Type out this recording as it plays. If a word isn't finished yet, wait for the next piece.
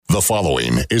The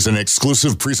following is an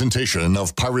exclusive presentation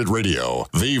of Pirate Radio,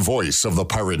 the voice of the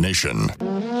pirate nation.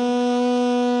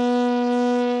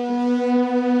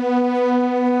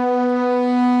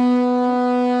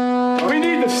 We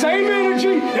need the same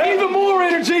energy, even more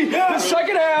energy. The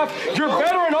second half, you're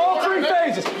better in all three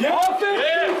phases.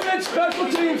 Offense, defense,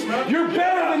 special teams, you're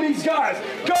better than these guys.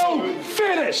 Go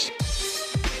finish.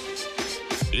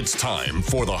 It's time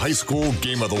for the High School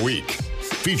Game of the Week,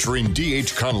 featuring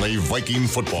D.H. Conley Viking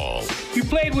football. You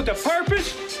played with a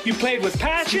purpose, you played with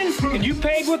passion, and you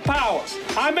played with power.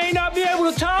 I may not be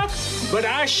able to talk, but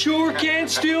I sure can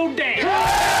still dance.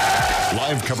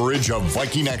 Live coverage of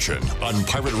Viking action on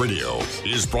Pirate Radio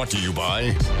is brought to you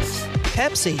by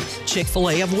Pepsi,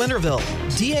 Chick-fil-A of Winterville,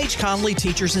 D.H. Conley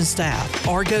Teachers and Staff,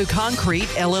 Argo Concrete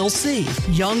LLC,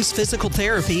 Young's Physical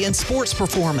Therapy and Sports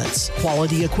Performance,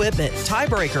 Quality Equipment,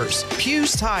 Tiebreakers,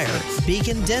 Pew's Tire,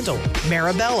 Beacon Dental,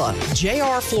 Marabella,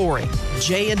 JR Flooring,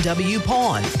 J&W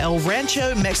Pawn, El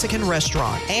Rancho Mexican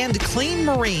Restaurant, and Clean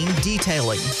Marine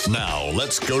Detailing. Now,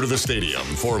 let's go to the stadium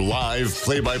for live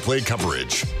play-by-play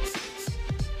coverage.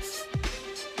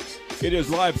 It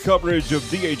is live coverage of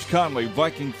D.H. Conley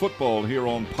Viking football here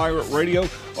on Pirate Radio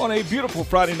on a beautiful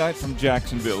Friday night from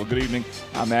Jacksonville. Good evening.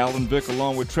 I'm Alan Vick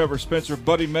along with Trevor Spencer,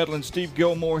 Buddy Medlin, Steve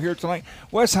Gilmore here tonight.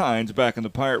 Wes Hines back in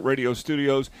the Pirate Radio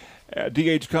studios.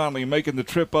 D.H. Conley making the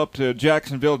trip up to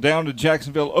Jacksonville, down to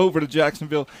Jacksonville, over to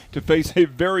Jacksonville to face a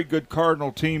very good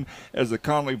Cardinal team as the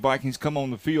Conley Vikings come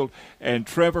on the field. And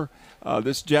Trevor,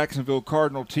 this Jacksonville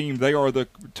Cardinal team, they are the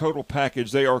total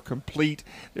package. They are complete.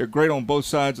 They're great on both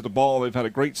sides of the ball. They've had a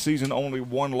great season, only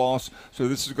one loss. So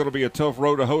this is going to be a tough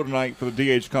road to hoe tonight for the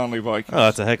D.H. Conley Vikings. Oh,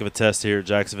 that's a heck of a test here at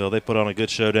Jacksonville. They put on a good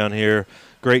show down here.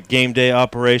 Great game day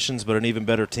operations, but an even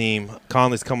better team.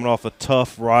 Conley's coming off a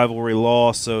tough rivalry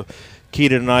loss, so key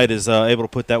to tonight is able to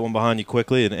put that one behind you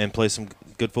quickly and play some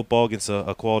good football against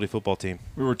a quality football team.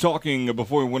 We were talking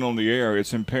before we went on the air.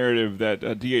 It's imperative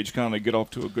that D.H. Conley get off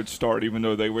to a good start, even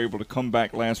though they were able to come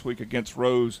back last week against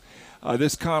Rose.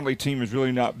 This Conley team is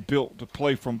really not built to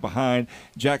play from behind.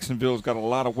 Jacksonville's got a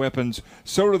lot of weapons.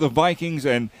 So do the Vikings,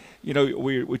 and you know,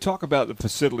 we talk about the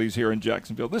facilities here in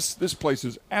Jacksonville. This place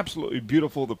is absolutely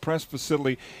beautiful. The press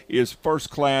facility is first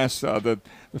class. The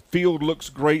field looks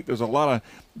great. There's a lot of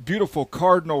beautiful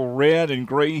Cardinal red and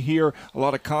gray here. A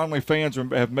lot of Conley fans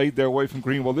have made their way from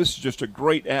Greenville. This is just a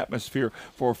great atmosphere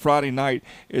for a Friday night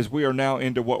as we are now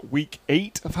into, week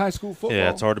 8 of high school football? Yeah,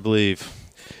 it's hard to believe.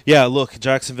 Yeah, look,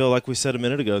 Jacksonville, like we said a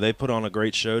minute ago, they put on a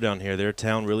great show down here. Their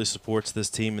town really supports this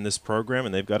team and this program,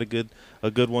 and they've got a good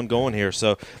one going here.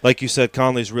 So, like you said,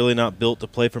 Conley's really not built to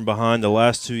play from behind. The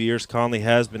last 2 years, Conley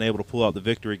has been able to pull out the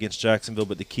victory against Jacksonville,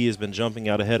 but the key has been jumping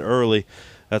out ahead early.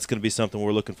 That's going to be something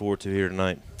we're looking forward to here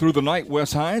tonight. Through the night,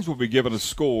 Wes Hines will be giving us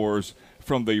scores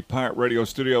from the Pirate Radio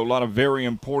studio. A lot of very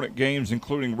important games,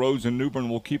 including Rose and Newbern.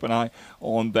 We'll keep an eye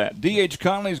on that. D.H.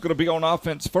 Conley is going to be on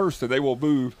offense first, and they will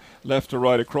move left to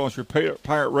right across your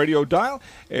Pirate Radio dial,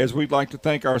 as we'd like to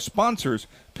thank our sponsors,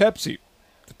 Pepsi,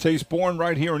 the taste born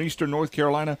right here in eastern North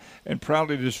Carolina and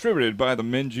proudly distributed by the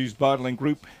Menges Bottling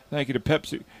Group. Thank you to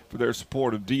Pepsi for their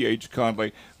support of D.H.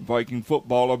 Conley Viking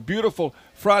football. A beautiful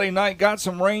Friday night. Got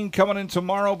some rain coming in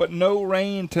tomorrow, but no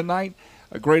rain tonight.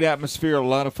 A great atmosphere, a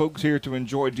lot of folks here to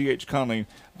enjoy D.H. Conley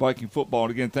Viking football.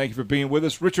 And again, thank you for being with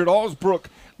us. Richard Alsbrook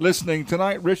listening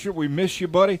tonight. Richard, we miss you,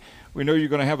 buddy. We know you're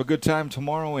going to have a good time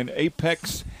tomorrow in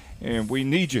Apex, and we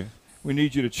need you. We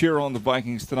need you to cheer on the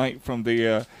Vikings tonight from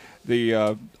the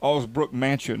Alsbrook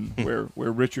Mansion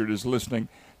where Richard is listening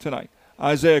tonight.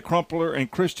 Isaiah Crumpler and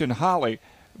Christian Holly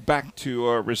back to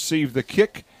receive the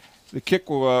kick. The kick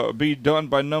will be done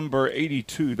by number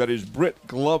 82. That is Britt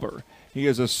Glover. He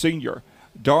is a senior.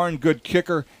 Darn good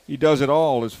kicker. He does it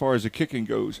all as far as the kicking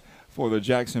goes for the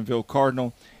Jacksonville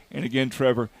Cardinal. And again,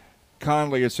 Trevor,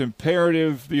 Conley, it's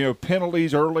imperative.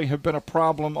 Penalties early have been a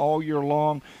problem all year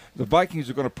long. The Vikings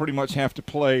are going to pretty much have to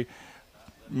play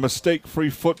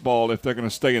mistake-free football if they're going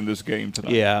to stay in this game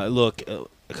tonight. Yeah, look,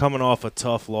 coming off a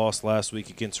tough loss last week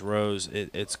against Rose,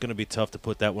 it's going to be tough to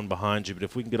put that one behind you. But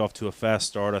if we can get off to a fast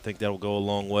start, I think that will go a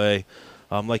long way.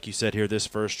 Like you said here, this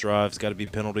first drive's got to be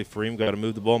penalty-free. We've got to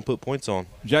move the ball and put points on.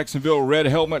 Jacksonville red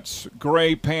helmets,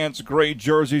 gray pants, gray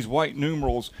jerseys, white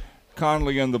numerals.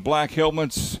 Conley in the black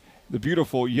helmets, the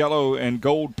beautiful yellow and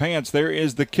gold pants. There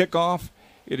is the kickoff.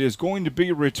 It is going to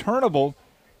be returnable.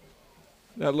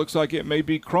 That looks like it may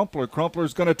be Crumpler.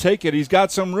 Crumpler's going to take it. He's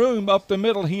got some room up the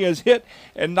middle. He has hit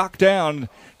and knocked down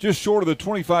just short of the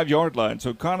 25-yard line.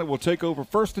 So Conley will take over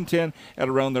 1st and 10 at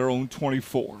around their own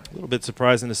 24. A little bit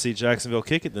surprising to see Jacksonville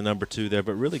kick it to number 2 there,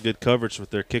 but really good coverage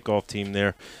with their kickoff team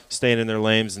there, staying in their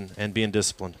lanes and being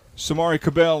disciplined. Samari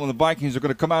Cabell and the Vikings are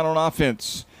going to come out on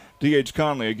offense. D.H.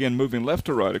 Conley again moving left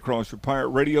to right across your Pirate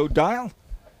Radio dial.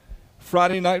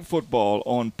 Friday Night Football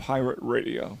on Pirate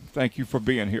Radio. Thank you for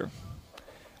being here.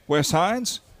 Wes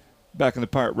Hines, back in the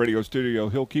Pirate Radio studio.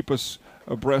 He'll keep us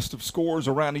abreast of scores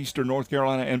around eastern North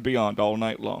Carolina and beyond all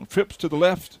night long. Trips to the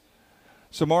left.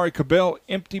 Samari Cabell,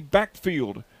 empty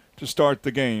backfield to start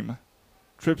the game.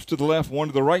 Trips to the left, one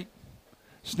to the right.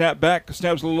 Snap back,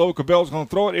 snaps a little low. Cabell's going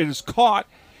to throw it. It is caught.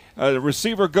 The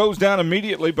receiver goes down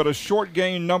immediately, but a short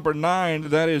gain, number 9.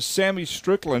 That is Sammy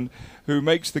Strickland, who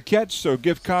makes the catch. So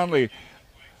give Conley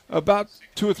about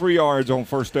 2 or 3 yards on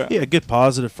first down. Yeah, good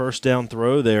positive first down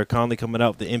throw there. Conley coming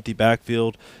out with the empty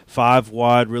backfield, 5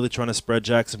 wide, really trying to spread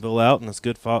Jacksonville out, and it's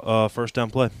good first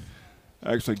down play.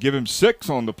 Actually, give him 6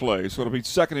 on the play, so it'll be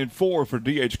 2nd and 4 for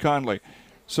D.H. Conley.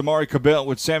 Samari Cabell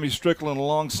with Sammy Strickland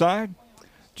alongside.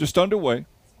 Just underway.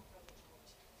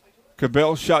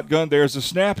 Cabell shotgun. There's a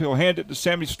snap. He'll hand it to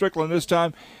Sammy Strickland this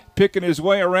time, picking his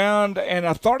way around, and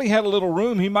I thought he had a little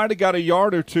room. He might have got a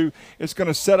yard or two. It's going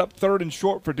to set up 3rd and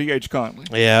short for D.H. Conley.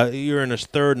 Yeah, you're in a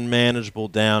 3rd and manageable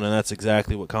down, and that's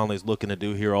exactly what Conley's looking to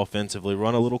do here offensively.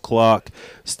 Run a little clock,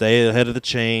 stay ahead of the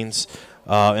chains,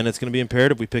 and it's going to be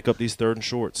imperative we pick up these 3rd and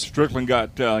shorts. Strickland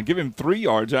got give him 3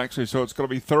 yards, actually, so it's going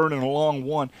to be 3rd and a long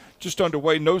 1. Just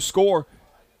underway, no score.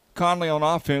 Conley on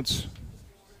offense.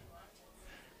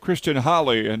 Christian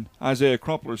Holly and Isaiah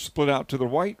Crumpler split out to the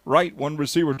right, one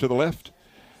receiver to the left.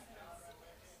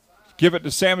 Give it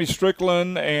to Sammy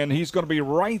Strickland, and he's going to be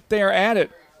right there at it.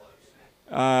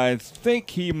 I think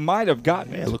he might have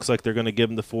gotten it. It looks like they're going to give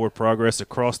him the forward progress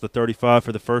across the 35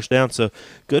 for the first down. So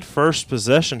good first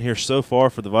possession here so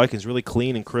far for the Vikings, really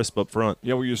clean and crisp up front.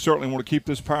 Yeah, well, you certainly want to keep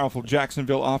this powerful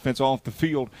Jacksonville offense off the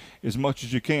field as much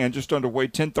as you can. Just underway,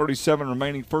 10:37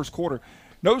 remaining first quarter.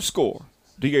 No score.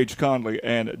 D.H. Conley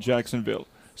and Jacksonville.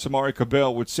 Samari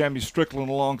Cabell with Sammy Strickland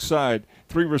alongside.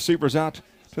 3 receivers out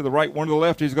to the right, one to the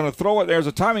left. He's going to throw it. There's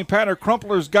a timing pattern.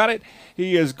 Crumpler's got it.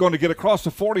 He is going to get across the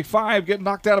 45, get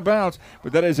knocked out of bounds.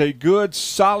 But that is a good,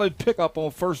 solid pickup on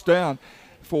first down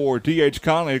for D.H.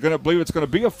 Conley. You're going to believe it's going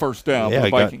to be a first down for the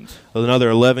Vikings. Another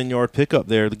 11-yard pickup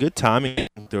there. The good timing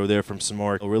throw there from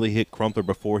Samari. Really hit Crumpler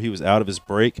before he was out of his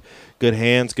break. Good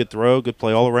hands, good throw, good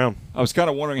play all around. I was kind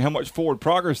of wondering how much forward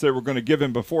progress they were going to give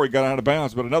him before he got out of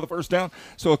bounds, but another first down.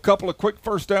 So a couple of quick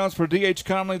first downs for D.H.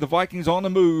 Conley. The Vikings on the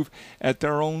move at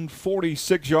their own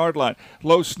 46-yard line.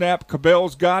 Low snap.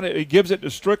 Cabell's got it. He gives it to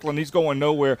Strickland. He's going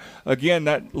nowhere. Again,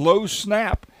 that low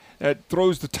snap that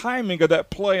throws the timing of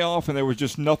that play off, and there was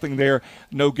just nothing there.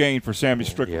 No gain for Sammy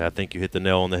Strickland. Yeah, I think you hit the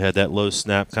nail on the head. That low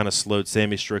snap kind of slowed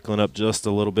Sammy Strickland up just a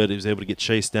little bit. He was able to get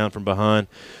chased down from behind.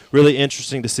 Really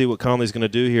interesting to see what Conley's going to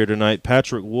do here tonight.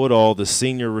 Patrick Woodall, the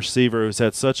senior receiver who's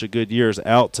had such a good year, is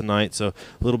out tonight, so a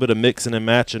little bit of mixing and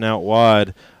matching out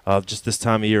wide. Just this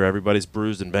time of year, everybody's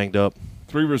bruised and banged up.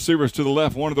 3 receivers to the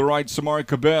left, one to the right, Samari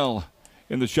Cabell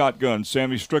in the shotgun.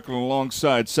 Sammy Strickland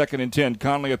alongside, 2nd and 10.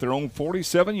 Conley at their own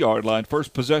 47-yard line.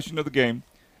 First possession of the game.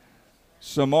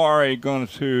 Samari going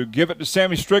to give it to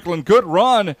Sammy Strickland. Good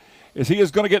run as he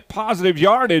is going to get positive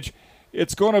yardage.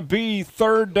 It's going to be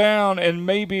 3rd down and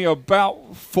maybe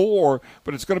about 4,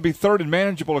 but it's going to be 3rd and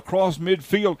manageable across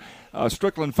midfield.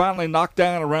 Strickland finally knocked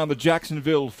down around the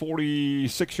Jacksonville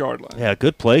 46-yard line. Yeah,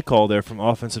 good play call there from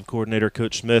offensive coordinator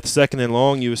Coach Smith. 2nd and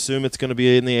long, you assume it's going to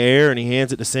be in the air, and he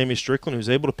hands it to Sammy Strickland, who's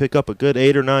able to pick up a good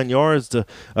 8 or 9 yards to,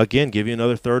 again, give you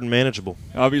another 3rd and manageable.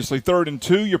 Obviously, 3rd and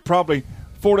 2, you're probably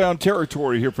 4-down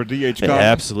territory here for D.H. Conley. Yeah,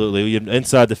 absolutely. You're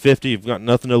inside the 50, you've got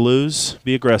nothing to lose.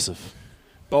 Be aggressive.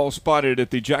 Ball spotted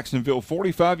at the Jacksonville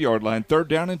 45-yard line, 3rd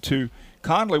down and 2.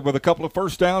 Conley with a couple of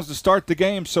first downs to start the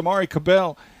game. Samari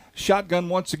Cabell, shotgun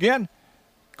once again.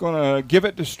 Going to give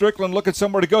it to Strickland, looking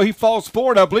somewhere to go. He falls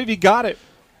forward. I believe he got it.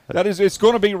 It's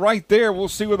going to be right there. We'll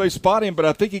see where they spot him, but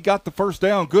I think he got the first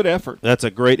down. Good effort. That's a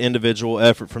great individual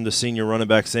effort from the senior running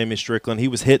back, Sammy Strickland. He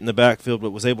was hit in the backfield,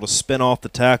 but was able to spin off the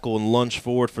tackle and lunge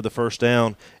forward for the first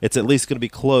down. It's at least going to be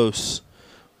close.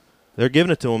 They're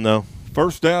giving it to him, though.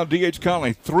 First down, D.H.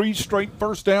 Conley. 3 straight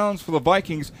first downs for the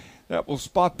Vikings. That will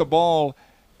spot the ball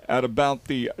at about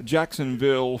the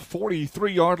Jacksonville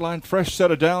 43-yard line. Fresh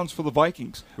set of downs for the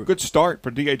Vikings. Good start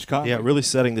for D.H. Conley. Yeah, really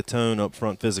setting the tone up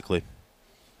front physically.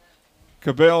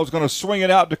 Cabell's going to swing it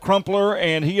out to Crumpler,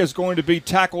 and he is going to be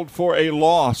tackled for a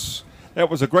loss. That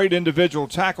was a great individual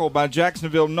tackle by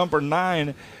Jacksonville, number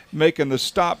 9, making the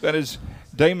stop. That is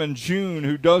Damon June,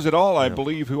 who does it all, I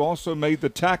believe, who also made the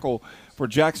tackle for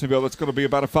Jacksonville. That's going to be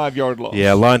about a 5-yard loss.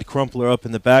 Yeah, lined Crumpler up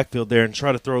in the backfield there and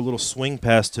try to throw a little swing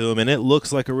pass to him, and it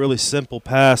looks like a really simple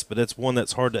pass, but it's one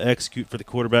that's hard to execute for the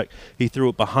quarterback. He threw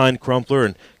it behind Crumpler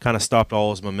and kind of stopped all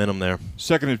his momentum there.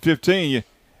 2nd and 15.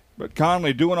 But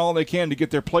Conley doing all they can to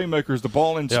get their playmakers the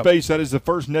ball in space. That is the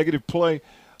first negative play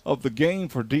of the game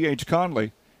for D.H.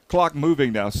 Conley. Clock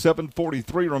moving now,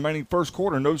 7:43 remaining first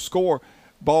quarter, no score.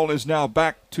 Ball is now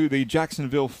back to the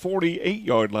Jacksonville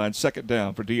 48-yard line, second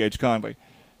down for D.H. Conley.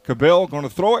 Cabell going to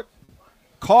throw it.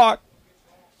 Caught.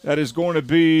 That is going to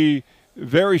be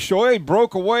very short. He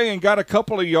broke away and got a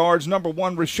couple of yards. Number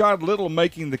one, Rashad Little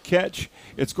making the catch.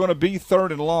 It's going to be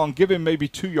third and long. Give him maybe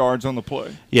 2 yards on the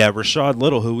play. Yeah, Rashad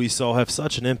Little, who we saw have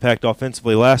such an impact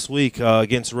offensively last week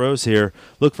against Rose here.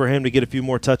 Look for him to get a few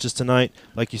more touches tonight.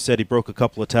 Like you said, he broke a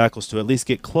couple of tackles to at least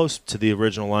get close to the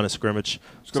original line of scrimmage.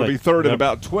 It's going to be third and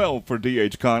about 12 for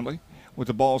D.H. Conley with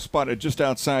the ball spotted just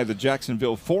outside the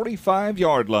Jacksonville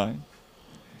 45-yard line.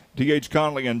 D.H.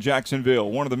 Conley and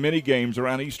Jacksonville, one of the many games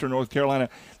around Eastern North Carolina,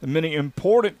 the many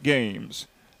important games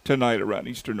tonight around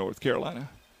Eastern North Carolina.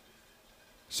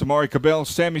 Samari Cabell,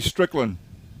 Sammy Strickland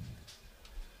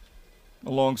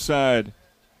alongside.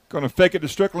 Going to fake it to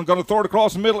Strickland, going to throw it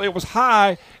across the middle. It was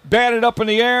high, batted up in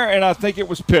the air, and I think it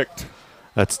was picked.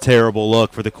 That's terrible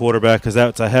luck for the quarterback because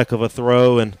that's a heck of a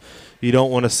throw, and you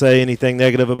don't want to say anything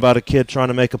negative about a kid trying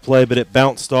to make a play, but it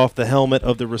bounced off the helmet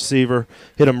of the receiver,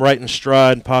 hit him right in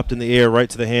stride, and popped in the air right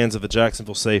to the hands of a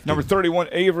Jacksonville safety. Number 31,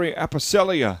 Avery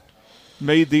Apocelia,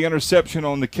 made the interception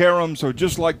on the carom. So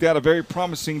just like that, a very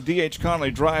promising D.H. Conley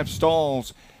drive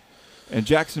stalls. And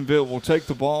Jacksonville will take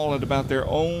the ball at about their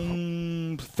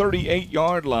own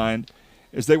 38-yard line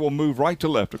as they will move right to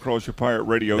left across your Pirate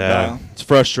Radio dial. It's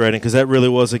frustrating because that really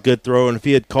was a good throw, and if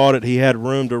he had caught it, he had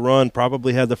room to run,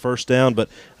 probably had the first down, but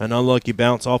an unlucky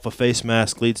bounce off a face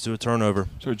mask leads to a turnover.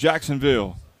 So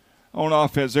Jacksonville on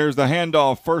offense, there's the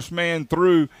handoff, first man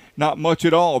through, not much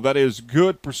at all. That is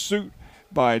good pursuit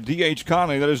by D.H.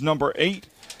 Conley. That is number 8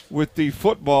 with the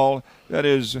football. That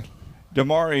is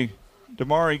Damari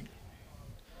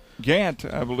Gant,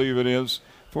 I believe it is,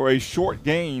 for a short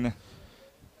gain.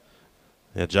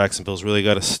 Yeah, Jacksonville's really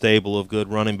got a stable of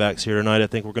good running backs here tonight. I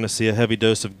think we're going to see a heavy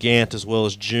dose of Gant as well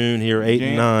as June here, 8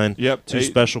 and 9. Yep, two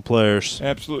special players.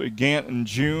 Absolutely, Gant and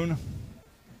June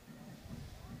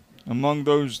among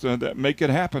those that make it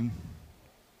happen.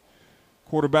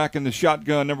 Quarterback in the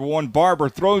shotgun, number 1, Barber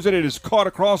throws it. It is caught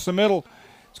across the middle.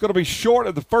 It's going to be short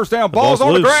of the first down. Ball's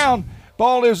on the ground.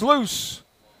 Ball is loose.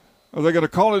 Are they going to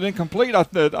call it incomplete? I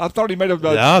thought he made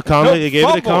a Conley. He gave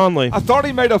it to Conley. I thought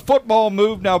he made a football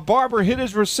move. Now Barber hit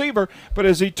his receiver, but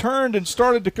as he turned and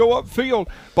started to go upfield,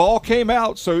 ball came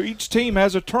out. So each team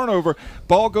has a turnover.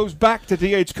 Ball goes back to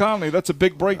D.H. Conley. That's a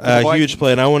big break for the Vikings. Huge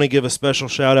play, and I want to give a special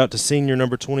shout-out to senior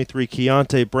number 23,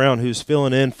 Keontae Brown, who's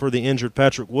filling in for the injured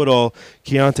Patrick Woodall.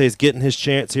 Keontae's getting his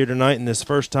chance here tonight, and this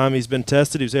first time he's been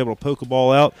tested, he was able to poke a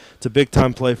ball out. It's a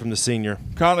big-time play from the senior.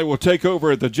 Conley will take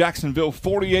over at the Jacksonville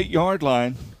 48-yard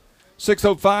line.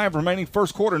 6:05 remaining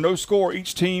first quarter, no score.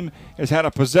 Each team has had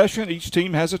a possession. Each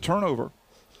team has a turnover.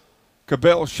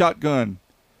 Cabell shotgun.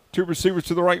 2 receivers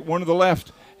to the right, 1 to the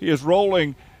left. He is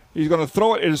rolling. He's going to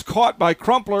throw it. It is caught by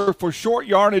Crumpler for short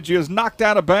yardage. He is knocked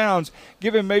out of bounds.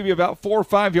 Give him maybe about 4 or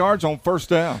 5 yards on first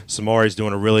down. Samari's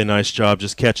doing a really nice job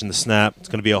just catching the snap. It's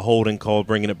going to be a holding call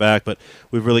bringing it back, but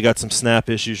we've really got some snap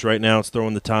issues right now. It's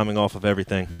throwing the timing off of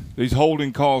everything. These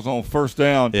holding calls on first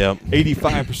down,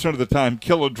 85% of the time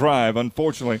kill a drive.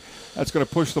 Unfortunately, that's going to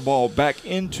push the ball back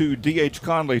into D.H.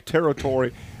 Conley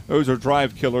territory. Those are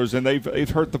drive killers, and they've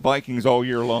hurt the Vikings all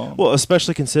year long. Well,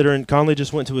 especially considering Conley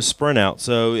just went to a sprint out,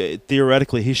 so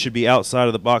theoretically he should be outside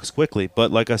of the box quickly.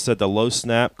 But like I said, the low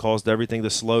snap caused everything to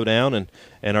slow down,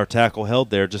 and our tackle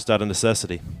held there just out of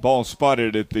necessity. Ball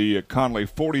spotted at the Conley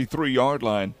 43-yard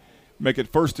line. Make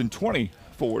it 1st and 20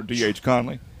 for D.H.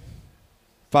 Conley.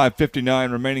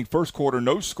 5:59 remaining first quarter,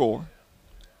 no score.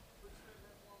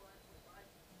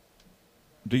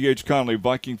 D.H. Conley,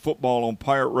 Viking football on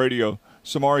Pirate Radio.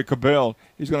 Samari Cabell,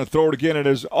 he's going to throw it again. It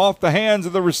is off the hands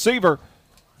of the receiver.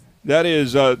 That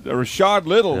is Rashad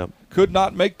Little. Yep. Could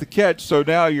not make the catch, so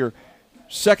now you're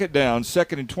second down,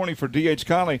 2nd and 20 for D.H.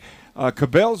 Conley.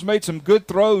 Cabell's made some good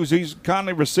throws. These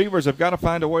Conley receivers have got to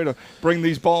find a way to bring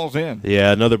these balls in.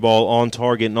 Yeah, another ball on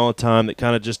target and on time that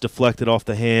kind of just deflected off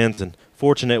the hands, and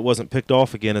fortunate it wasn't picked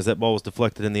off again as that ball was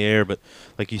deflected in the air. But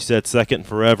like you said, 2nd and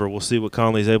forever. We'll see what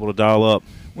Conley's able to dial up.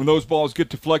 When those balls get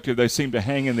deflected, they seem to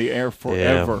hang in the air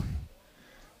forever.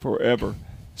 Forever.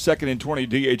 2nd and 20,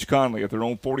 D.H. Conley at their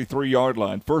own 43-yard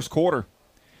line. First quarter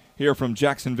here from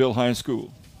Jacksonville High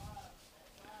School.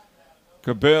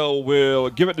 Cabell will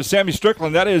give it to Sammy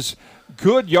Strickland. That is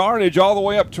good yardage all the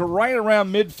way up to right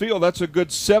around midfield. That's a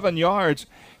good 7 yards.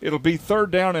 It'll be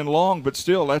 3rd down and long, but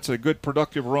still, that's a good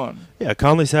productive run. Yeah,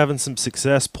 Conley's having some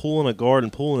success pulling a guard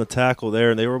and pulling a tackle there,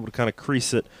 and they were able to kind of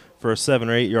crease it for a 7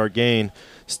 or 8 yard gain.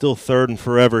 Still 3rd and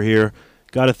forever here.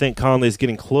 Got to think Conley's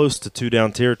getting close to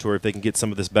 2-down territory if they can get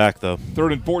some of this back, though.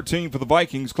 3rd and 14 for the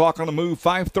Vikings. Clock on the move,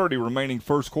 5:30 remaining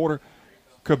first quarter.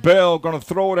 Cabell going to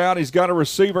throw it out. He's got a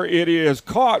receiver. It is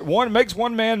caught. Makes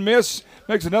one man miss,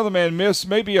 makes another man miss,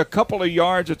 maybe a couple of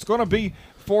yards. It's going to be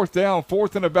 4th down,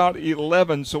 4th and about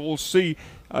 11, so we'll see.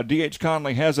 D.H.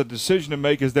 Conley has a decision to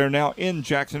make as they're now in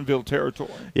Jacksonville territory.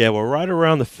 Yeah, we're right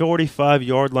around the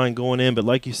 45-yard line going in, but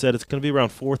like you said, it's going to be around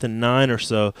 4th and 9 or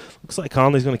so. Looks like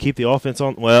Conley's going to keep the offense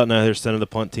on. Well, no, they're sending the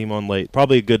punt team on late.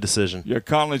 Probably a good decision. Yeah,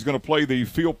 Conley's going to play the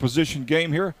field position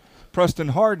game here. Preston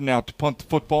Harden out to punt the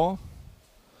football.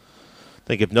 I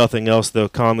think if nothing else, though,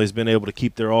 Conley's been able to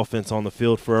keep their offense on the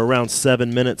field for around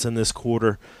 7 minutes in this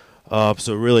quarter.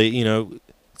 So really,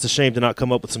 it's a shame to not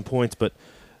come up with some points, but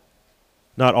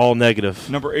not all negative.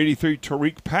 Number 83,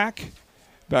 Tariq Pack,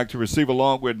 back to receive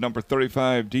along with number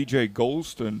 35, DJ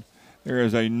Golston. There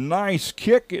is a nice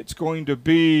kick. It's going to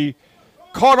be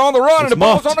caught on the run, and the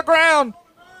ball's on the ground.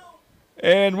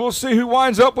 And we'll see who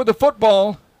winds up with the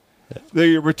football.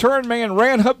 The return man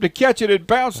ran up to catch it. It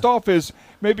bounced off his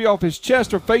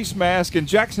chest or face mask, and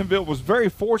Jacksonville was very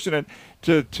fortunate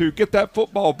to get that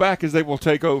football back as they will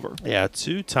take over. Yeah,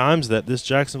 2 times that this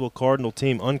Jacksonville Cardinal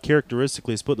team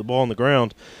uncharacteristically has put the ball on the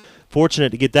ground. Fortunate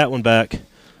to get that one back.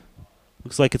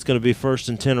 Looks like it's going to be 1st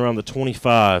and 10 around the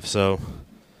 25, so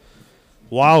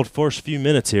wild first few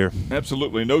minutes here.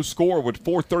 Absolutely. No score with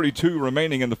 4:32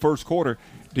 remaining in the first quarter.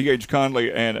 D.H.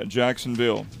 Conley and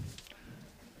Jacksonville.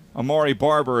 Amari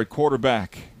Barber at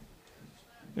quarterback.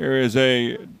 There's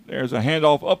a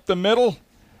handoff up the middle,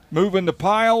 moving the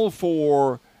pile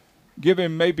for give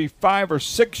him maybe 5 or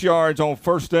 6 yards on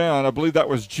 1st down. I believe that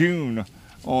was June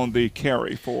on the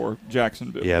carry for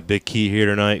Jacksonville. Yeah, big key here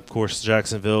tonight. Of course,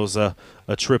 Jacksonville's a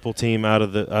triple team out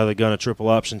of the gun, a triple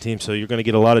option team, so you're going to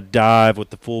get a lot of dive with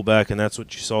the fullback, and that's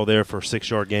what you saw there for a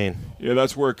 6-yard gain. Yeah,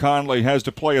 that's where Conley has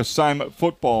to play assignment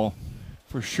football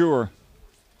for sure.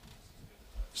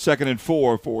 2nd and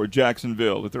 4 for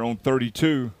Jacksonville at their own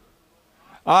 32.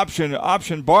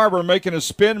 Option Barber making a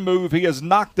spin move. He is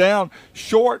knocked down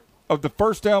short of the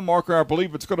 1st down marker. I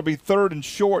believe it's going to be 3rd and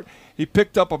short. He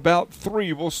picked up about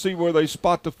 3. We'll see where they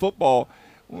spot the football.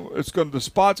 The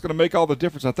spot's going to make all the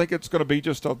difference. I think it's going to be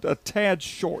just a tad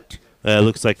short. It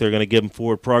looks like they're going to give him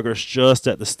forward progress just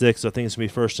at the stick, so I think it's going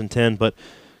to be 1st and 10. But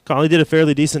Conley did a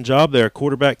fairly decent job there.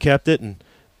 Quarterback kept it and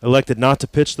elected not to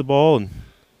pitch the ball and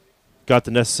got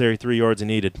the necessary 3 yards he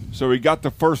needed. So he got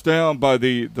the 1st down by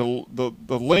the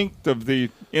length of the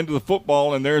end of the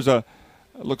football, and there's it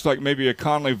looks like maybe a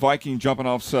Conley Viking jumping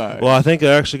offside. Well, I think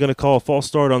they're actually going to call a false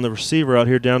start on the receiver out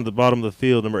here down to the bottom of the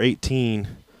field, number 18.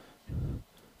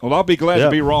 Well, I'll be glad to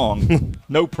be wrong.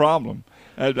 No problem.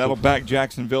 That'll back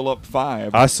Jacksonville up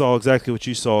 5. I saw exactly what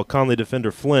you saw. Conley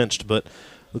defender flinched, but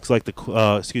looks like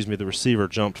the receiver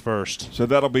jumped first. So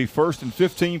that'll be 1st and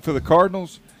 15 for the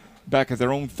Cardinals, back at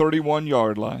their own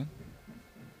 31-yard line.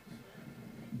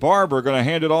 Barber going to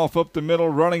hand it off up the middle.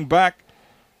 Running back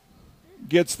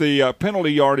gets the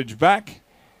penalty yardage back,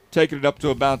 taking it up to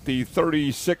about the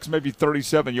 36, maybe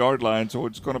 37-yard line. So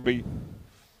it's going to be.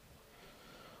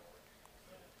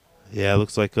 Yeah, it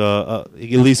looks like he at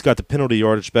least got the penalty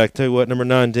yardage back. Tell you what, number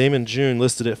 9, Damon June,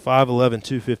 listed at 5'11",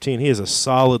 215. He is a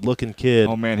solid-looking kid.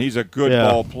 Oh, man, he's a good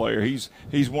ball player. He's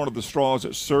one of the straws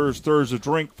that stirs a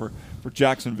drink for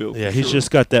Jacksonville. Yeah, he's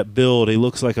just got that build. He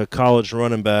looks like a college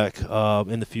running back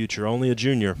in the future, only a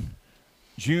junior.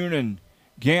 June and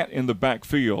Gant in the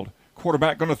backfield.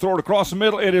 Quarterback going to throw it across the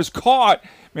middle. It is caught.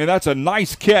 Man, that's a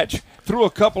nice catch. Through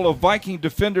a couple of Viking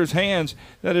defenders' hands.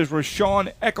 That is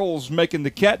Rashawn Eccles making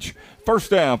the catch. 1st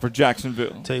down for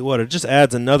Jacksonville. Tell you what, it just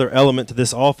adds another element to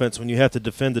this offense when you have to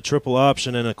defend the triple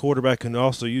option and a quarterback can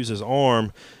also use his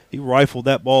arm. He rifled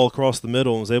that ball across the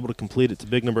middle and was able to complete it to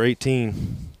big number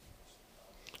 18.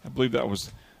 I believe that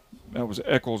was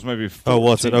Eccles, maybe 14. Oh,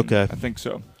 was it? Okay. I think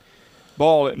so.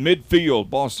 Ball at midfield.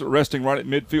 Ball resting right at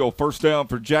midfield. 1st down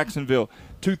for Jacksonville.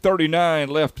 2:39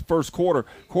 left first quarter.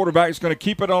 Quarterback is going to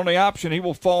keep it on the option. He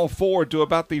will fall forward to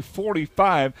about the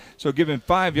 45, so give him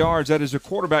 5 yards. That is a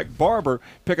quarterback, Barber,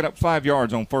 picking up 5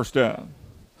 yards on 1st down.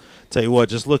 Tell you what,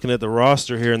 just looking at the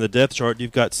roster here in the depth chart,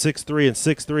 you've got 6'3" and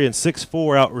 6'3" and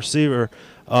 6'4" out receiver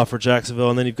for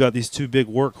Jacksonville, and then you've got these 2 big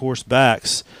workhorse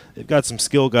backs. They've got some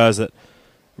skill guys that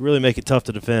really make it tough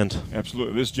to defend.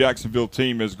 Absolutely. This Jacksonville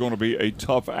team is going to be a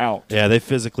tough out. Yeah, they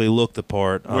physically look the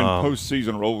part. When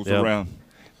postseason rolls around.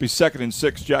 Be 2nd and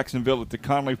 6, Jacksonville at the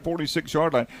Conley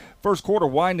 46-yard line. First quarter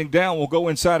winding down. We'll go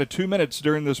inside of 2 minutes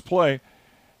during this play.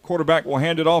 Quarterback will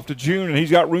hand it off to June, and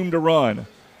he's got room to run.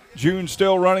 June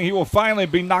still running. He will finally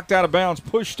be knocked out of bounds,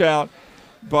 pushed out.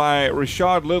 by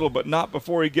Rashad Little, but not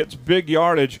before he gets big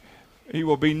yardage. He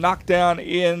will be knocked down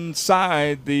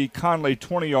inside the Conley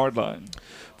 20-yard line.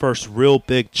 First real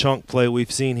big chunk play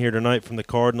we've seen here tonight from the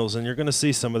Cardinals, and you're going to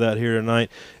see some of that here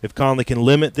tonight. If Conley can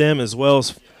limit them as well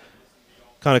as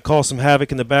kind of cause some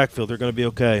havoc in the backfield, they're going to be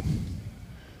okay.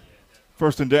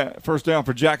 First down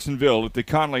for Jacksonville at the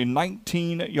Conley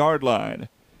 19-yard line.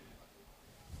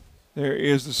 There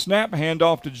is the snap,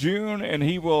 handoff to June, and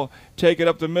he will take it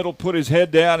up the middle, put his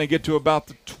head down, and get to about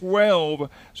the 12,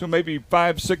 so maybe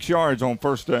 5-6 yards on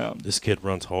first down. This kid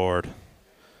runs hard.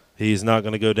 He's not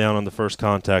going to go down on the first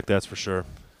contact, that's for sure.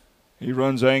 He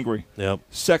runs angry. Yep.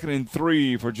 2nd and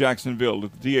 3 for Jacksonville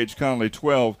at the D.H. Conley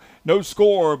 12. No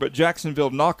score, but Jacksonville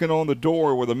knocking on the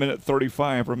door with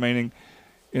 1:35 remaining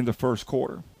in the first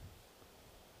quarter.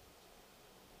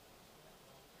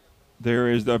 There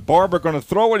is the Barber going to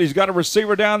throw it. He's got a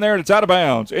receiver down there, and it's out of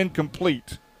bounds.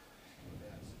 Incomplete.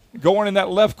 Going in that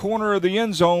left corner of the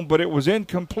end zone, but it was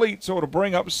incomplete, so it'll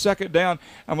bring up 2nd down.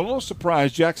 I'm a little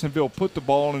surprised Jacksonville put the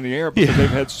ball in the air because they've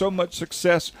had so much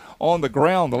success on the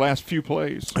ground the last few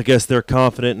plays. I guess they're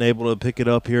confident and able to pick it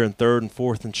up here in 3rd and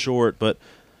 4th and short, but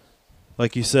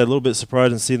like you said, a little bit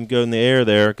surprised to see them go in the air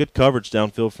there. Good coverage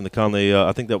downfield from the Conley.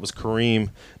 I think that was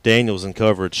Kareem Daniels in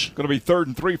coverage. Going to be 3rd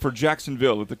and 3 for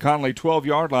Jacksonville at the Conley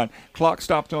 12-yard line. Clock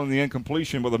stopped on the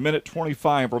incompletion with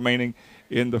 1:25 remaining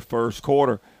in the first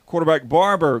quarter. Quarterback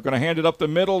Barber going to hand it up the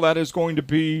middle. That is going to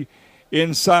be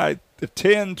inside the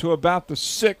 10 to about the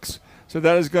 6. So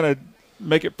that is going to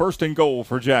make it 1st and goal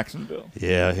for Jacksonville.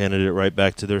 Yeah, handed it right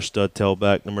back to their stud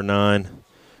tailback, number 9,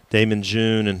 Damon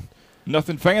June. And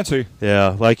nothing fancy.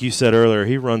 Yeah, like you said earlier,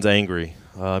 he runs angry.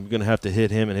 I'm going to have to hit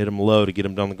him and hit him low to get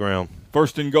him down the ground.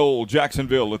 1st and goal,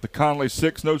 Jacksonville at the Conley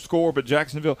 6. No score, but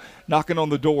Jacksonville knocking on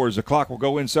the doors. The clock will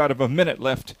go inside of a minute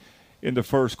left in the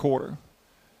first quarter.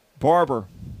 Barber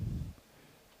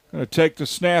going to take the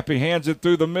snap. He hands it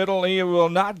through the middle. He will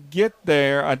not get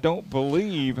there, I don't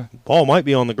believe. Ball might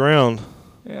be on the ground.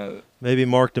 Yeah. Maybe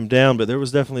marked him down, but there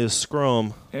was definitely a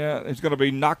scrum. Yeah, he's going to be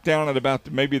knocked down at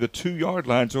about maybe the 2-yard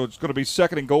line, so it's going to be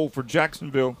 2nd and goal for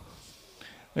Jacksonville.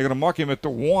 They're going to mark him at the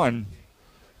 1.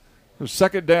 So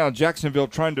 2nd down, Jacksonville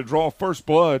trying to draw first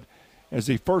blood as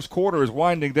the first quarter is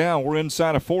winding down. We're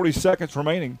inside of 40 seconds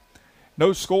remaining.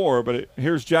 No score, but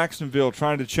here's Jacksonville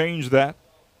trying to change that.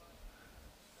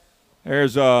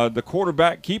 There's the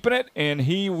quarterback keeping it, and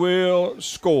he will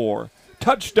score.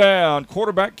 Touchdown,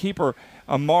 quarterback keeper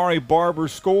Amari Barber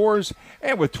scores.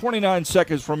 And with 29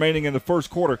 seconds remaining in the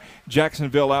first quarter,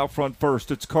 Jacksonville out front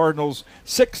first. It's Cardinals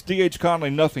 6, D.H.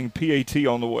 Conley nothing, PAT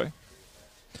on the way.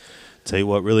 Tell you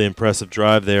what, really impressive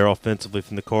drive there offensively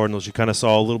from the Cardinals. You kind of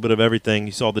saw a little bit of everything.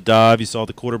 You saw the dive. You saw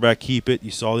the quarterback keep it. You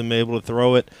saw them able to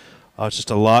throw it. It's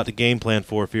just a lot to game plan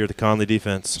for if you're the Conley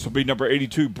defense. This will be number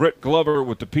 82, Britt Glover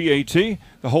with the PAT.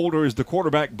 The holder is the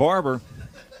quarterback, Barber.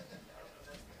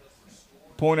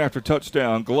 Point after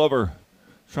touchdown. Glover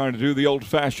trying to do the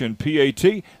old-fashioned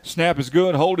PAT. Snap is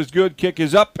good, hold is good, kick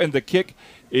is up, and the kick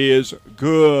is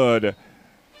good.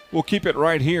 We'll keep it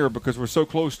right here because we're so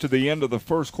close to the end of the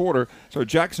first quarter. So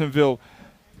Jacksonville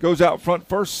goes out front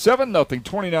first, 7-0,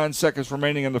 29 seconds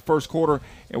remaining in the first quarter.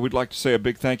 And we'd like to say a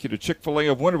big thank you to Chick-fil-A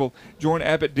of Winterville. Join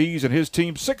Abbott Dees and his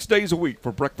team 6 days a week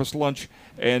for breakfast, lunch,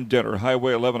 and dinner.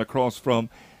 Highway 11 across from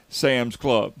Sam's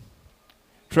Club.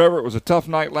 Trevor, it was a tough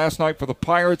night last night for the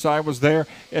Pirates. I was there.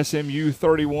 SMU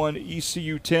 31,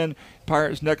 ECU 10.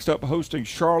 Pirates next up hosting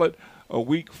Charlotte a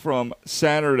week from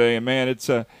Saturday. And, man, it's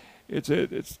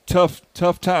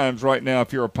tough times right now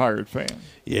if you're a Pirate fan.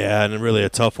 Yeah, and really a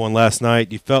tough one last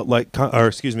night. You felt like,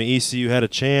 ECU had a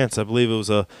chance. I believe it was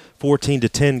a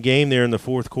 14-10 game there in the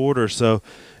fourth quarter. So,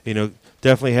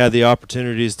 definitely had the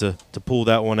opportunities to pull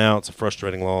that one out. It's a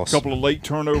frustrating loss. A couple of late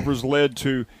turnovers led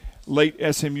to late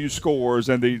SMU scores,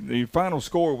 and the final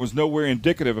score was nowhere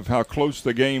indicative of how close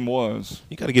the game was.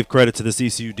 You got to give credit to this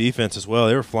ECU defense as well.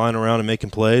 They were flying around and making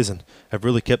plays and have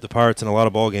really kept the Pirates in a lot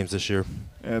of ball games this year.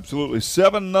 Absolutely.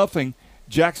 7-0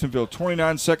 Jacksonville,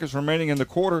 29 seconds remaining in the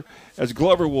quarter as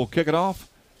Glover will kick it off.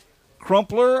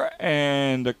 Crumpler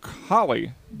and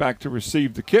Collie back to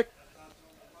receive the kick.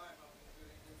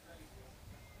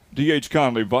 D.H.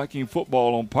 Conley, Viking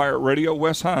football on Pirate Radio.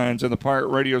 Wes Hines in the Pirate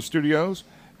Radio studios.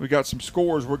 We got some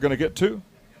scores we're going to get to.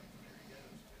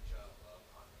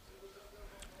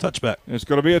 Touchback. It's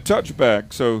going to be a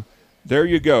touchback, so there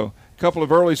you go. Couple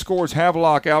of early scores.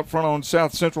 Havelock out front on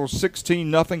South Central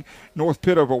 16-0. North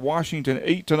Pitt over Washington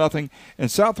 8-0.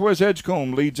 And Southwest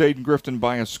Edgecombe leads Aiden Grifton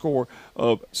by a score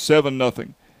of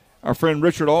 7-0. Our friend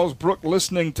Richard Allsbrook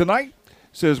listening tonight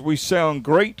says we sound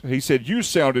great. He said you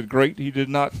sounded great. He did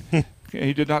not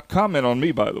comment on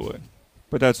me, by the way,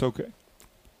 but that's okay.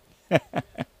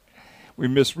 We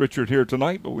miss Richard here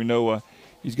tonight, but we know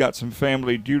he's got some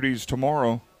family duties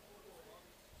tomorrow.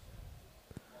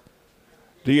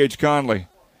 D.H. Conley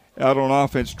out on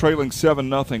offense, trailing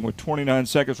 7-0 with 29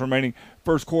 seconds remaining.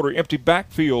 First quarter, empty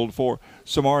backfield for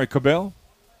Samari Cabell.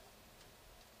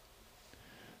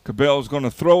 Cabell's going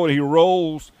to throw it. He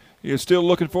rolls. He is still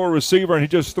looking for a receiver, and he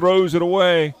just throws it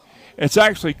away. It's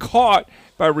actually caught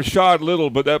by Rashad Little,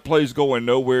 but that play's going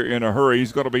nowhere in a hurry.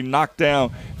 He's going to be knocked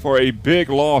down for a big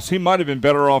loss. He might have been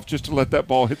better off just to let that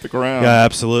ball hit the ground. Yeah,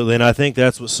 absolutely, and I think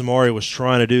that's what Samari was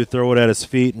trying to do, throw it at his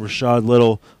feet, and Rashad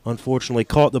Little unfortunately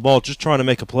caught the ball just trying to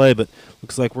make a play, but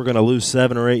looks like we're going to lose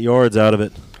 7 or 8 yards out of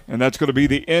it. And that's going to be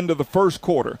the end of the first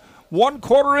quarter. 1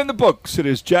 quarter in the books. It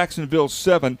is Jacksonville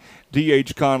 7,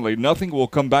 D.H. Conley nothing. We'll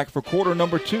come back for quarter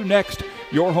number 2 next.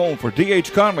 Your home for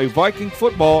D.H. Conley Viking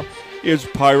football is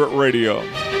Pirate Radio.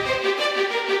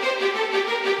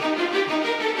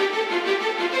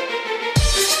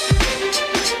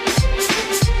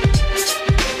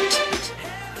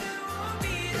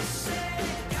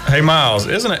 Hey Miles,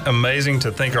 isn't it amazing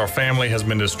to think our family has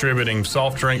been distributing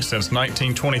soft drinks since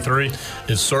 1923?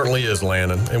 It certainly is,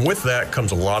 Landon, and with that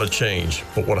comes a lot of change.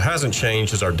 But what hasn't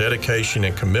changed is our dedication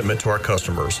and commitment to our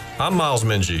customers. I'm Miles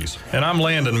Minges. And I'm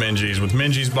Landon Minges with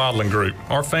Minges Bottling Group.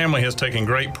 Our family has taken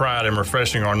great pride in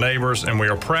refreshing our neighbors, and we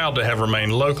are proud to have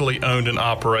remained locally owned and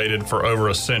operated for over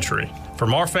a century.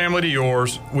 From our family to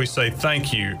yours, we say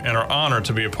thank you and are honored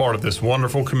to be a part of this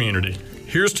wonderful community.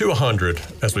 Here's to 100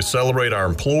 as we celebrate our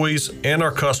employees and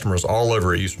our customers all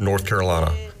over Eastern North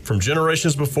Carolina. From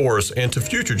generations before us and to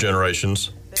future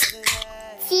generations.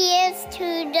 Cheers to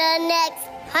the next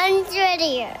 100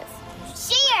 years.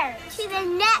 Cheers to the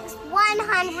next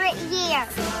 100 years.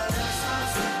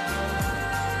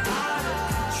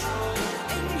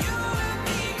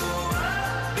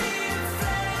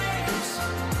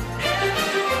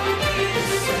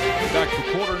 Back to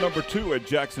quarter number 2 at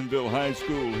Jacksonville High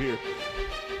School here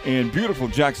in beautiful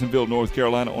Jacksonville, North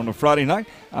Carolina on a Friday night.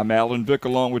 I'm Alan Vick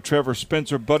along with Trevor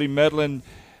Spencer, Buddy Medlin,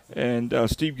 and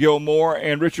Steve Gilmore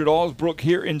and Richard Alsbrook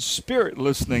here in spirit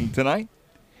listening tonight.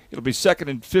 It'll be 2nd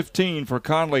and 15 for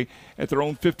Conley at their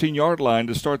own 15-yard line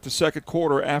to start the second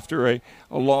quarter after a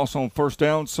loss on first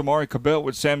down. Samari Cabell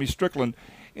with Sammy Strickland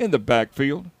in the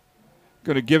backfield.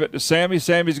 Going to give it to Sammy.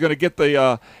 Sammy's going to get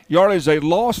the yardage they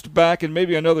lost back and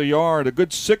maybe another yard, a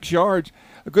good 6 yards,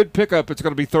 a good pickup. It's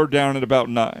going to be 3rd down at about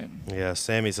 9. Yeah,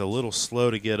 Sammy's a little slow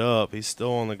to get up. He's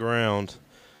still on the ground.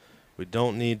 We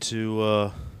don't need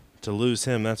to lose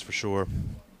him, that's for sure.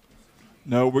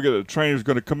 No, the trainer's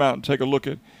going to come out and take a look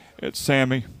at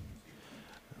Sammy.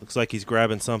 Looks like he's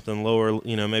grabbing something lower,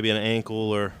 maybe an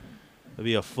ankle or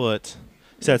maybe a foot.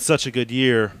 He's had such a good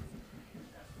year.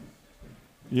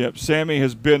 Yep, Sammy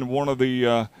has been one of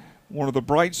the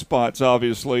bright spots,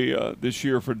 obviously, this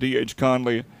year for D.H.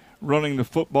 Conley. Running the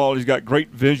football, he's got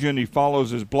great vision. He follows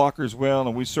his blockers well,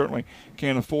 and we certainly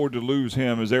can't afford to lose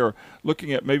him as they're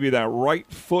looking at maybe that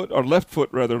left foot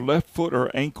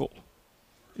or ankle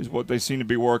is what they seem to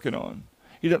be working on.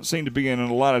 He doesn't seem to be in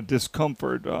a lot of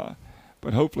discomfort,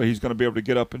 but hopefully he's going to be able to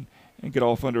get up and get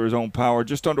off under his own power.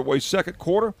 Just underway second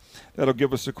quarter. That'll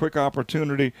give us a quick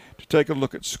opportunity to take a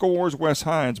look at scores. Wes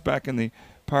Hines back in the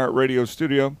Pirate Radio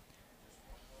studio.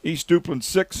 East Duplin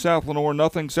 6, South Lenoir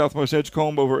nothing. Southwest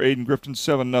Edgecombe over Aden Grifton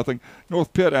 7-0.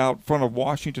 North Pitt out front of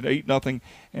Washington 8-0.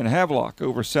 And Havelock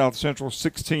over South Central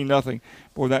 16-0.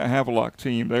 Boy, that Havelock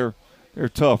team, they're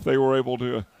tough. They were able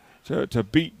to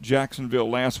beat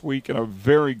Jacksonville last week in a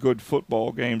very good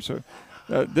football game. So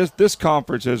this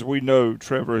conference, as we know,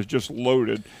 Trevor, is just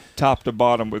loaded top to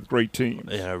bottom with great teams.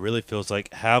 Yeah, it really feels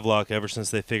like Havelock, ever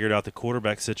since they figured out the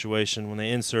quarterback situation, when they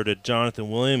inserted Jonathan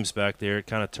Williams back there, it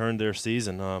kind of turned their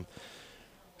season.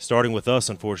 Starting with us,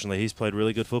 unfortunately. He's played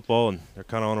really good football, and they're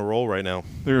kind of on a roll right now.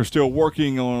 They're still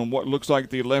working on what looks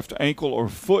like the left ankle or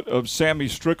foot of Sammy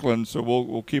Strickland, so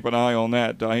we'll keep an eye on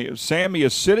that. Sammy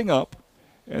is sitting up,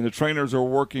 and the trainers are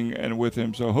working and with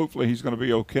him, so hopefully he's going to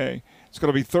be okay. It's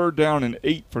going to be 3rd down and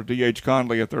 8 for D.H.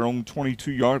 Conley at their own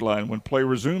 22-yard line when play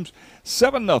resumes.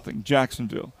 7-0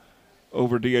 Jacksonville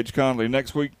over D.H. Conley.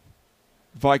 Next week,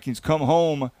 Vikings come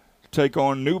home to take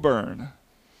on New Bern.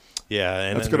 Yeah,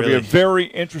 and that's going to be a very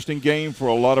interesting game for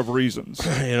a lot of reasons.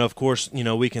 And, of course,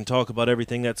 we can talk about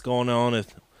everything that's going on at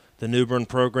the New Bern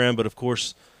program, but, of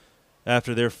course,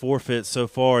 after their forfeit so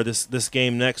far, this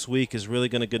game next week is really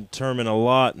going to determine a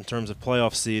lot in terms of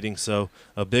playoff seeding, so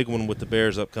a big one with the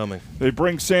Bears upcoming. They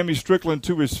bring Sammy Strickland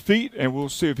to his feet, and we'll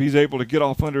see if he's able to get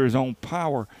off under his own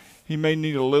power. He may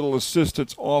need a little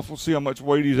assistance off. We'll see how much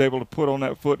weight he's able to put on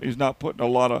that foot. He's not putting a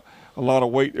lot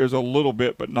of weight. There's a little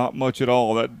bit, but not much at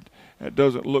all. That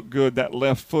doesn't look good, that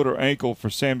left foot or ankle for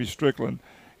Sammy Strickland.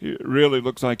 It really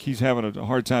looks like he's having a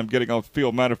hard time getting off the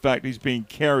field. Matter of fact, he's being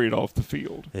carried off the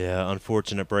field. Yeah,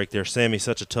 unfortunate break there. Sammy's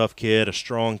such a tough kid, a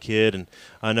strong kid, and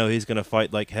I know he's going to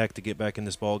fight like heck to get back in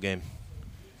this ball game.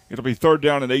 It'll be 3rd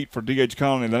down and 8 for D.H.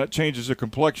 Conley, and that changes the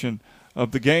complexion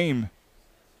of the game.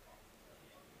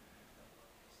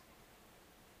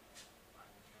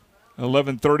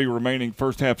 11:30 remaining,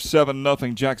 first half,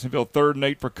 7-0 Jacksonville. 3rd and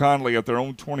 8 for Conley at their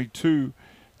own 22.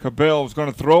 Cabell's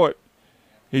going to throw it.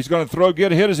 He's going to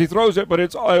get hit as he throws it, but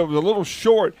it was a little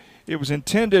short. It was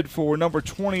intended for number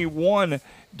 21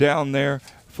 down there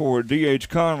for D.H.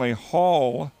 Conley,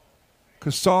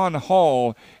 Kassan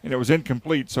Hall, and it was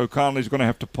incomplete, so Conley's going to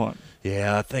have to punt.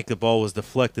 Yeah, I think the ball was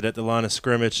deflected at the line of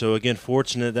scrimmage, so again,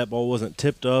 fortunate that ball wasn't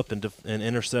tipped up and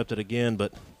intercepted again,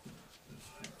 but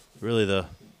really the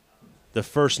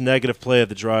first negative play of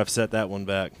the drive set that one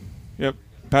back. Yep,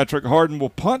 Patrick Harden will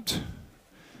punt.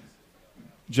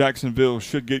 Jacksonville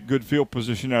should get good field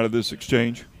position out of this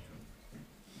exchange.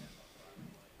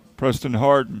 Preston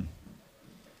Harden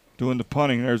doing the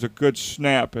punting. There's a good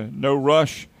snap. No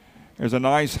rush. There's a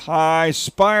nice high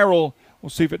spiral. We'll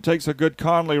see if it takes a good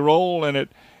Conley roll, and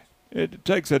it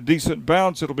takes a decent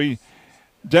bounce. It'll be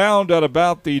downed at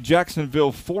about the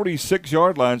Jacksonville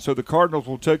 46-yard line, so the Cardinals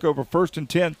will take over 1st and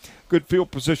 10. Good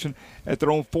field position at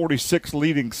their own 46,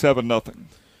 leading 7-0.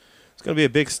 It's going to be a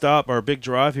big stop or a big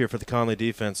drive here for the Conley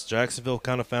defense. Jacksonville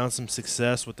kind of found some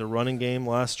success with their running game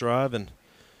last drive, and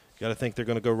you got to think they're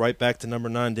going to go right back to number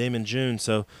 9, Damon June,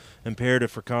 so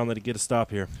imperative for Conley to get a stop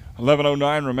here.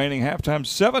 11:09 remaining, halftime,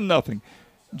 7-0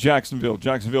 Jacksonville.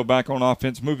 Jacksonville back on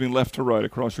offense, moving left to right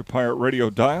across your Pirate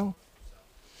Radio dial.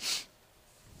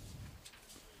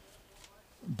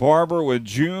 Barber with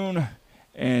June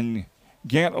and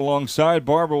Gant alongside.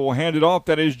 Barber will hand it off.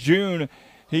 That is June.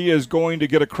 He is going to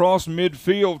get across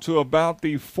midfield to about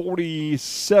the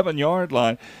 47-yard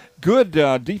line. Good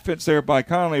defense there by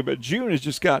Conley, but June has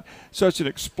just got such an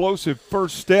explosive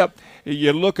first step.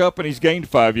 You look up and he's gained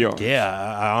 5 yards. Yeah,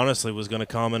 I honestly was going to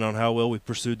comment on how well we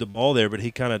pursued the ball there, but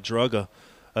he kind of drug a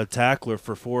tackler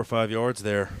for 4 or 5 yards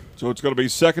there. So it's going to be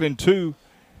 2nd and 2.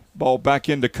 Ball back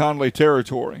into Conley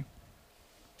territory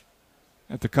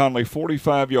at the Conley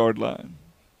 45-yard line.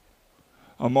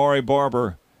 Amari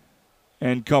Barber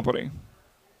and company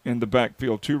in the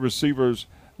backfield. 2 receivers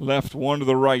left, 1 to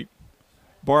the right.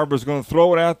 Barber's going to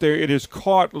throw it out there. It is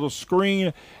caught, little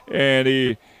screen,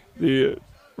 and the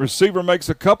receiver makes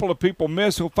a couple of people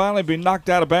miss. He'll finally be knocked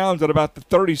out of bounds at about the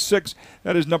 36.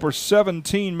 That is number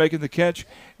 17 making the catch,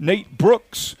 Nate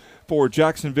Brooks for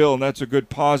Jacksonville, and that's a good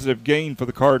positive gain for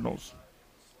the Cardinals.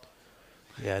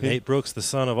 Yeah, Nate Brooks, the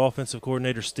son of offensive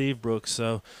coordinator Steve Brooks,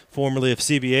 so formerly of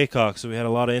CB Aycock, so we had a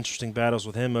lot of interesting battles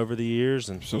with him over the years.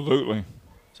 And absolutely.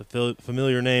 It's a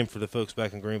familiar name for the folks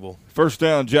back in Greenville. 1st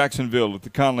down, Jacksonville at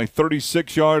the Conley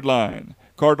 36-yard line.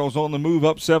 Cardinals on the move,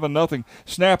 up 7-0.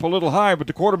 Snap a little high, but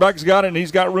the quarterback's got it, and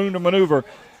he's got room to maneuver.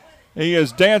 He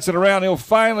is dancing around. He'll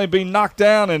finally be knocked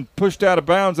down and pushed out of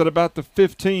bounds at about the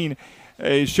 15.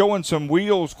 He's showing some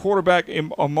wheels, quarterback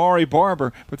Amari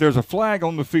Barber, but there's a flag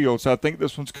on the field, so I think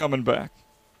this one's coming back.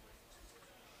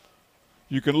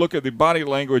 You can look at the body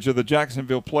language of the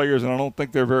Jacksonville players, and I don't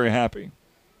think they're very happy.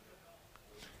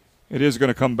 It is going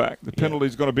to come back. The penalty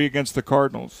is going to be against the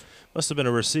Cardinals. Must have been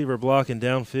a receiver blocking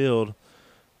downfield,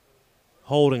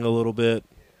 holding a little bit.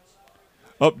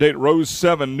 Update, Rose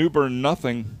 7, Newbern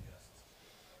nothing.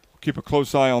 Keep a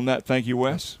close eye on that. Thank you,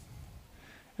 Wes.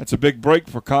 That's a big break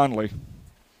for Conley.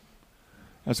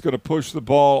 That's going to push the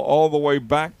ball all the way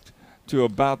back to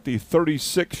about the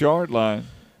 36-yard line.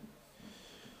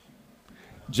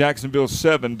 Jacksonville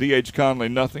 7, D.H. Conley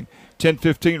nothing.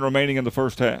 10:15 remaining in the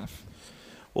first half.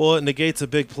 Well, it negates a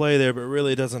big play there, but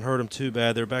really doesn't hurt them too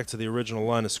bad. They're back to the original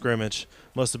line of scrimmage.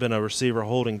 Must have been a receiver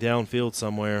holding downfield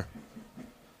somewhere.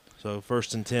 So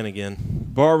 1st and 10 again.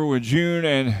 Barber with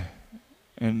June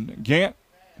and Gant.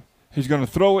 He's going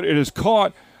to throw it. It is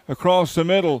caught across the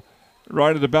middle,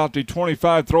 right at about the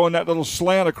 25, throwing that little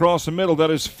slant across the middle.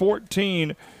 That is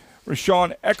 14.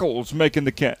 Rashawn Eccles making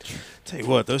the catch. Tell you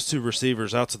what, those 2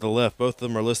 receivers out to the left, both of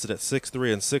them are listed at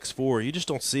 6'3" and 6'4". You just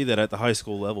don't see that at the high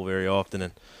school level very often,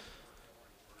 and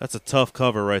that's a tough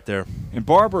cover right there. And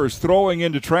Barber is throwing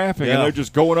into traffic, and they're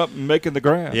just going up and making the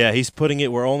grab. Yeah, he's putting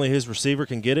it where only his receiver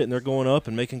can get it, and they're going up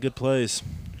and making good plays.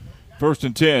 1st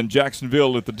and 10,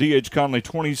 Jacksonville at the D.H. Conley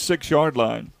 26-yard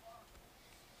line.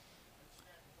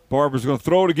 Barber's going to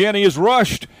throw it again. He is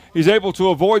rushed. He's able to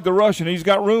avoid the rush, and he's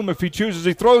got room. If he chooses,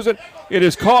 he throws it. It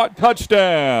is caught.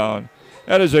 Touchdown.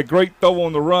 That is a great throw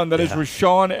on the run. That is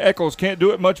Rashawn Eccles. Can't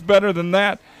do it much better than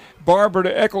that. Barber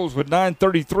to Eccles with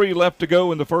 9:33 left to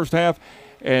go in the first half,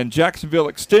 and Jacksonville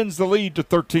extends the lead to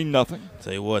 13-0.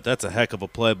 Tell you what, that's a heck of a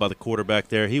play by the quarterback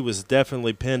there. He was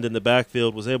definitely pinned in the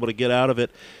backfield, was able to get out of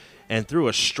it, and threw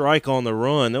a strike on the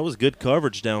run. That was good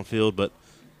coverage downfield, but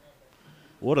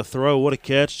what a throw, what a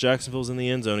catch. Jacksonville's in the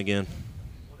end zone again.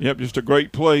 Yep, just a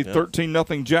great play. Yep.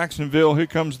 13-0 Jacksonville. Here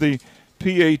comes the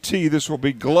PAT. This will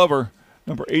be Glover,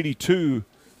 number 82,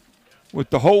 with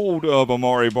the hold of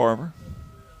Amari Barber.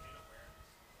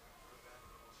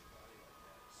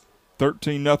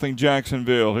 13-0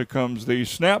 Jacksonville. Here comes the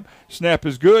snap. Snap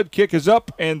is good. Kick is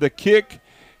up, and the kick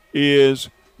is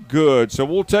good. So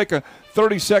we'll take a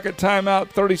 30-second timeout.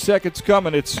 30 seconds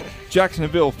coming. It's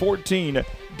Jacksonville 14,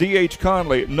 D.H.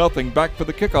 Conley 0. Back for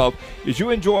the kickoff as you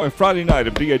enjoy Friday night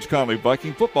of D.H. Conley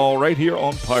Viking football right here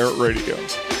on Pirate Radio.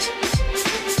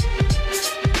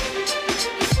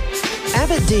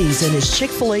 Abbott D's and his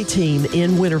Chick-fil-A team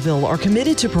in Winterville are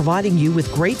committed to providing you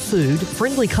with great food,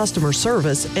 friendly customer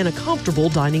service, and a comfortable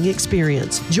dining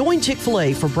experience. Join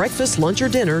Chick-fil-A for breakfast, lunch, or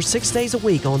dinner 6 days a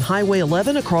week on Highway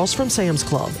 11 across from Sam's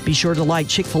Club. Be sure to like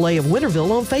Chick-fil-A of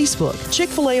Winterville on Facebook.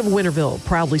 Chick-fil-A of Winterville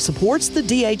proudly supports the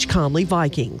D.H. Conley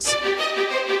Vikings.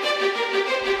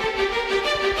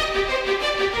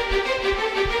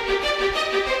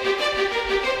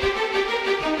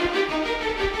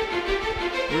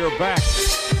 We are back.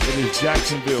 It is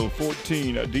Jacksonville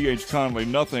 14, D.H. Conley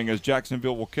 0 as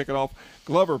Jacksonville will kick it off.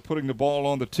 Glover putting the ball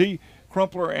on the tee.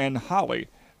 Crumpler and Holly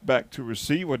back to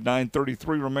receive with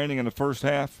 9:33 remaining in the first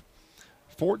half.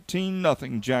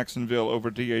 14-0 Jacksonville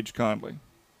over D.H. Conley.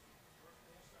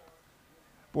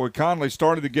 Boy, Conley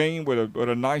started the game with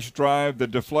a nice drive, the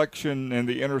deflection and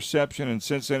the interception, and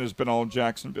since then has been all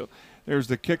Jacksonville. There's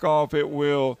the kickoff. It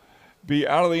will be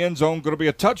out of the end zone, going to be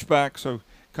a touchback, so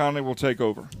Conley will take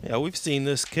over. Yeah, we've seen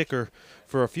this kicker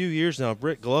for a few years now,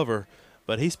 Britt Glover,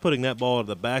 but he's putting that ball at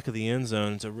the back of the end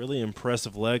zone. It's a really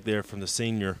impressive leg there from the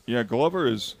senior. Yeah, Glover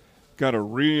has got a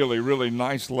really, really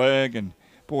nice leg, and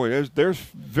boy, there's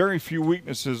very few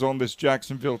weaknesses on this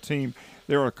Jacksonville team.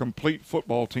 They're a complete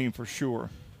football team for sure.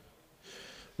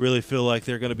 Really feel like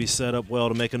they're going to be set up well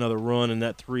to make another run in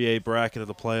that 3A bracket of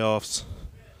the playoffs.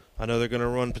 I know they're going to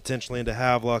run potentially into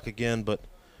Havelock again, but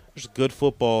there's good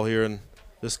football here in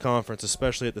this conference,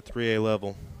 especially at the 3A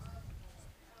level.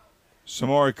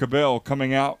 Samari Cabell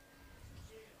coming out.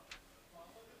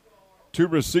 Two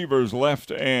receivers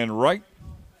left and right.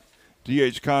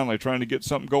 D.H. Conley trying to get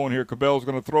something going here. Cabell's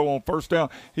going to throw on first down.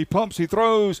 He pumps, he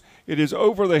throws. It is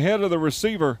over the head of the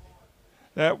receiver.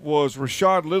 That was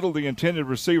Rashad Little, the intended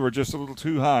receiver, just a little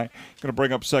too high. Going to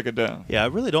bring up second down. Yeah, I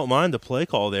really don't mind the play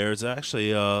call there. It's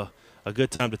actually a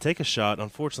good time to take a shot.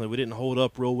 Unfortunately, we didn't hold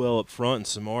up real well up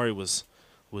front, and Samari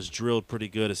was drilled pretty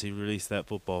good as he released that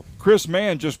football. Chris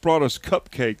Mann just brought us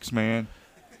cupcakes, man.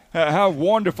 How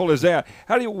wonderful is that?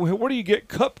 Where do you get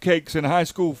cupcakes in high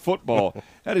school football?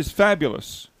 That is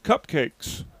fabulous.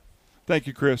 Cupcakes. Thank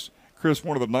you, Chris. Chris,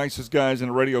 one of the nicest guys in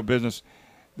the radio business.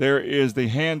 There is the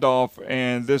handoff,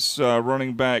 and this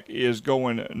running back is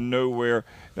going nowhere.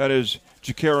 That is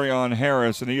Ja'Carrion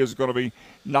Harris, and he is going to be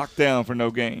knocked down for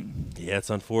no gain. Yeah, it's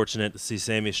unfortunate to see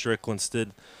Sammy Strickland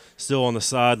still on the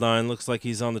sideline. Looks like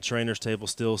he's on the trainer's table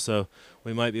still, so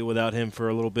we might be without him for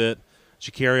a little bit.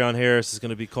 Ja'Carrion Harris is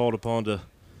going to be called upon to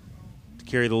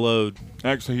carry the load.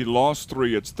 Actually, he lost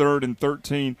 3. It's 3rd and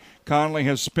 13. Conley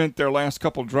has spent their last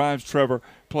couple drives, Trevor,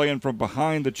 playing from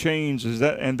behind the chains,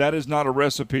 and that is not a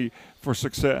recipe for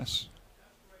success.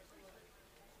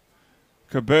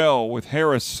 Cabell with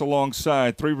Harris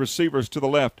alongside, 3 receivers to the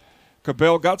left.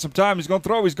 Cabell got some time. He's going to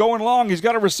throw. He's going long. He's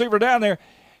got a receiver down there.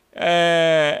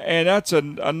 And that's a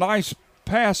nice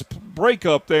pass break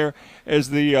up there as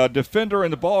the defender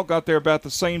and the ball got there about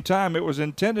the same time. It was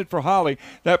intended for Holly.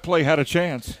 That play had a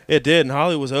chance. It did, and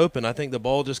Holly was open. I think the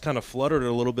ball just kind of fluttered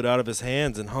a little bit out of his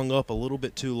hands and hung up a little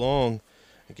bit too long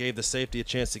and gave the safety a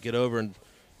chance to get over and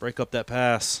break up that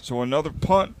pass. So another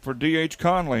punt for D.H.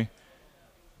 Conley.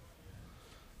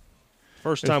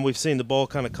 First time we've seen the ball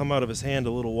kind of come out of his hand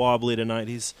a little wobbly tonight.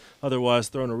 He's otherwise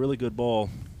thrown a really good ball.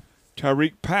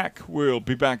 Tyreek Pack will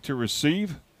be back to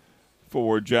receive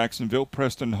for Jacksonville.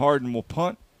 Preston Harden will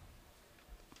punt.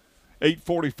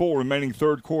 8:44 remaining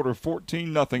third quarter,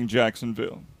 14-0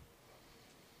 Jacksonville.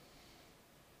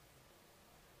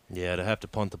 Yeah, to have to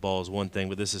punt the ball is one thing,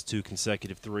 but this is 2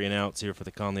 consecutive 3-and-outs here for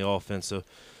the Conley offense, so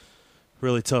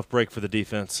really tough break for the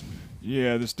defense.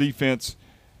 Yeah, this defense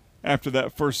after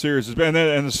that first series has been,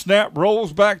 and the snap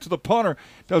rolls back to the punter,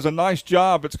 does a nice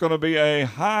job. It's going to be a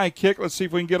high kick. Let's see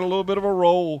if we can get a little bit of a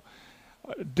roll.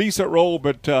 decent roll,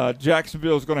 but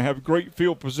Jacksonville is going to have great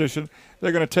field position.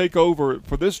 They're going to take over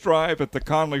for this drive at the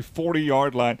Conley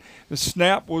 40-yard line. The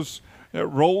snap was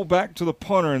rolled back to the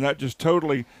punter, and that just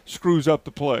totally screws up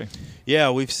the play.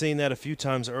 Yeah, we've seen that a few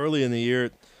times early in the year.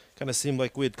 It kind of seemed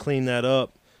like we had cleaned that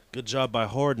up. Good job by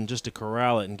Harden just to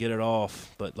corral it and get it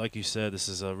off. But like you said, this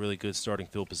is a really good starting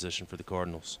field position for the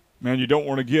Cardinals. Man, you don't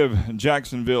want to give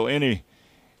Jacksonville any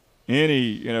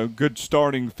good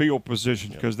starting field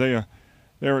position because they're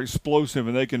explosive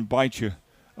and they can bite you.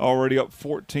 Already up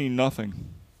 14-0.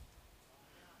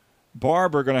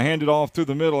 Barber going to hand it off through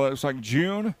the middle. It looks like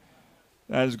June.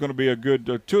 That is going to be a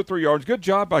good 2 or 3 yards. Good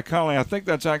job by Conley. I think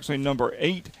that's actually number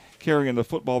 8 carrying the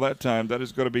football that time. That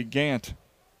is going to be Gant.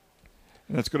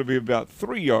 And that's going to be about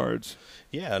 3 yards.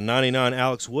 Yeah, 99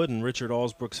 Alex Wooden, Richard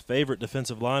Allsbrook's favorite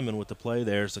defensive lineman with the play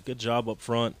there. It's a good job up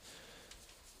front.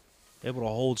 Able to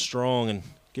hold strong and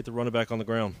get the running back on the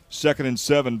ground. 2nd and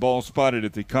 7, ball spotted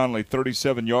at the Conley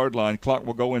 37-yard line. Clock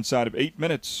will go inside of 8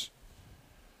 minutes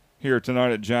here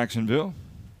tonight at Jacksonville.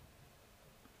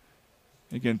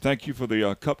 Again, thank you for the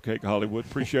cupcake, Hollywood.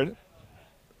 Appreciate it.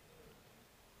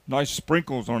 Nice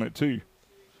sprinkles on it, too.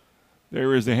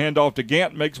 There is the handoff to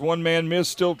Gant. Makes one man miss.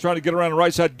 Still trying to get around the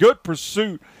right side. Good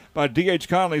pursuit by D.H.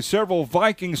 Conley. Several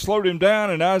Vikings slowed him down,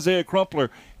 and Isaiah Crumpler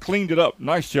cleaned it up.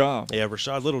 Nice job. Yeah,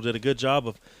 Rashad Little did a good job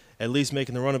of at least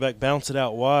making the running back bounce it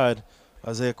out wide.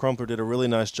 Isaiah Crumpler did a really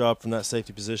nice job from that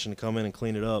safety position to come in and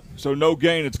clean it up. So no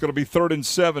gain. It's going to be 3rd and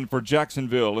 7 for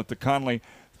Jacksonville at the Conley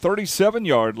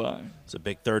 37-yard line. It's a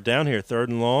big 3rd down here, 3rd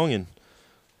and long, and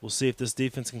we'll see if this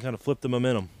defense can kind of flip the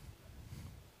momentum.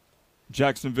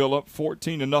 Jacksonville up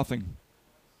 14-0.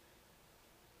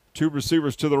 2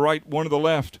 receivers to the right, 1 to the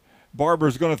left.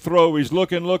 Barber's going to throw. He's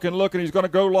looking. He's going to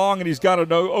go long, and he's got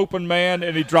an open man,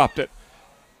 and he dropped it.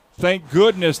 Thank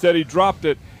goodness that he dropped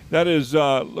it. That is,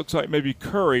 looks like maybe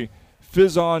Curry,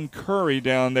 Fizon Curry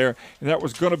down there, and that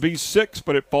was going to be 6,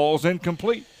 but it falls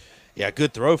incomplete. Yeah,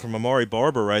 good throw from Amari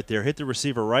Barber right there. Hit the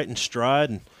receiver right in stride,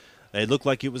 and it looked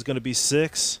like it was going to be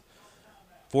 6.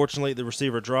 Fortunately, the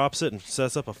receiver drops it and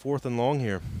sets up a 4th and long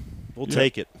here. We'll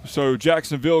take it. So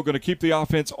Jacksonville going to keep the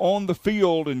offense on the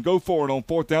field and go for it on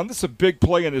 4th down. This is a big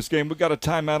play in this game. We've got a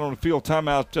timeout on the field,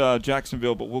 timeout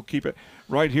Jacksonville, but we'll keep it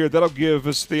right here. That'll give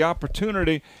us the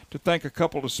opportunity to thank a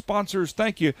couple of sponsors.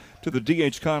 Thank you to the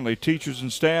D.H. Conley teachers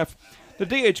and staff. The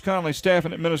D.H. Conley staff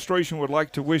and administration would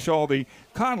like to wish all the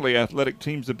Conley athletic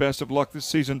teams the best of luck this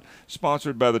season,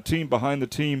 sponsored by the team behind the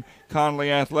team,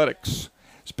 Conley Athletics.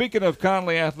 Speaking of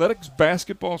Conley Athletics,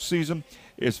 basketball season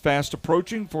is fast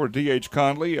approaching for D.H.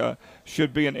 Conley.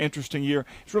 Should be an interesting year.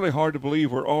 It's really hard to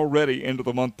believe we're already into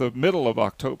the middle of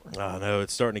October. I know.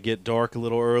 It's starting to get dark a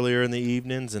little earlier in the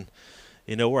evenings, and,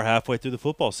 we're halfway through the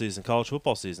football season, college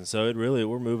football season. So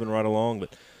we're moving right along.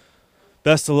 But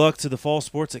best of luck to the fall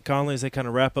sports at Conley as they kind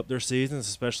of wrap up their seasons,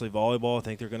 especially volleyball. I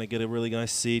think they're going to get a really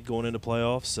nice seed going into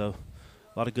playoffs. So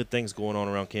a lot of good things going on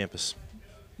around campus.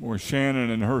 Well, Shannon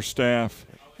and her staff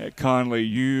at Conley,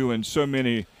 you and so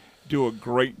many do a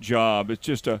great job. It's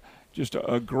just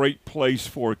a great place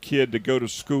for a kid to go to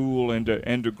school and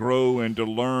to grow and to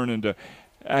learn and to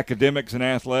academics and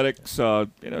athletics.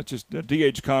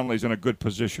 D.H. Conley's in a good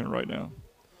position right now.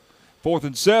 4th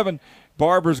and 7,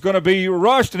 Barber's going to be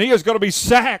rushed and he is going to be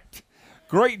sacked.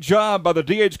 Great job by the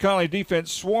D.H. Conley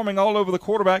defense, swarming all over the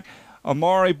quarterback,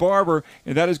 Amari Barber,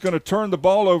 and that is going to turn the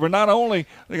ball over. Not only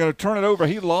they're going to turn it over,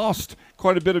 he lost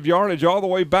quite a bit of yardage all the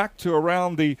way back to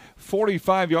around the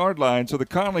 45-yard line. So the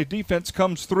Conley defense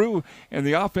comes through, and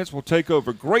the offense will take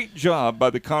over. Great job by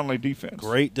the Conley defense.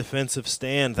 Great defensive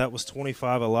stand. That was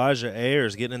 25 Elijah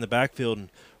Ayers getting in the backfield and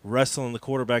wrestling the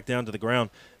quarterback down to the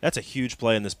ground. That's a huge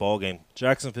play in this ballgame.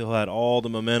 Jacksonville had all the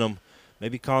momentum.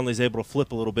 Maybe Conley's able to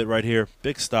flip a little bit right here.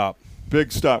 Big stop.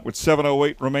 Big stop with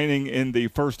 7:08 remaining in the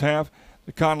first half.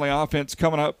 The Conley offense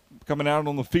coming out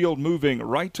on the field, moving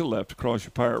right to left across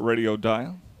your Pirate Radio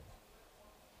dial.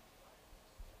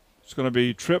 It's going to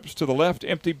be trips to the left,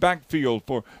 empty backfield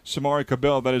for Samari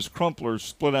Cabell. That is Crumpler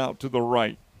split out to the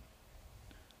right.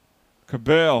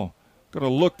 Cabell going to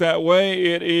look that way.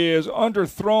 It is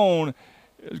underthrown.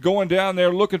 Going down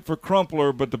there looking for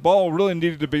Crumpler, but the ball really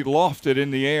needed to be lofted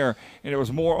in the air, and it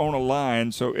was more on a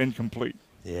line, so incomplete.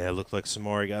 Yeah, it looked like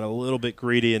Samari got a little bit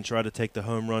greedy and tried to take the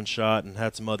home run shot and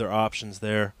had some other options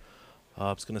there.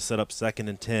 It's going to set up 2nd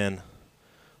and 10.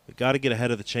 We've got to get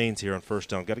ahead of the chains here on 1st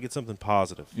down. Got to get something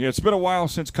positive. Yeah, it's been a while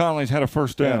since Conley's had a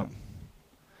 1st down. Yeah.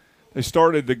 They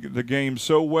started the game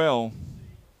so well.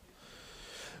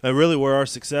 And really where our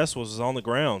success was on the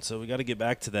ground, so we got to get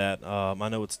back to that. I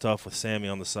know it's tough with Sammy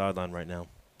on the sideline right now.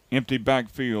 Empty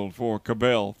backfield for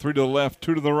Cabell. 3 to the left,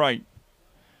 2 to the right.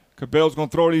 Cabell's going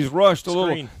to throw it. He's rushed. A Screen.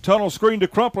 little tunnel screen to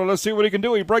Crumpler. Let's see what he can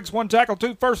do. He breaks one tackle,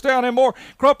 2 first down and more.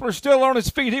 Crumpler's still on his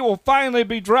feet. He will finally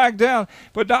be dragged down,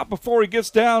 but not before he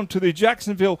gets down to the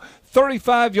Jacksonville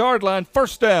 35-yard line.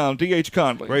 First down, D.H.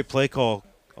 Conley. Great play call.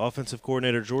 Offensive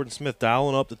coordinator Jordan Smith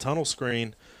dialing up the tunnel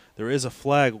screen. There is a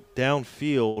flag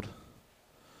downfield.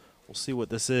 We'll see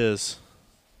what this is.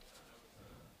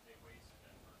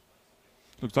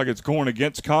 Looks like it's going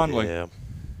against Conley. Yeah.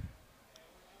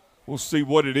 We'll see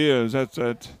what it is.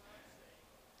 We'll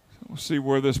see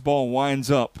where this ball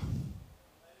winds up.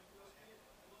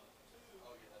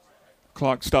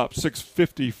 Clock stopped.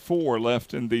 6:54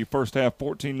 left in the first half.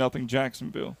 14-0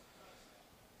 Jacksonville.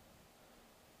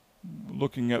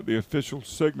 Looking at the official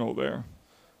signal there.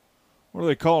 What are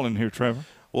they calling here, Trevor?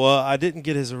 Well, I didn't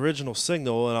get his original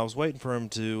signal, and I was waiting for him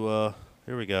to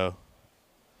here we go.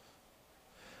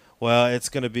 Well, it's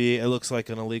going to be, it looks like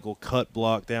an illegal cut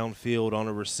block downfield on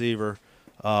a receiver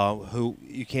who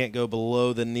you can't go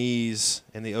below the knees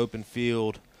in the open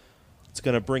field. It's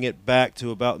going to bring it back to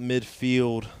about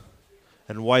midfield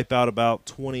and wipe out about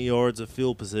 20 yards of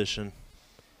field position.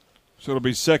 So it'll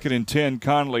be 2nd and 10,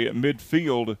 Conley at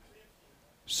midfield.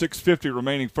 6:50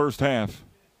 remaining first half.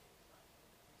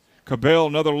 Cabell,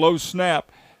 another low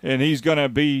snap, and he's going to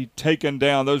be taken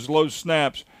down. Those low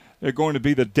snaps, they're going to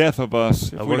be the death of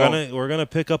us. We're gonna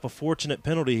pick up a fortunate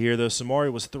penalty here, though.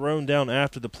 Samari was thrown down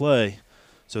after the play,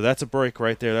 so that's a break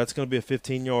right there. That's going to be a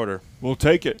 15-yarder. We'll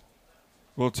take it.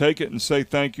 We'll take it and say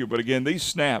thank you. But again, these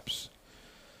snaps,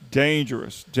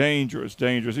 dangerous.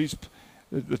 The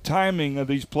timing of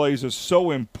these plays is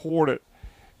so important,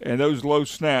 and those low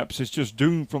snaps, it's just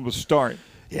doomed from the start.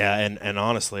 Yeah, and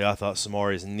honestly, I thought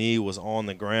Samari's knee was on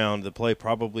the ground. The play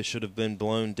probably should have been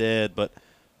blown dead, but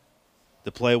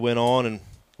the play went on, and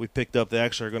we picked up. They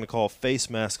actually are going to call a face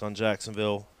mask on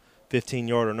Jacksonville,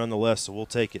 15-yarder nonetheless, so we'll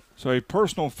take it. So a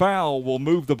personal foul will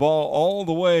move the ball all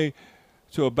the way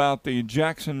to about the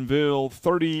Jacksonville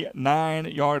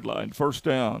 39-yard line. First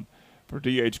down for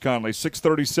D.H. Conley.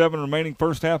 6:37 remaining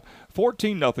first half,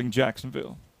 14-0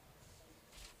 Jacksonville.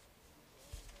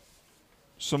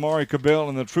 Samari Cabell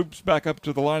and the troops back up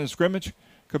to the line of scrimmage.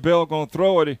 Cabell going to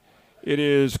throw it. It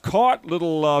is caught.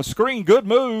 Little screen. Good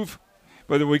move.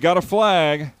 But we got a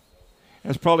flag.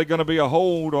 It's probably going to be a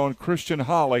hold on Christian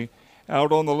Holly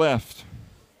out on the left.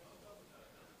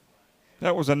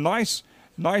 That was a nice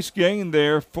gain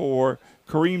there for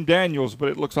Kareem Daniels, but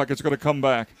it looks like it's going to come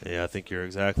back. Yeah, I think you're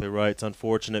exactly right. It's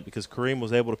unfortunate because Kareem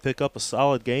was able to pick up a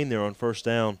solid gain there on first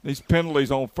down. These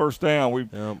penalties on first down, we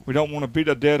don't want to beat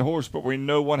a dead horse, but we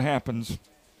know what happens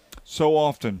so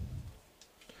often.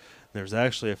 There's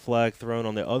actually a flag thrown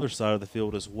on the other side of the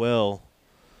field as well,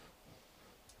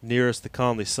 nearest the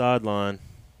Conley sideline.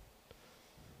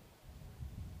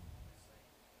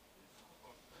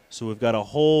 So we've got a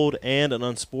hold and an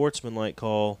unsportsmanlike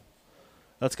call.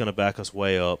 That's going to back us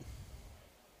way up.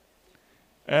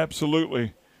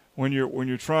 Absolutely. When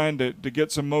you're trying to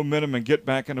get some momentum and get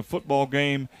back in a football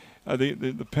game,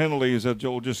 the penalties that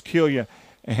will just kill you.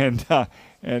 And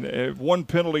if one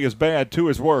penalty is bad, two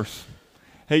is worse.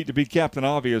 Hate to be Captain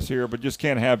Obvious here, but just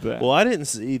can't have that. Well, I didn't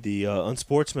see the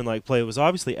unsportsmanlike play. It was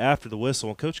obviously after the whistle,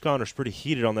 and Coach Connor's pretty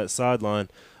heated on that sideline.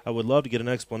 I would love to get an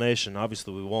explanation.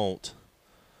 Obviously, we won't.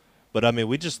 But, I mean,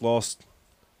 we just lost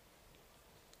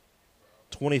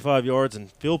 25 yards in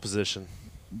field position.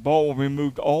 Ball will be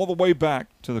moved all the way back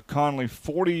to the Conley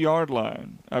 40-yard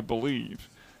line, I believe.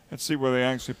 Let's see where they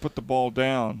actually put the ball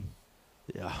down.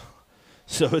 Yeah.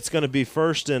 So it's going to be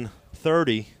 1st and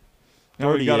 30.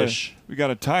 Now we got a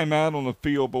timeout on the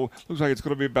field, but looks like it's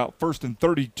going to be about 1st and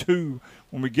 32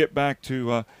 when we get back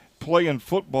to playing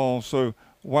football. So,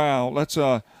 wow, let's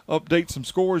update some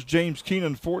scores. James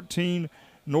Keenan 14,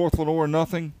 North Lenore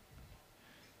nothing.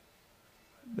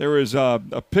 There is a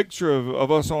picture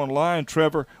of us online,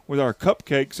 Trevor, with our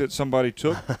cupcakes that somebody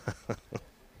took.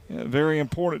 Yeah, very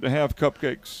important to have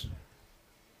cupcakes.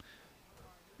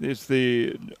 It's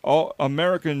the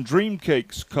American Dream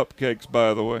Cakes cupcakes,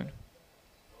 by the way.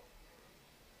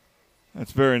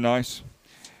 That's very nice.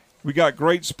 We got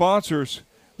great sponsors.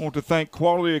 I want to thank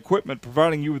Quality Equipment,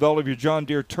 providing you with all of your John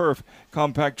Deere turf,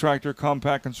 compact tractor,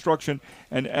 compact construction,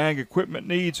 and ag equipment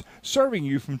needs, serving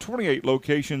you from 28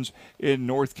 locations in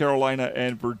North Carolina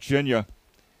and Virginia.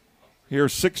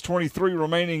 Here's 6:23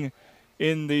 remaining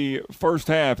in the first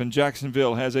half, and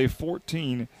Jacksonville has a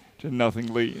 14-0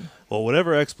 lead. Well,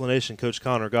 whatever explanation Coach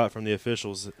Connor got from the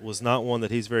officials was not one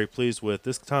that he's very pleased with.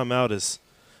 This timeout is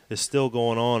still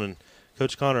going on, and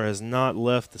Coach Connor has not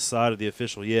left the side of the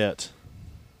official yet.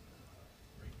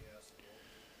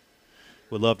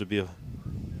 Would love to be a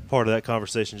part of that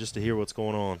conversation just to hear what's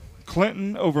going on.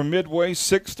 Clinton over Midway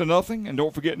 6-0. And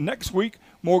don't forget, next week,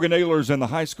 Morgan Ayler's in the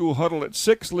high school huddle at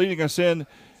 6, leading us in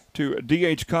to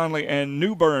D.H. Conley and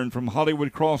New Bern from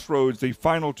Hollywood Crossroads. The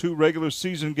final 2 regular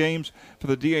season games for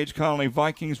the D.H. Conley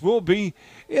Vikings will be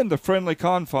in the friendly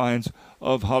confines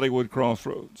of Hollywood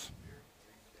Crossroads.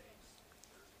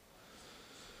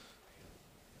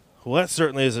 Well, that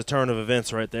certainly is a turn of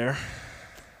events right there.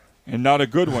 And not a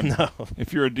good one No.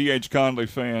 if you're a D.H. Conley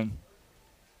fan.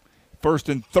 1st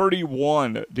and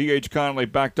 31. D.H. Conley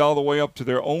backed all the way up to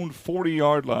their own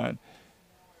 40-yard line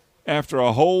after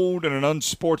a hold and an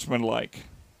unsportsmanlike.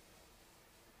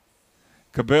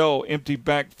 Cabell, empty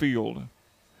backfield.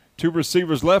 2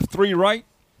 receivers left, 3 right.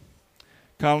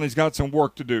 Conley's got some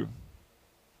work to do.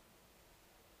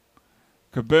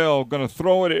 Cabell going to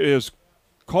throw it. It is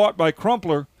caught by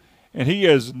Crumpler, and he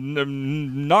is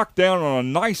knocked down on a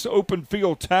nice open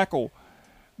field tackle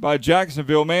by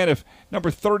Jacksonville. Man, if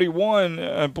number 31,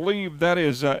 I believe that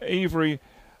is Avery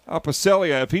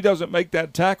Apocelia, if he doesn't make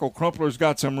that tackle, Crumpler's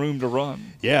got some room to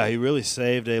run. Yeah, he really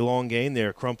saved a long gain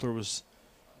there. Crumpler was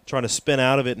trying to spin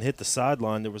out of it and hit the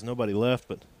sideline. There was nobody left,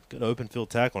 but good open field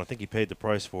tackle. And I think he paid the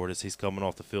price for it as he's coming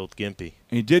off the field gimpy.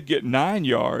 He did get 9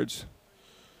 yards.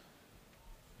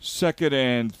 2nd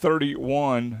and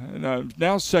 31.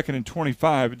 Now 2nd and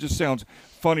 25. It just sounds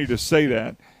funny to say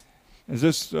that, as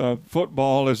this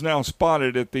football is now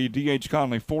spotted at the D.H.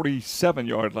 Conley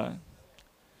 47-yard line.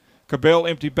 Cabell,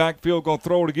 empty backfield, going to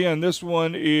throw it again. This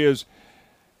one is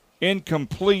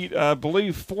incomplete. I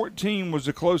believe 14 was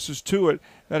the closest to it.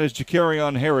 That is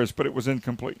Ja'Carrion Harris, but it was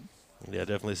incomplete. Yeah,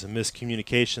 definitely some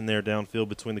miscommunication there downfield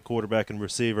between the quarterback and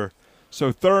receiver.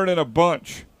 So 3rd and a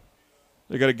bunch.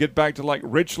 They got to get back to like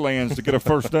Richlands to get a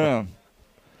first down.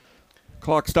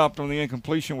 Clock stopped on the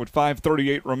incompletion with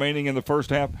 5:38 remaining in the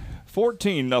first half.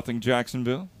 14-0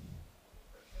 Jacksonville.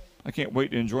 I can't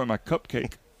wait to enjoy my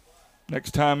cupcake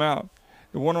next time out.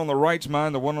 The one on the right's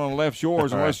mine, the one on the left's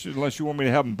yours, unless you want me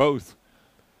to have them both.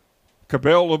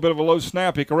 Cabell, a little bit of a low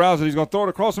snap. He corrals it. He's going to throw it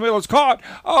across the middle. It's caught.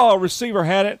 Oh, receiver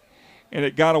had it, and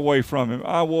it got away from him.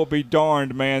 I will be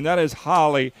darned, man. That is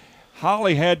Holly.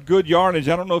 Holly had good yardage.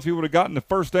 I don't know if he would have gotten the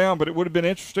first down, but it would have been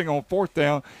interesting on 4th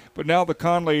down. But now the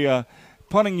Conley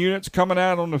punting units coming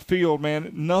out on the field,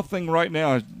 man. Nothing right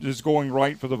now is just going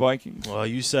right for the Vikings. Well,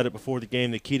 you said it before the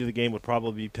game. The key to the game would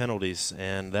probably be penalties,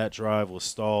 and that drive was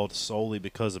stalled solely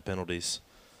because of penalties.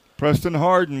 Preston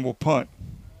Harden will punt.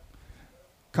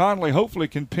 Conley hopefully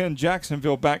can pin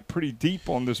Jacksonville back pretty deep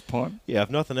on this punt. Yeah,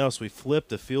 if nothing else, we flipped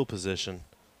the field position.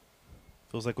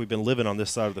 Feels like we've been living on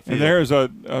this side of the field. And there's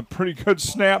a pretty good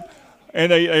snap,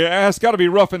 and it's got to be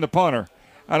roughing the punter.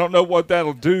 I don't know what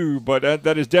that'll do, but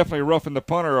that is definitely roughing the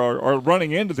punter or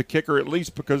running into the kicker, at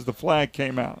least because the flag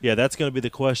came out. Yeah, that's going to be the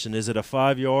question. Is it a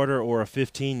 5-yarder or a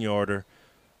 15-yarder?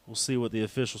 We'll see what the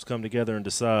officials come together and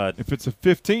decide. If it's a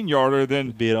 15-yarder, then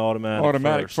it'd be an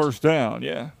automatic first down,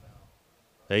 yeah.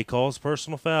 They calls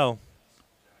personal foul.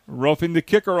 Roughing the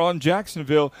kicker on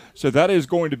Jacksonville, so that is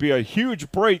going to be a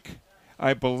huge break,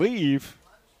 I believe,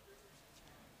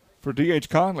 for D.H.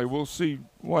 Conley. We'll see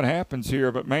what happens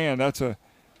here, but, man, the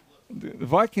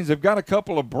Vikings have got a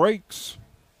couple of breaks.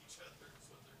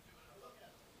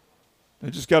 They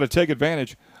just got to take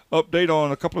advantage. Update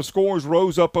on a couple of scores.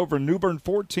 Rose up over New Bern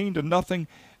 14-0,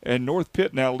 and North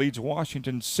Pitt now leads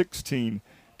Washington 16-0.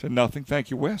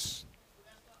 Thank you, Wes.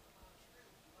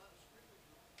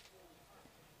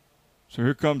 So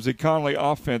here comes the Conley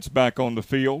offense back on the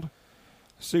field.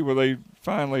 See where they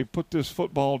finally put this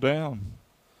football down.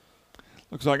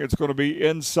 Looks like it's going to be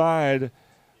inside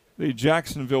the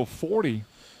Jacksonville 40.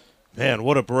 Man,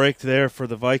 what a break there for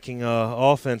the Viking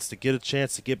offense to get a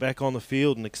chance to get back on the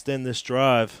field and extend this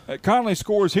drive. Conley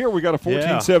scores here. We got a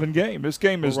 14-7 game. This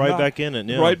game is back in it.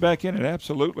 Yeah. Right back in it,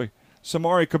 absolutely.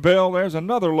 Samari Cabell, there's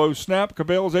another low snap.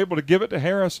 Cabell is able to give it to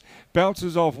Harris.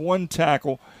 Bounces off one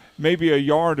tackle, maybe a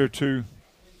yard or two.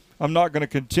 I'm not going to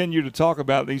continue to talk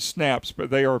about these snaps,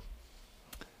 but they are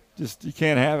just, you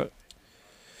can't have it.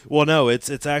 Well, no,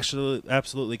 it's actually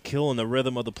absolutely killing the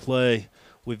rhythm of the play.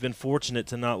 We've been fortunate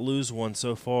to not lose one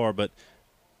so far, but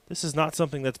this is not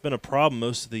something that's been a problem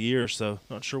most of the year, so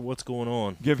not sure what's going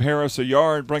on. Give Harris a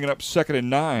yard, bring it up 2nd and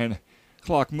 9.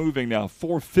 Clock moving now,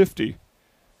 4:50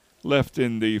 left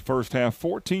in the first half.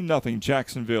 14-0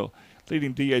 Jacksonville,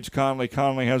 leading D.H. Conley.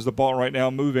 Conley has the ball right now,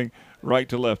 moving right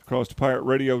to left across the Pirate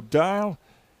Radio dial.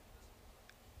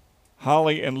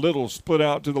 Holly and Little split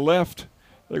out to the left.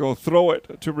 They're going to throw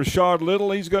it to Rashad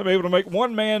Little. He's going to be able to make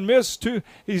one man miss, too.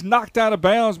 He's knocked out of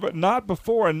bounds, but not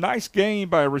before. A nice game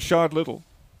by Rashad Little.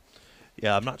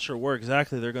 Yeah, I'm not sure where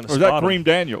exactly they're going to spot him. Or is that Kareem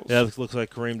Daniels? Yeah, it looks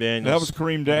like Kareem Daniels. That was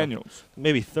Kareem Daniels.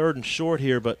 Maybe 3rd and short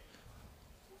here, but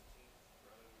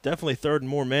definitely third and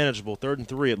more manageable. 3rd and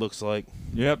 3, it looks like.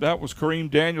 Yep, that was Kareem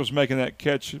Daniels making that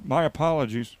catch. My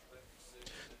apologies.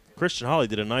 Christian Holly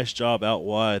did a nice job out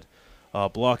wide,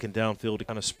 blocking downfield to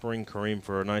kind of spring Kareem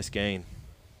for a nice gain.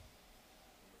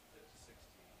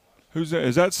 Who's that?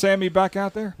 Is that Sammy back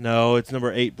out there? No, it's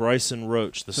number 8, Bryson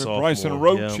Roach, the sophomore. Bryson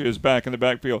Roach is back in the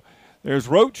backfield. There's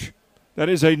Roach. That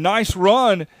is a nice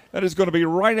run. That is going to be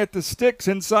right at the sticks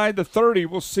inside the 30.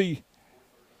 We'll see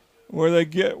where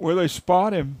they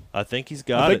spot him. I think he's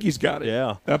got it. I think he's got it.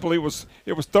 Yeah. I believe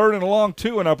it was 3rd and long,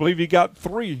 too, and I believe he got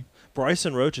 3.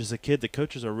 Bryson Roach is a kid the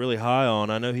coaches are really high on.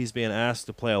 I know he's being asked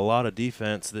to play a lot of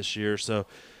defense this year, so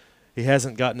he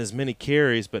hasn't gotten as many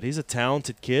carries, but he's a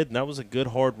talented kid, and that was a good,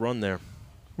 hard run there.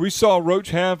 We saw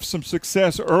Roach have some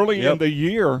success early in the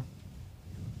year.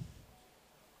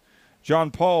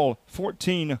 John Paul,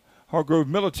 14, Hargrove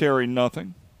Military,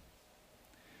 nothing.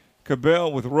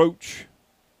 Cabell with Roach.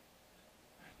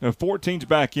 Now 14's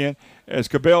back in. As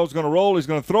Cabell's going to roll, he's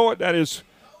going to throw it. That is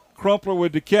Crumpler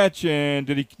with the catch, and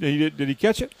did he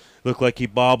catch it? Looked like he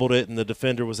bobbled it, and the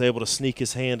defender was able to sneak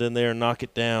his hand in there and knock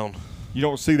it down. You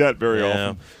don't see that very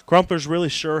often. Crumpler's really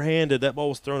sure-handed. That ball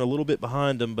was thrown a little bit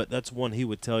behind him, but that's one he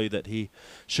would tell you that he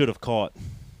should have caught.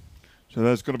 So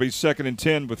that's going to be 2nd and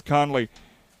 10 with Conley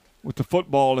with the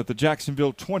football at the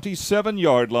Jacksonville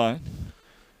 27-yard line.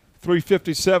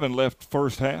 3:57 left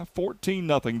first half.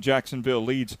 14-0 Jacksonville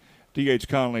leads D.H.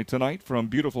 Conley tonight from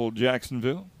beautiful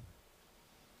Jacksonville.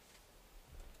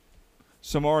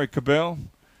 Samari Cabell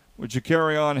with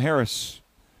Ja'Carrion Harris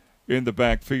in the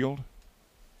backfield.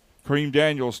 Kareem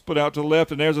Daniels split out to the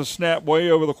left, and there's a snap way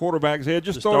over the quarterback's head.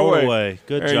 Just throw it away.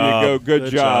 Good there job. There you go.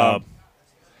 Good job.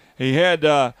 He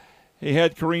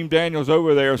had Kareem Daniels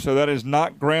over there, so that is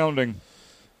not grounding.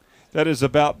 That is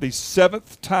about the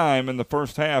 7th time in the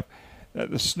first half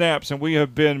that the snaps, and we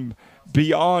have been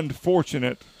beyond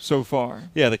fortunate so far.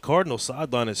 Yeah, the Cardinal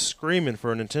sideline is screaming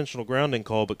for an intentional grounding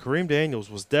call, but Kareem Daniels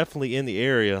was definitely in the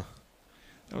area.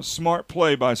 That was a smart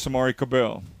play by Samari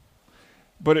Cabell.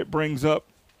 But it brings up,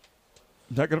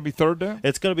 is that going to be 3rd down?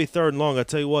 It's going to be 3rd and long. I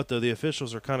tell you what, though, the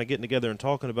officials are kind of getting together and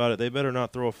talking about it. They better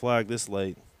not throw a flag this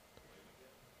late.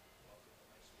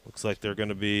 Looks like they're going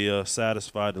to be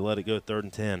satisfied to let it go 3rd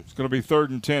and 10. It's going to be 3rd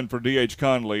and 10 for D.H.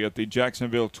 Conley at the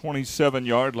Jacksonville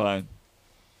 27-yard line.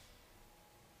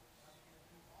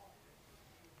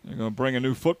 They're going to bring a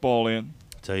new football in.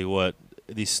 Tell you what,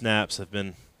 these snaps have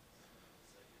been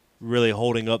really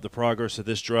holding up the progress of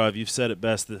this drive. You've said it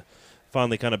best. That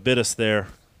finally kind of bit us there,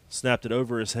 snapped it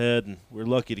over his head, and we're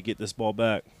lucky to get this ball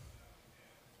back.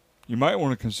 You might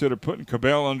want to consider putting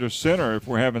Cabell under center if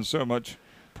we're having so much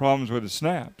problems with the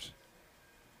snaps.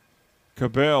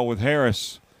 Cabell with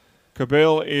Harris.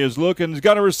 Cabell is looking. He's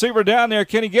got a receiver down there.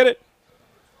 Can he get it?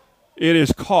 It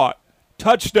is caught.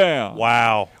 Touchdown.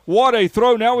 Wow. What a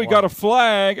throw. Now we got a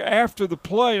flag after the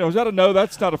play. No, is that a no?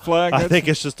 That's not a flag. I think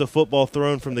it's just a football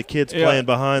thrown from the kids playing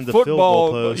behind the field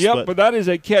goal post. Yep, but that is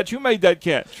a catch. Who made that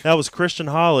catch? That was Christian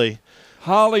Holly.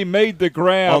 Holly made the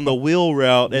grab. On the wheel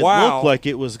route. It looked like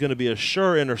it was going to be a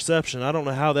sure interception. I don't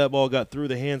know how that ball got through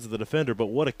the hands of the defender, but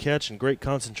what a catch and great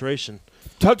concentration.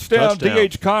 Touchdown.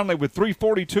 D.H. Conley with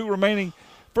 3:42 remaining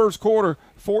first quarter,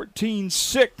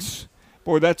 14-6.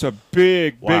 Boy, that's a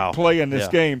big play in this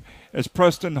game as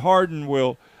Preston Harden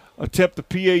will attempt the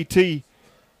PAT,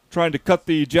 trying to cut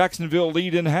the Jacksonville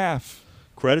lead in half.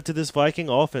 Credit to this Viking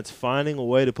offense finding a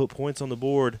way to put points on the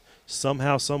board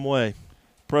somehow, some way.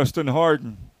 Preston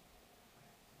Harden.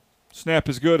 Snap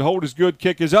is good. Hold is good.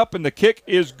 Kick is up, and the kick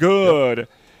is good. Yep.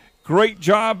 Great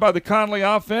job by the Conley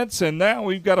offense, and now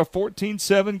we've got a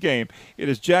 14-7 game. It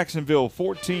is Jacksonville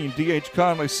 14, D.H.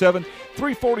 Conley 7,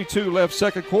 3:42 left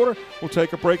second quarter. We'll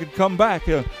take a break and come back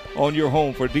on your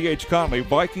home for D.H. Conley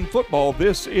Viking football.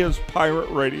 This is Pirate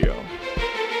Radio.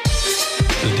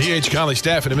 The D.H. Conley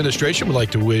staff and administration would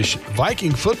like to wish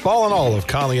Viking football and all of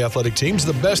Conley athletic teams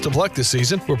the best of luck this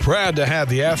season. We're proud to have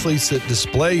the athletes that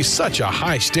display such a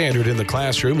high standard in the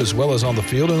classroom as well as on the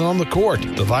field and on the court.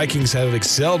 The Vikings have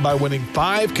excelled by winning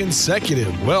 5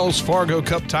 consecutive Wells Fargo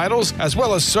Cup titles as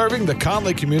well as serving the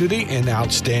Conley community in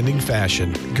outstanding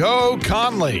fashion. Go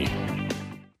Conley!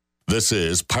 This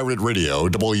is Pirate Radio,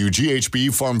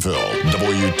 WGHB Farmville,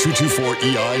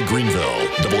 W224EI Greenville,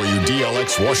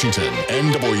 WDLX Washington,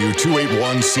 and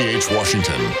W281CH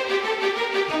Washington.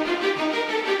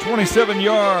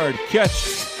 27-yard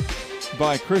catch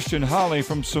by Christian Holly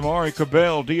from Samari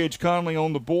Cabell. D.H. Conley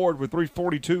on the board with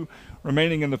 3:42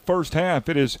 remaining in the first half.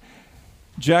 It is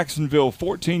Jacksonville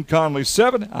 14, Conley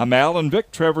 7. I'm Alan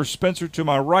Vick, Trevor Spencer to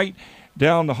my right,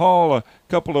 down the hall a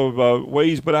couple of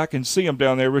ways, but I can see them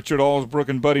down there, Richard Allsbrook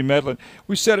and Buddy Medlin.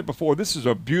 We said it before, this is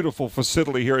a beautiful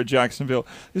facility here at Jacksonville.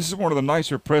 This is one of the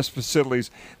nicer press facilities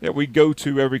that we go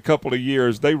to every couple of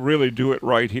years. They really do it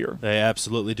right here. They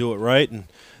absolutely do it right, and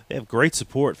they have great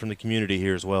support from the community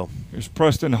here as well. Here's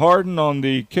Preston Harden on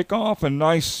the kickoff, a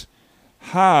nice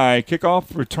high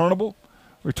kickoff, returnable.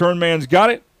 Return man's got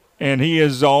it, and he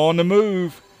is on the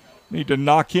move. Need to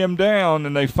knock him down,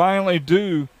 and they finally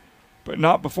do, but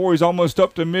not before he's almost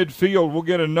up to midfield. We'll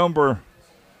get a number.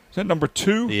 Is that number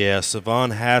 2? Yeah,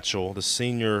 Savon Hatchell, the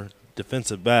senior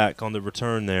defensive back on the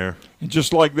return there. And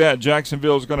just like that,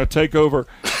 Jacksonville is going to take over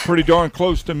pretty darn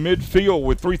close to midfield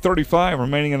with 3:35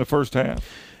 remaining in the first half.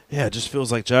 Yeah, it just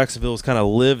feels like Jacksonville's kind of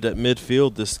lived at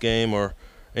midfield this game or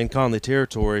in Conley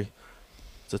territory.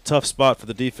 It's a tough spot for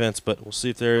the defense, but we'll see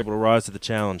if they're able to rise to the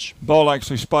challenge. Ball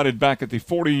actually spotted back at the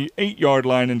 48-yard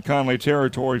line in Conley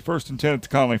territory. 1st and 10 at the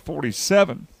Conley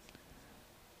 47.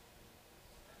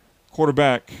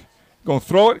 Quarterback going to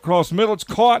throw it across the middle. It's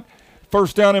caught.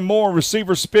 First down and more.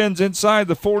 Receiver spins inside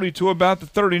the 40 to about the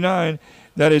 39.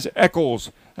 That is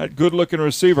Eccles, that good-looking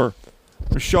receiver.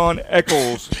 Rashawn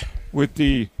Eccles with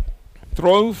the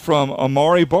throw from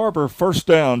Amari Barber. First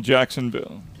down,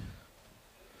 Jacksonville.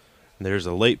 There's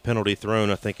a late penalty thrown.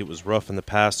 I think it was roughing the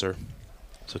passer.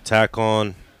 So tack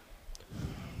on.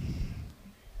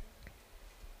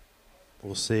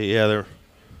 We'll see. Yeah,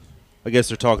 I guess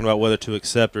they're talking about whether to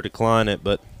accept or decline it,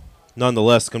 but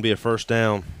nonetheless, it's going to be a first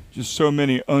down. Just so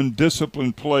many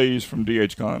undisciplined plays from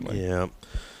D.H. Conley. Yeah.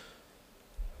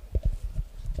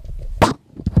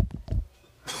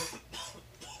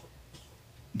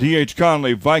 D.H.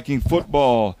 Conley, Viking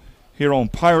football here on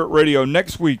Pirate Radio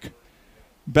next week.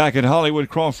 Back at Hollywood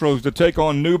Crossroads to take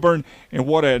on New Bern, and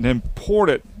what an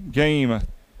important game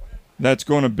that's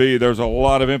going to be. There's a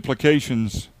lot of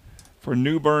implications for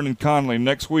New Bern and Conley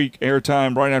next week.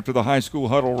 Airtime right after the high school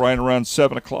huddle, right around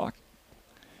 7 o'clock.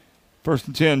 1st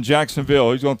and 10,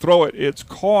 Jacksonville. He's going to throw it. It's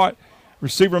caught.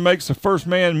 Receiver makes the first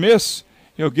man miss.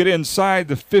 He'll get inside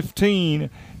the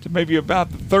 15 to maybe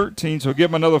about the 13, so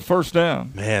give him another first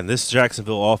down. Man, this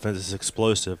Jacksonville offense is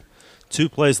explosive. 2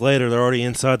 plays later, they're already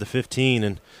inside the 15,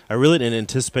 and I really didn't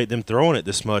anticipate them throwing it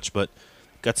this much, but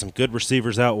got some good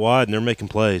receivers out wide, and they're making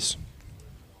plays.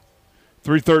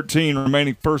 3:13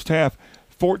 remaining first half.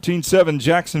 14-7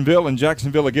 Jacksonville, and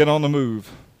Jacksonville again on the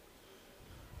move.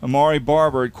 Amari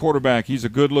Barber at quarterback. He's a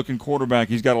good-looking quarterback.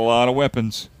 He's got a lot of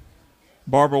weapons.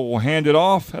 Barber will hand it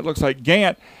off. That looks like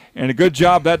Gant, and a good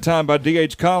job that time by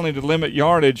D.H. Conley to limit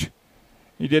yardage.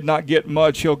 He did not get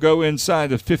much. He'll go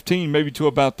inside the 15, maybe to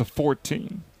about the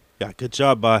 14. Yeah, good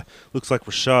job by, looks like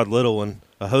Rashad Little and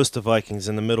a host of Vikings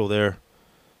in the middle there.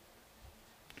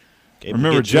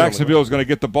 Remember, Jacksonville is going to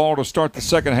get the ball to start the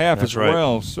second half That's as right.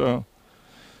 well. So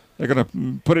they're going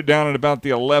to put it down at about the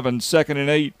 11, 2nd and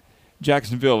 8.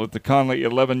 Jacksonville at the Conley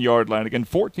 11-yard line. Again,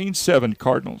 14-7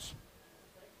 Cardinals.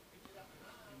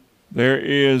 There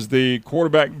is the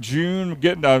quarterback, June,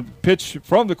 getting a pitch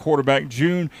from the quarterback,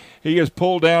 June. He is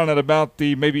pulled down at about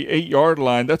the maybe 8-yard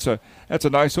line. That's a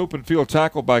nice open field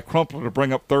tackle by Crumpler to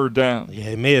bring up 3rd down.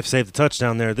 Yeah, he may have saved the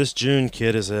touchdown there. This June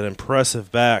kid is an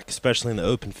impressive back, especially in the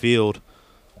open field.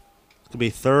 It's going to be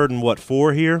 3rd and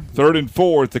 4 here? 3rd and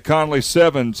 4 at the Conley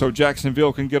 7, so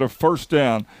Jacksonville can get a first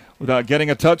down without getting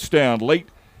a touchdown. Late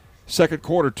second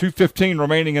quarter, 2:15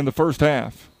 remaining in the first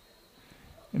half.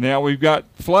 And now we've got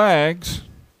flags.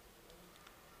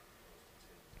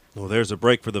 Well, there's a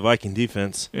break for the Viking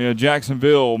defense. Yeah,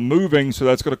 Jacksonville moving, so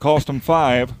that's going to cost them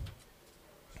 5.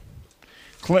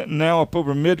 Clinton now up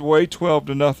over midway,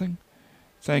 12-0.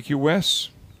 Thank you, Wes.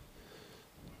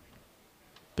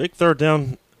 Big 3rd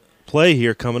down play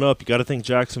here coming up. You got to think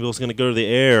Jacksonville's going to go to the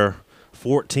air.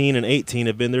 14 and 18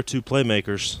 have been their 2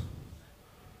 playmakers.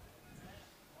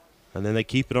 And then they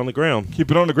keep it on the ground.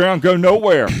 Keep it on the ground, go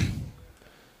nowhere.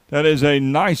 That is a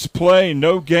nice play,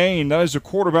 no gain. That is the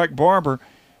quarterback, Barber,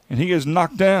 and he is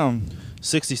knocked down.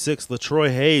 66,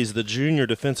 LaTroy Hayes, the junior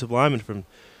defensive lineman from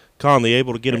Conley,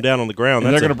 able to get him down on the ground.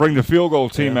 And they're going to bring the field goal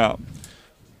team out.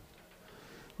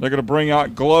 They're going to bring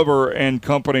out Glover and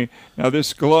company. Now,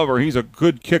 this Glover, he's a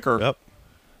good kicker. Yep.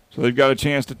 So they've got a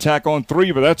chance to tack on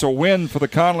 3, but that's a win for the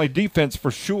Conley defense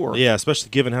for sure. Yeah, especially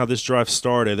given how this drive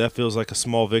started. That feels like a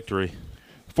small victory.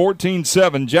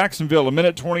 14-7, Jacksonville,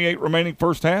 1:28 remaining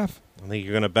first half. I think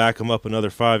you're going to back them up another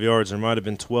 5 yards. There might have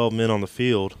been 12 men on the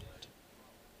field.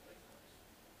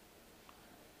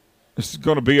 This is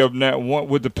going to be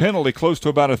with the penalty close to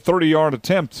about a 30-yard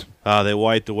attempt. They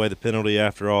wiped away the penalty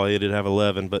after all. He did have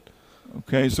 11, but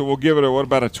okay, so we'll give it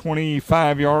about a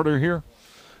 25-yarder here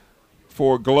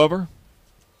for Glover.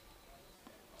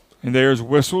 And there's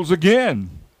whistles again.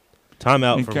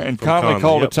 Timeout and from Conley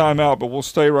called yep. a timeout, but we'll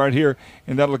stay right here,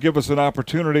 and that'll give us an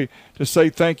opportunity to say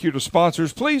thank you to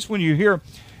sponsors. Please, when you hear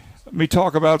me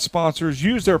talk about sponsors,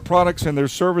 use their products and their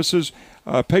services.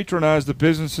 Patronize the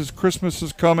businesses. Christmas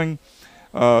is coming.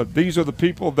 These are the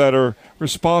people that are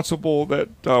responsible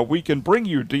that we can bring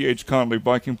you D.H. Conley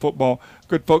Viking football.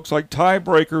 Good folks like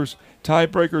Tiebreakers,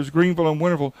 Greenville and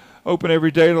Winterville, open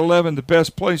every day at 11, the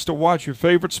best place to watch your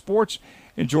favorite sports,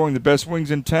 enjoying the best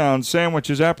wings in town,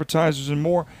 sandwiches, appetizers, and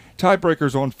more.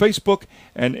 Tiebreakers on Facebook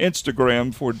and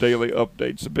Instagram for daily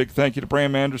updates. A big thank you to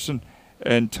Bram Anderson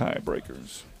and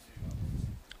Tiebreakers.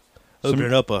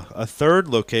 Opening up a third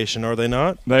location, are they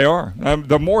not? They are.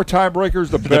 The more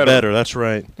Tiebreakers, the better. The better, that's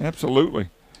right. Absolutely.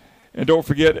 And don't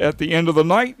forget, at the end of the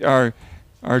night, our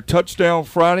Touchdown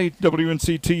Friday,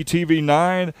 WNCT TV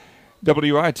 9,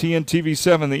 WITN TV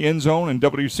 7, the End Zone, and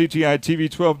WCTI TV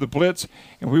 12, the Blitz.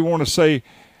 And we want to say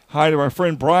hi to our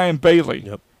friend Brian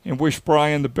Bailey and wish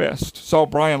Brian the best. Saw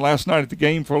Brian last night at the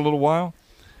game for a little while.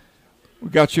 We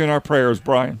got you in our prayers,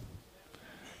 Brian.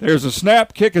 There's a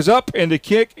snap, kick is up, and the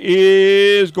kick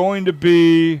is going to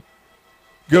be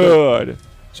good.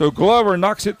 So Glover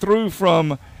knocks it through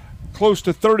from close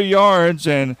to 30 yards,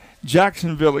 and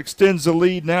Jacksonville extends the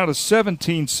lead now to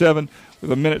 17-7 with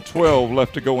 1:12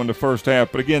 left to go in the first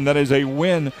half. But again, that is a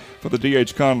win for the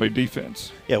D.H. Conley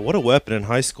defense. Yeah, what a weapon in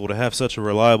high school to have such a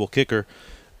reliable kicker.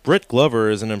 Britt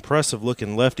Glover is an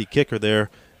impressive-looking lefty kicker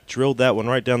there. Drilled that one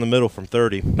right down the middle from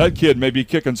 30. That kid may be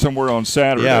kicking somewhere on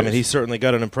Saturday. Yeah, I mean, he's certainly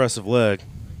got an impressive leg.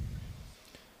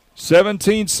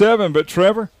 17-7, but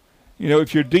Trevor, you know,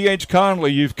 if you're D.H.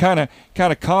 Conley, you've kind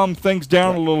of calmed things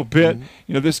down a little bit. Mm-hmm.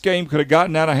 You know, this game could have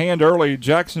gotten out of hand early.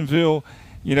 Jacksonville,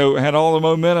 you know, had all the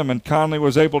momentum, and Conley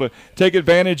was able to take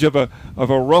advantage of a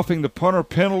roughing the punter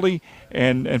penalty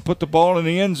and put the ball in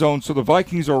the end zone. So the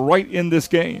Vikings are right in this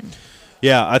game.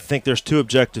 Yeah, I think there's two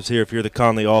objectives here if you're the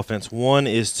Conley offense. One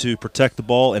is to protect the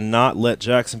ball and not let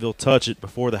Jacksonville touch it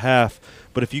before the half.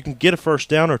 But if you can get a first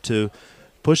down or two,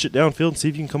 push it downfield and see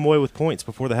if you can come away with points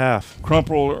before the half.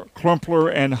 Crumpler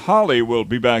and Holly will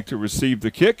be back to receive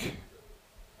the kick.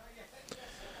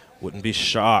 Wouldn't be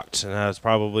shocked, and that's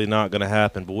probably not going to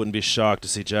happen, but wouldn't be shocked to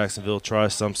see Jacksonville try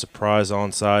some surprise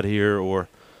onside here or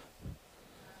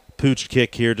pooch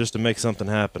kick here just to make something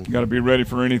happen. You got to be ready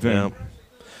for anything. Yeah.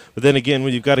 But then again,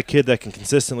 when you've got a kid that can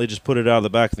consistently just put it out of the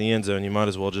back of the end zone, you might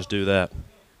as well just do that.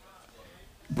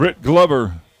 Britt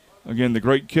Glover, again, the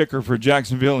great kicker for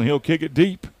Jacksonville, and he'll kick it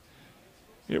deep.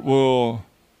 It will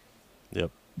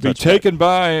be taken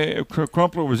by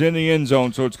Crumpler, was in the end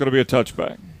zone, so it's going to be a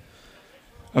touchback.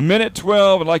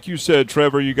 1:12, and like you said,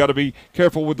 Trevor, you got to be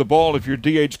careful with the ball if you're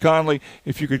D.H. Conley.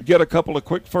 If you could get a couple of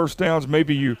quick first downs,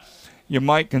 maybe you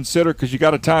might consider, because you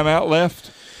got a timeout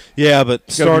left. Yeah, but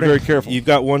starting, very careful. You've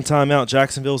got one timeout.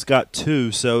 Jacksonville's got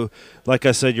two. So, like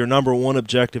I said, your number one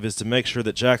objective is to make sure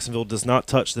that Jacksonville does not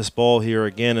touch this ball here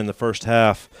again in the first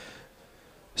half.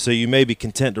 So you may be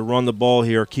content to run the ball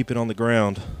here or keep it on the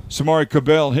ground. Samari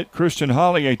Cabell hit Christian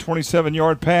Holly, a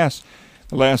 27-yard pass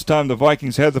the last time the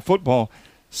Vikings had the football.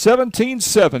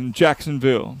 17-7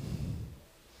 Jacksonville.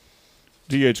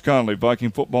 D.H. Conley,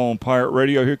 Viking Football on Pirate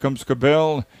Radio. Here comes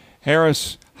Cabell,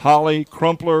 Harris, Holly,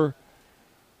 Crumpler,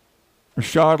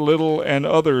 Rashad Little, and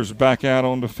others back out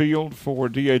on the field for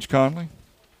D.H. Conley.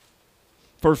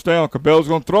 First down, Cabell's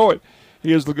going to throw it.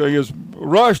 He is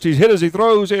rushed. He's hit as he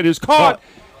throws. It is caught.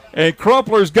 And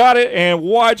Crumpler's got it, and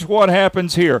watch what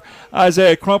happens here.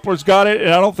 Isaiah Crumpler's got it, and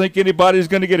I don't think anybody's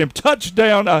going to get him.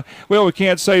 Touchdown. Well, we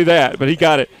can't say that, but he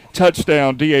got it.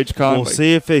 Touchdown, D.H. Conley. We'll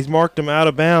see if he's marked him out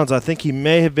of bounds. I think he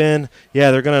may have been.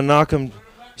 Yeah, they're going to knock him,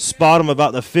 spot him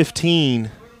about the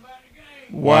 15.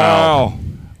 Wow.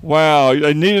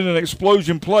 They needed an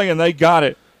explosion play, and they got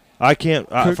it. I can't.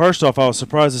 First off, I was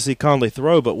surprised to see Conley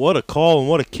throw, but what a call and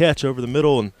what a catch over the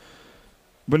middle.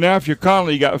 But now if you're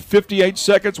Conley, you got 58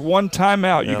 seconds, one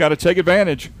timeout. You got to take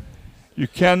advantage. You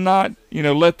cannot,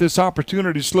 let this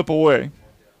opportunity slip away.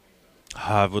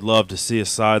 I would love to see a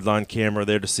sideline camera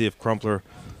there to see if Crumpler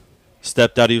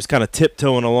stepped out. He was kind of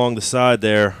tiptoeing along the side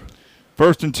there.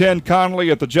 1st and 10, Conley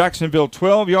at the Jacksonville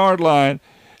 12-yard line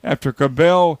after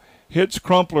Cabell hits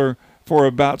Crumpler for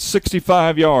about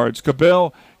 65 yards.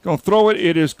 Cabell going to throw it.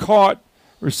 It is caught.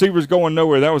 Receiver's going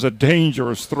nowhere. That was a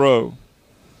dangerous throw.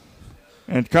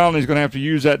 And Conley's going to have to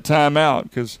use that timeout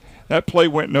because that play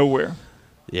went nowhere.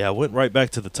 Yeah, went right back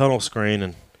to the tunnel screen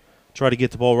and tried to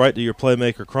get the ball right to your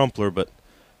playmaker Crumpler, but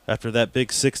after that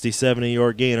big 60,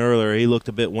 70-yard gain earlier, he looked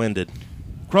a bit winded.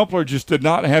 Crumpler just did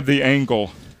not have the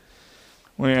angle.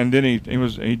 And then he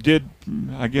did,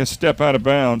 I guess, step out of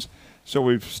bounds. So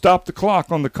we've stopped the clock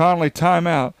on the Conley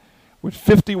timeout with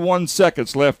 51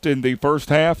 seconds left in the first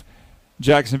half.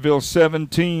 Jacksonville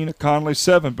 17, Conley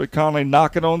 7, but Conley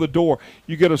knocking on the door.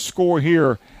 You get a score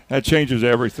here, that changes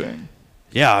everything.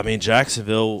 Yeah, I mean,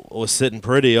 Jacksonville was sitting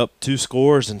pretty up 2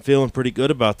 scores and feeling pretty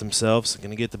good about themselves. Going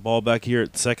to get the ball back here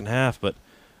at the second half, but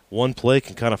one play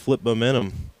can kind of flip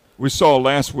momentum. We saw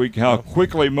last week how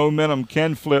quickly momentum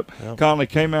can flip. Yep. Conley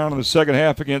came out in the second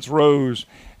half against Rose,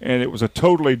 and it was a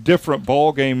totally different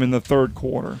ball game in the third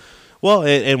quarter. Well,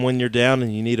 and when you're down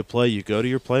and you need a play, you go to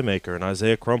your playmaker. And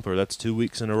Isaiah Crumpler, that's 2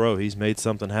 weeks in a row. He's made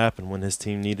something happen when his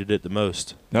team needed it the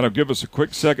most. That'll give us a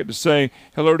quick second to say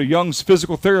hello to Young's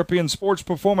Physical Therapy and Sports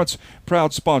Performance,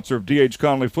 proud sponsor of D.H.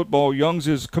 Conley Football. Young's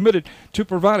is committed to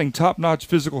providing top-notch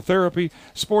physical therapy,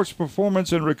 sports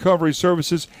performance, and recovery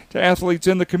services to athletes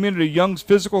in the community. Young's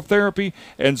Physical Therapy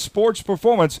and Sports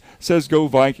Performance says go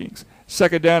Vikings.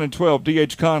 Second down and 12,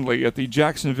 D.H. Conley at the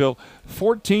Jacksonville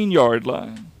 14-yard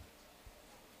line.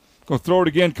 Go throw it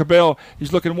again, Cabell.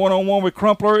 He's looking one-on-one with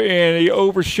Crumpler, and he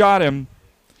overshot him.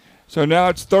 So now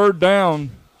it's third down.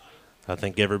 I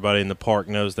think everybody in the park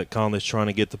knows that Conley's trying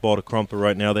to get the ball to Crumpler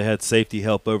right now. They had safety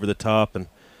help over the top, and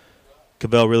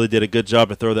Cabell really did a good job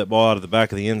to throw that ball out of the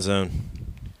back of the end zone.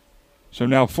 So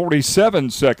now 47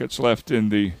 seconds left in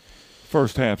the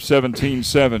first half,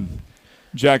 17-7.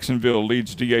 Jacksonville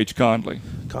leads D.H. Conley.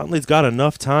 Conley's got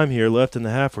enough time here left in the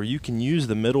half where you can use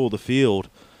the middle of the field.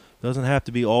 Doesn't have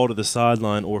to be all to the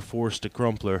sideline or forced to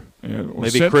Crumpler. Yeah, well,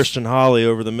 maybe Christian Holly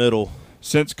over the middle.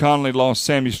 Since Conley lost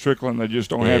Sammy Strickland, they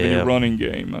just don't have any running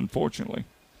game, unfortunately.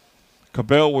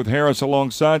 Cabell with Harris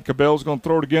alongside. Cabell's going to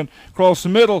throw it again across the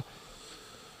middle.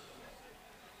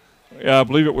 Yeah, I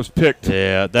believe it was picked.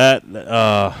 Yeah,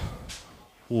 that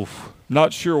oof.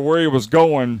 Not sure where he was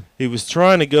going. He was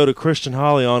trying to go to Christian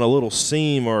Holly on a little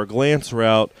seam or a glance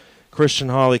route. Christian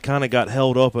Holly kind of got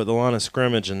held up at the line of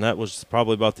scrimmage, and that was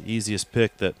probably about the easiest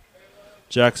pick that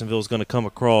Jacksonville's going to come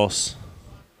across.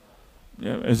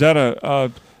 Yeah, is that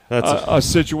a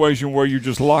situation where you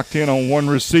just locked in on one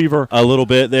receiver? A little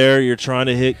bit there. You're trying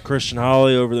to hit Christian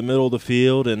Holly over the middle of the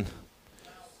field, and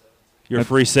your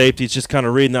free safety's just kind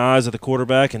of reading the eyes of the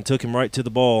quarterback and took him right to the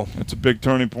ball. That's a big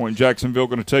turning point. Jacksonville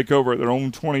going to take over at their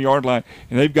own 20-yard line,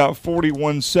 and they've got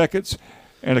 41 seconds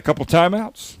and a couple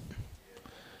timeouts.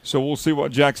 So we'll see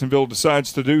what Jacksonville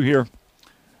decides to do here.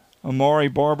 Amari,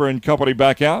 Barber, and company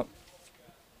back out.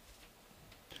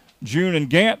 June and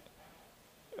Gant.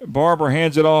 Barber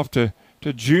hands it off to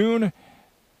June.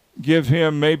 Give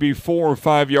him maybe 4 or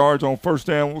 5 yards on first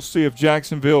down. We'll see if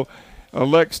Jacksonville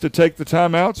elects to take the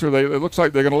timeouts, or it looks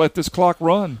like they're going to let this clock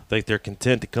run. I think they're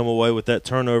content to come away with that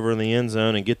turnover in the end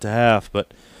zone and get to half.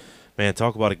 But, man,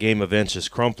 talk about a game of inches.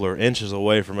 Crumpler inches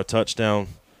away from a touchdown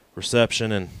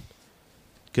reception, and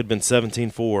could have been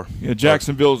 17-4. Yeah,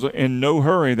 Jacksonville's in no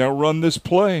hurry. They'll run this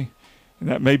play, and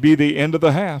that may be the end of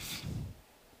the half.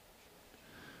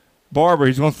 Barber,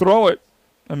 he's going to throw it.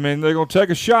 I mean, they're going to take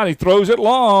a shot. He throws it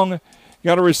long.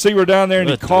 Got a receiver down there, and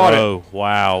he caught it.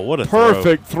 Wow, what a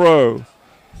perfect throw.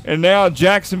 And now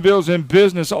Jacksonville's in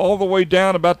business all the way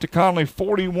down about the Conley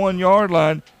 41-yard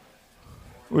line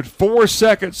with 4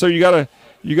 seconds. So you got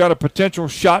a potential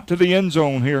shot to the end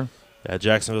zone here. Yeah,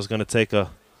 Jacksonville's going to take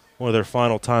one of their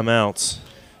final timeouts.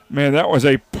 Man, that was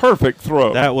a perfect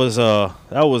throw. That was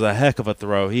a heck of a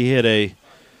throw. He hit a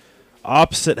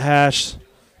opposite hash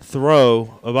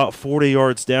throw about 40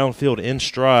 yards downfield in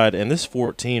stride, and this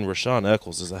 14, Rashawn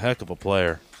Eccles, is a heck of a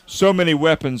player. So many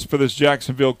weapons for this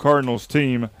Jacksonville Cardinals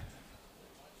team.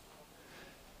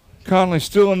 Conley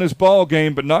still in this ball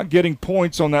game, but not getting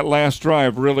points on that last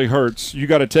drive really hurts. You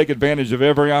got to take advantage of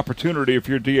every opportunity if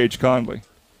you're D.H. Conley.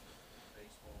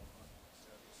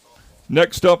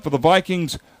 Next up for the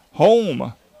Vikings,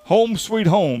 home sweet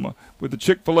home, with the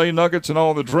Chick-fil-A nuggets and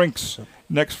all the drinks.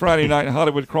 Next Friday night,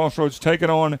 Hollywood Crossroads taking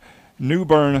on New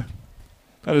Bern.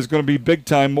 That is going to be big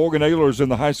time. Morgan Ayler's in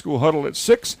the high school huddle at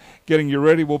 6. Getting you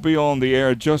ready. We'll be on the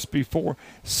air just before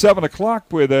 7 o'clock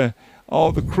with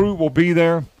all the crew will be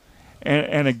there.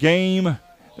 And a game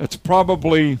that's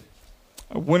probably –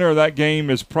 a winner of that game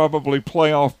is probably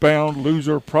playoff bound.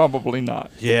 Loser, probably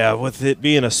not. Yeah, with it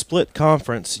being a split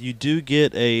conference, you do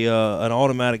get an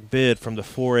automatic bid from the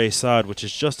 4A side, which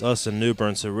is just us and New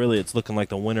Bern. So really, it's looking like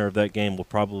the winner of that game will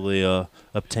probably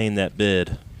obtain that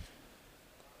bid.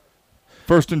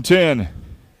 1st and 10.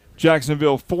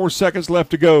 Jacksonville, 4 seconds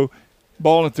left to go.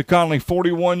 Ball at the Conley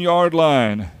 41-yard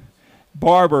line.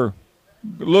 Barber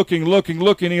Looking.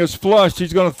 He is flushed.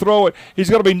 He's going to throw it. He's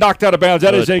going to be knocked out of bounds.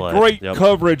 That is a great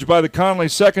coverage by the Conley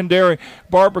secondary.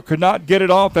 Barber could not get it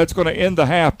off. That's going to end the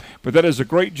half. But that is a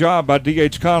great job by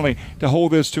D.H. Conley to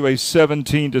hold this to a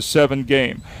 17-7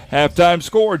 game. Halftime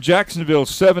score, Jacksonville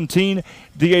 17,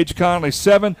 D.H. Conley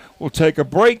 7. We'll take a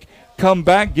break, come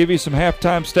back, give you some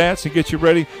halftime stats, and get you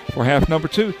ready for half number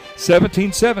 2.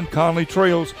 17-7, Conley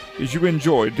trails as you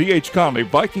enjoy D.H. Conley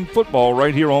Viking football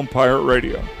right here on Pirate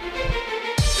Radio.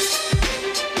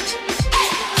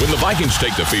 When the Vikings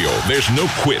take the field, there's no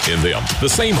quit in them. The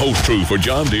same holds true for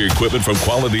John Deere equipment from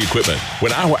Quality Equipment.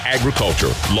 When our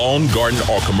agriculture, lawn, garden,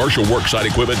 or commercial worksite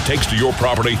equipment takes to your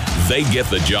property, they get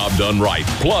the job done right.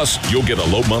 Plus, you'll get a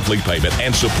low monthly payment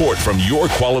and support from your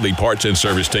quality parts and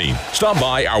service team. Stop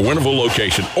by our Winterville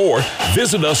location or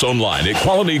visit us online at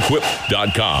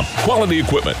qualityequip.com. Quality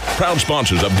Equipment, proud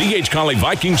sponsors of D.H. Conley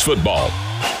Vikings football.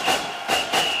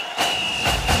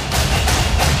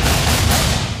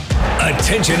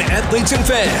 Attention athletes and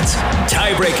fans.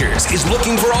 Tiebreakers is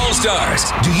looking for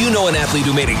all-stars. Do you know an athlete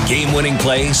who made a game-winning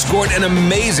play, scored an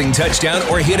amazing touchdown,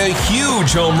 or hit a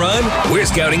huge home run? We're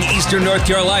scouting Eastern North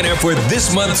Carolina for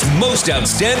this month's most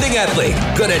outstanding athlete.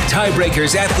 Go to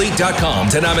tiebreakersathlete.com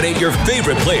to nominate your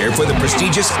favorite player for the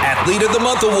prestigious Athlete of the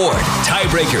Month award.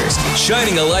 Tiebreakers,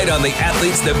 shining a light on the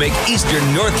athletes that make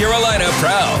Eastern North Carolina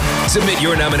proud. Submit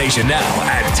your nomination now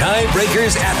at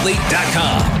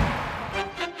tiebreakersathlete.com.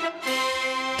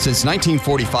 Since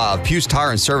 1945, Pugh's Tire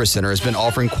and Service Center has been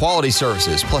offering quality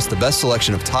services, plus the best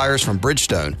selection of tires from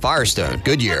Bridgestone, Firestone,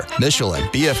 Goodyear, Michelin,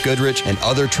 BF Goodrich, and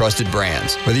other trusted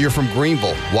brands. Whether you're from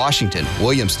Greenville, Washington,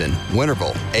 Williamston,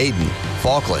 Winterville, Ayden,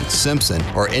 Falkland, Simpson,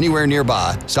 or anywhere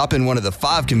nearby, stop in one of the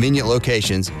 5 convenient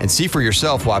locations and see for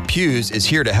yourself why Pugh's is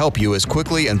here to help you as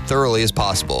quickly and thoroughly as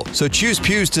possible. So choose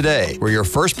Pugh's today, where your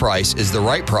first price is the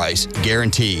right price,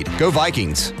 guaranteed. Go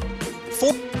Vikings!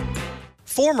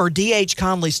 Former D.H.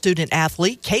 Conley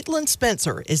student-athlete Caitlin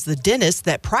Spencer is the dentist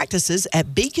that practices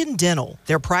at Beacon Dental.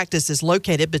 Their practice is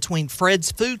located between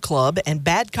Fred's Food Club and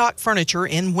Badcock Furniture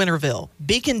in Winterville.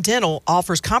 Beacon Dental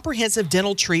offers comprehensive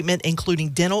dental treatment including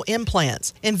dental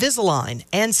implants, Invisalign,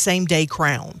 and same-day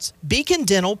crowns. Beacon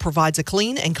Dental provides a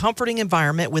clean and comforting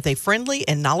environment with a friendly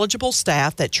and knowledgeable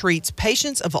staff that treats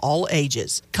patients of all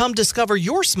ages. Come discover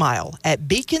your smile at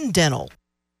Beacon Dental.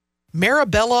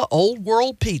 Marabella Old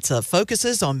World Pizza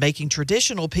focuses on making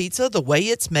traditional pizza the way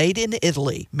it's made in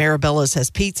Italy. Marabella's has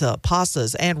pizza,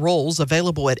 pastas, and rolls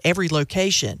available at every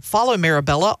location. Follow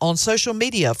Marabella on social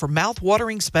media for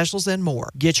mouth-watering specials and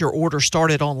more. Get your order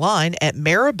started online at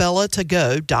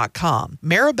marabellatogo.com.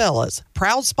 Marabella's,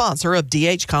 proud sponsor of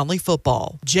D.H. Conley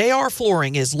football. JR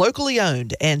Flooring is locally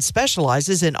owned and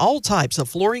specializes in all types of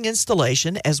flooring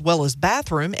installation as well as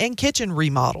bathroom and kitchen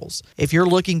remodels. If you're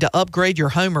looking to upgrade your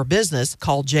home or business,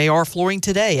 call JR Flooring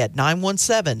today at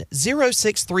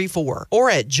 917-0634 or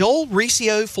at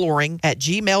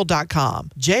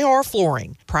joelrecioflooring@gmail.com. JR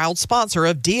Flooring, proud sponsor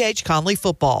of D.H. Conley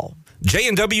football.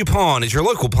 J&W Pawn is your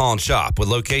local pawn shop with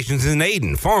locations in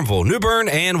Ayden, Farmville, New Bern,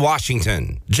 and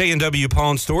Washington. J&W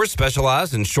Pawn stores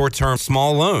specialize in short-term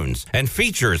small loans and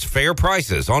features fair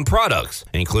prices on products,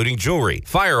 including jewelry,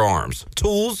 firearms,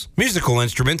 tools, musical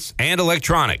instruments, and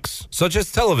electronics, such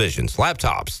as televisions,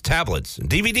 laptops, tablets,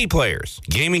 DVD players,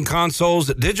 gaming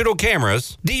consoles, digital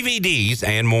cameras, DVDs,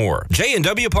 and more.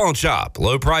 J&W Pawn Shop,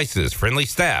 low prices, friendly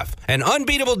staff, and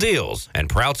unbeatable deals, and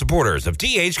proud supporters of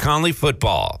D.H. Conley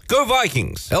football. Go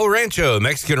Vikings! El Rancho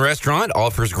Mexican Restaurant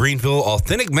offers Greenville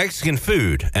authentic Mexican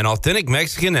food and authentic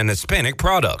Mexican and Hispanic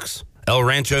products. El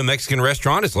Rancho Mexican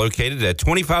Restaurant is located at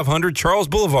 2500 Charles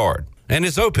Boulevard and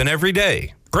is open every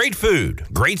day. Great food,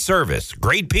 great service,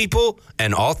 great people,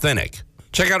 and authentic.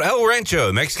 Check out El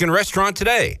Rancho Mexican Restaurant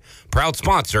today. Proud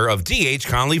sponsor of D.H.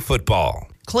 Conley football.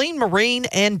 Clean Marine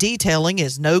and Detailing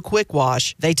is no quick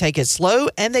wash. They take it slow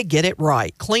and they get it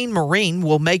right. Clean Marine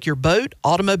will make your boat,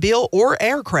 automobile, or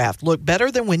aircraft look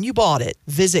better than when you bought it.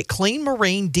 Visit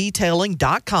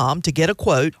cleanmarinedetailing.com to get a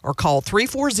quote or call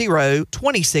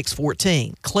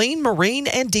 340-2614. Clean Marine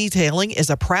and Detailing is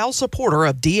a proud supporter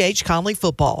of D.H. Conley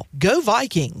football. Go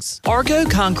Vikings! Argo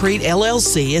Concrete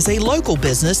LLC is a local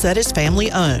business that is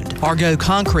family owned. Argo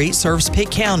Concrete serves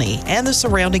Pitt County and the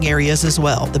surrounding areas as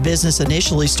well. The business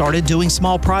initially started doing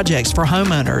small projects for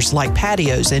homeowners like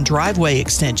patios and driveway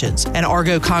extensions, and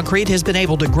Argo Concrete has been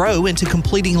able to grow into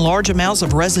completing large amounts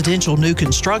of residential new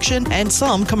construction and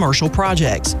some commercial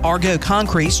projects. Argo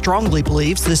Concrete strongly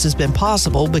believes this has been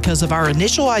possible because of our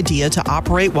initial idea to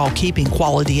operate while keeping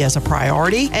quality as a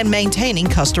priority and maintaining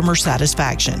customer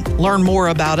satisfaction. Learn more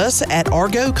about us at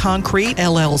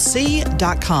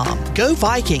argoconcretellc.com. Go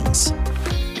Vikings!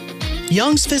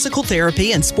 Young's Physical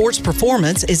Therapy and Sports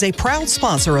Performance is a proud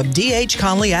sponsor of D.H.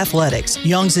 Conley Athletics.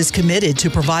 Young's is committed to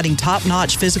providing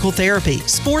top-notch physical therapy,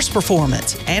 sports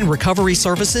performance, and recovery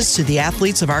services to the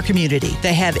athletes of our community.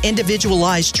 They have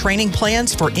individualized training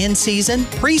plans for in-season,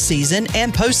 preseason,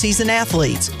 and postseason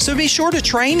athletes. So be sure to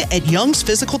train at Young's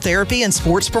Physical Therapy and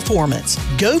Sports Performance.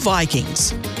 Go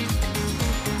Vikings!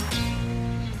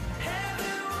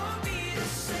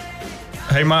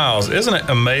 Hey Miles, isn't it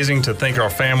amazing to think our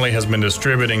family has been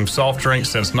distributing soft drinks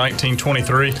since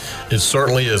 1923? It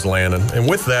certainly is, Landon. And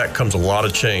with that comes a lot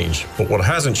of change. But what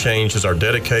hasn't changed is our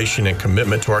dedication and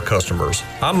commitment to our customers.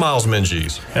 I'm Miles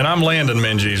Minges. And I'm Landon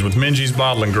Minges with Minges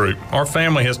Bottling Group. Our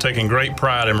family has taken great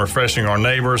pride in refreshing our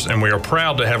neighbors, and we are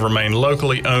proud to have remained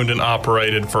locally owned and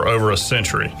operated for over a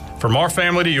century. From our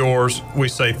family to yours, we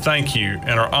say thank you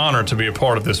and are honored to be a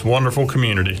part of this wonderful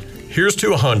community. Here's to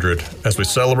 100 as we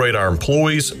celebrate our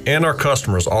employees and our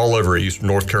customers all over Eastern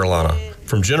North Carolina.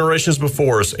 From generations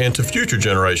before us and to future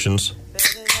generations.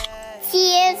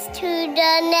 Cheers to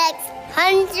the next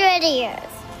 100 years.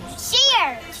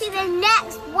 Cheers to the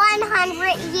next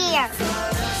 100 years.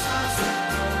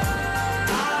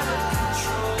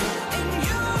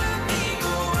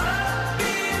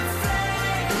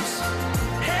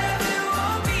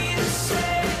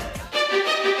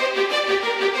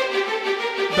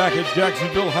 Back at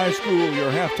Jacksonville High School, your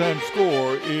halftime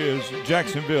score is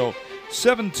Jacksonville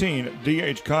 17,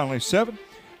 D.H. Conley 7.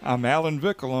 I'm Alan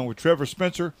Vick along with Trevor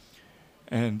Spencer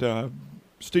and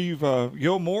Steve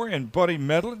Gilmore and Buddy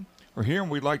Medlin are here, and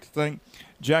we'd like to thank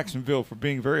Jacksonville for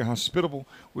being very hospitable.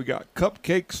 We got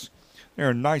cupcakes. There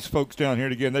are nice folks down here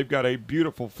again. They've got a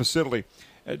beautiful facility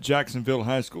at Jacksonville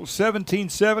High School.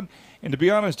 17-7, and to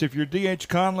be honest, if you're D.H.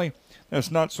 Conley,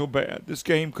 that's not so bad. This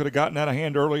game could have gotten out of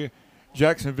hand earlier.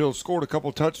 Jacksonville scored a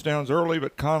couple touchdowns early,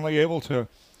 but Conley able to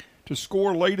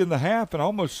score late in the half and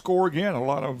almost score again. A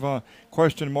lot of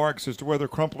question marks as to whether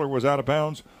Crumpler was out of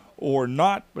bounds or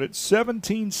not, but it's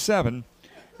 17-7,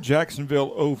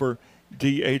 Jacksonville over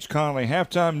D.H. Conley.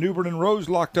 Halftime, Newbern and Rose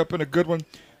locked up in a good one,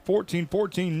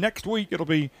 14-14. Next week it'll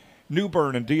be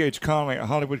Newbern and D.H. Conley at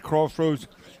Hollywood Crossroads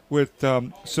with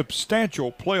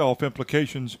substantial playoff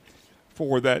implications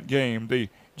for that game. The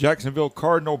Jacksonville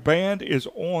Cardinal Band is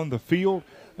on the field.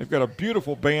 They've got a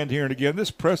beautiful band here. And again,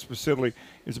 this press facility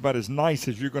is about as nice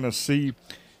as you're going to see.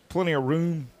 Plenty of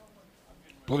room,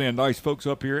 plenty of nice folks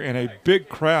up here, and a big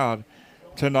crowd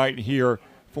tonight here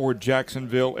for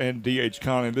Jacksonville and D.H.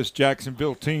 Conley. This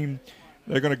Jacksonville team,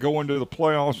 they're going to go into the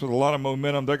playoffs with a lot of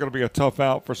momentum. They're going to be a tough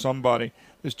out for somebody.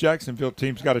 This Jacksonville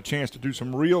team's got a chance to do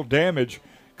some real damage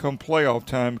come playoff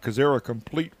time because they're a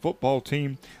complete football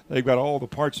team. They've got all the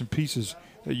parts and pieces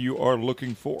that you are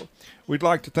looking for. We'd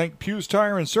like to thank Pugh's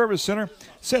Tire and Service Center.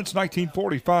 Since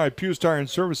 1945, Pugh's Tire and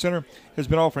Service Center has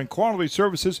been offering quality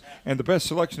services and the best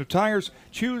selection of tires.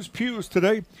 Choose Pugh's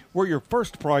today, where your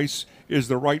first price is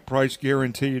the right price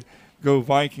guaranteed. Go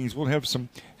Vikings. We'll have some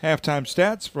halftime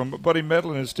stats from Buddy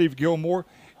Medlin and Steve Gilmore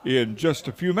in just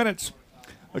a few minutes.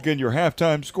 Again, your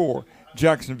halftime score,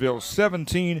 Jacksonville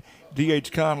 17,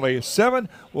 D.H. Conley 7.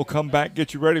 We'll come back,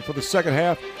 get you ready for the second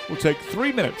half. We'll take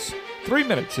 3 minutes. 3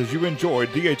 minutes as you enjoy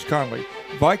D.H. Conley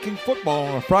Viking football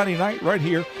on a Friday night right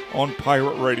here on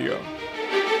Pirate Radio.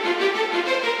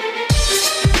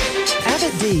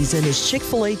 Abbott D's and his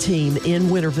Chick-fil-A team in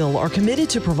Winterville are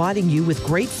committed to providing you with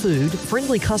great food,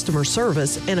 friendly customer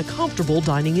service, and a comfortable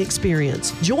dining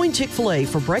experience. Join Chick-fil-A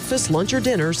for breakfast, lunch, or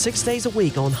dinner 6 days a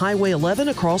week on Highway 11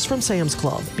 across from Sam's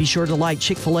Club. Be sure to like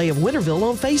Chick-fil-A of Winterville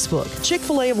on Facebook.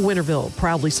 Chick-fil-A of Winterville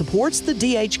proudly supports the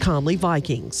D.H. Conley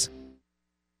Vikings.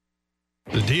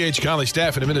 The D.H. Conley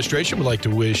staff and administration would like to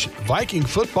wish Viking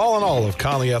football and all of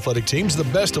Conley athletic teams the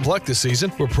best of luck this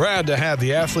season. We're proud to have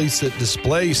the athletes that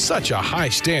display such a high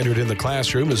standard in the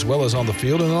classroom as well as on the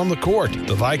field and on the court.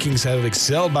 The Vikings have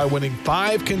excelled by winning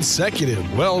 5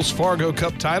 consecutive Wells Fargo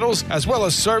Cup titles as well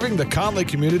as serving the Conley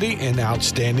community in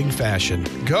outstanding fashion.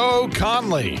 Go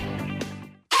Conley!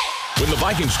 When the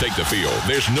Vikings take the field,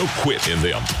 there's no quit in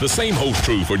them. The same holds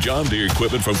true for John Deere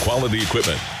equipment from Quality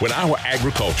Equipment. When our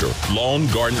agriculture, lawn,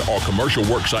 garden, or commercial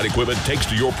worksite equipment takes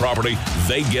to your property,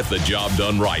 they get the job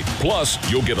done right. Plus,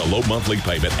 you'll get a low monthly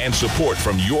payment and support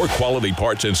from your quality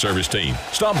parts and service team.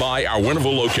 Stop by our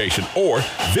Winterville location or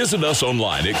visit us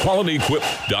online at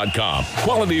qualityequip.com.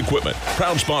 Quality Equipment,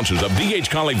 proud sponsors of D.H.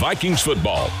 Conley Vikings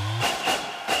football.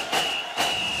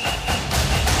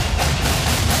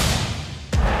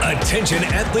 Attention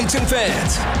athletes and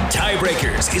fans.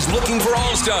 Tiebreakers is looking for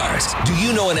all-stars. Do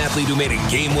you know an athlete who made a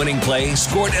game-winning play,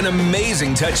 scored an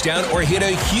amazing touchdown, or hit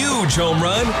a huge home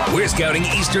run? We're scouting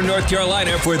Eastern North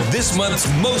Carolina for this month's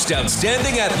most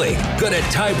outstanding athlete. Go to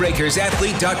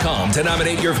tiebreakersathlete.com to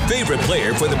nominate your favorite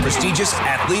player for the prestigious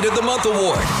Athlete of the Month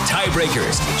award.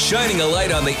 Tiebreakers, shining a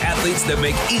light on the athletes that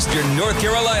make Eastern North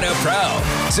Carolina proud.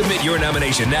 Submit your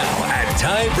nomination now at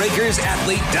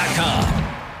tiebreakersathlete.com.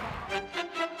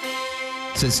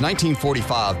 Since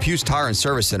 1945, Pugh's Tire and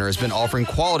Service Center has been offering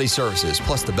quality services,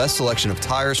 plus the best selection of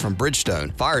tires from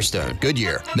Bridgestone, Firestone,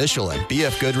 Goodyear, Michelin,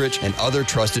 BF Goodrich, and other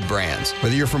trusted brands.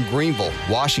 Whether you're from Greenville,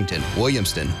 Washington,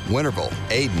 Williamston, Winterville,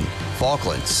 Ayden,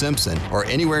 Falkland, Simpson, or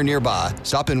anywhere nearby,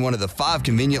 stop in one of the 5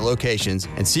 convenient locations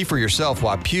and see for yourself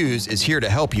why Pugh's is here to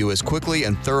help you as quickly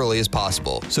and thoroughly as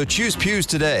possible. So choose Pugh's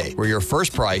today, where your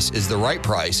first price is the right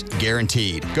price,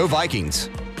 guaranteed. Go Vikings!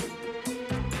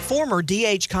 Former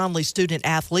D.H. Conley student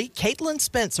athlete Caitlin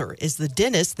Spencer is the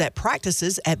dentist that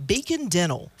practices at Beacon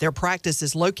Dental. Their practice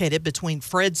is located between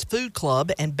Fred's Food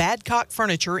Club and Badcock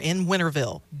Furniture in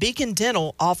Winterville. Beacon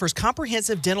Dental offers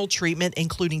comprehensive dental treatment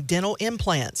including dental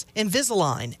implants,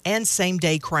 Invisalign, and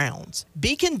same-day crowns.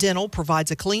 Beacon Dental provides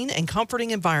a clean and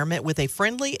comforting environment with a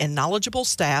friendly and knowledgeable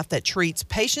staff that treats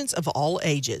patients of all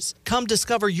ages. Come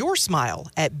discover your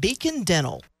smile at Beacon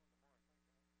Dental.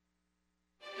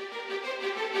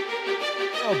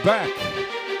 Back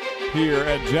here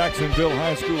at Jacksonville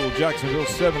High School, Jacksonville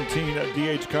 17 at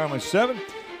D.H. Conley 7.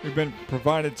 We've been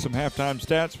provided some halftime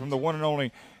stats from the one and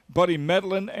only Buddy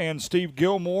Medlin and Steve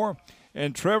Gilmore.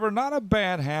 And Trevor, not a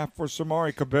bad half for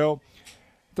Samari Cabell.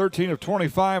 13 of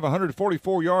 25,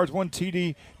 144 yards, 1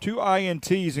 TD, 2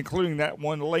 INTs, including that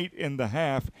one late in the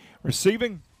half.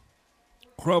 Receiving,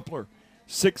 Crumpler,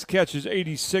 6 catches,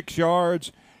 86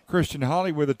 yards. Christian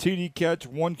Holly with a TD catch,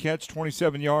 1 catch,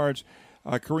 27 yards.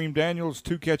 Kareem Daniels,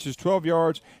 2 catches, 12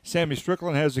 yards. Sammy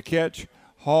Strickland has a catch.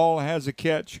 Hall has a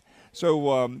catch.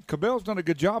 So Cabell's done a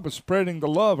good job of spreading the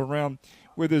love around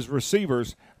with his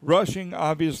receivers. Rushing,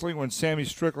 obviously, when Sammy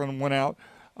Strickland went out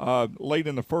late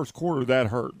in the first quarter, that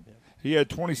hurt. He had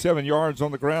 27 yards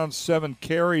on the ground, 7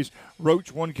 carries.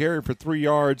 Roach, 1 carry for 3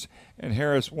 yards, and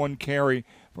Harris, 1 carry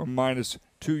for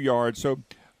 -2 yards. So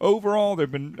overall, there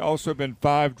have also been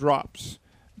 5 drops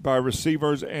by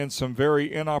receivers and some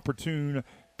very inopportune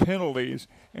penalties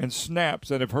and snaps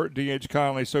that have hurt D.H.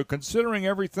 Conley. So considering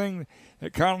everything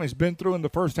that Conley's been through in the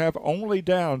first half, only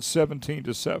down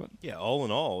 17-7. Yeah, all in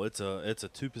all, it's a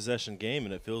 2-possession game,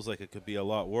 and it feels like it could be a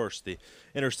lot worse. The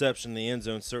interception in the end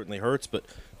zone certainly hurts, but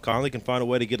Conley can find a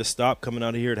way to get a stop coming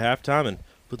out of here at halftime and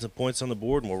put some points on the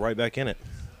board, and we're right back in it.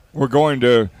 We're going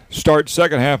to start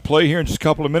second half play here in just a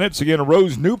couple of minutes. Again,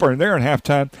 Rose Newbern there in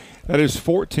halftime. That is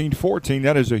 14-14.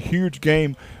 That is a huge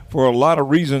game for a lot of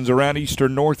reasons around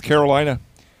Eastern North Carolina.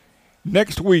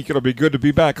 Next week, it'll be good to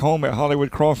be back home at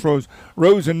Hollywood Crossroads.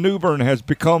 Rose and Newbern has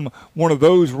become one of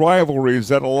those rivalries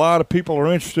that a lot of people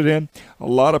are interested in, a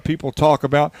lot of people talk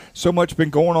about. So much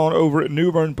been going on over at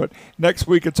Newbern, but next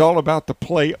week it's all about the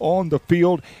play on the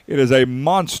field. It is a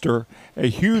monster, a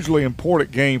hugely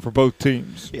important game for both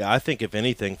teams. Yeah, I think if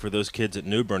anything for those kids at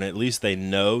Newbern, at least they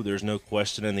know there's no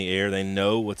question in the air. They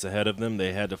know what's ahead of them.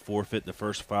 They had to forfeit the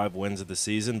first 5 wins of the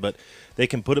season, but they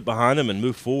can put it behind them and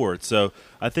move forward. So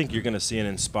I think you're going to see an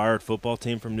inspired football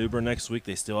team from Newbern next week.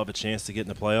 They still have a chance to get in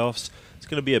the playoffs. It's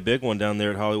going to be a big one down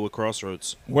there at Hollywood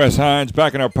Crossroads. Wes Hines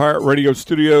back in our Pirate Radio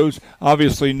studios.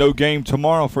 Obviously no game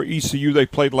tomorrow for ECU. They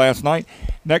played last night.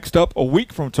 Next up, a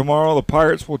week from tomorrow, the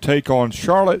Pirates will take on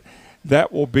Charlotte.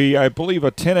 That will be, I believe,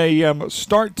 a 10 a.m.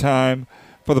 start time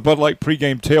for the Bud Light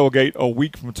pregame tailgate a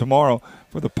week from tomorrow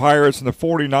for the Pirates and the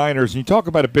 49ers. And you talk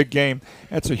about a big game,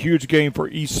 that's a huge game for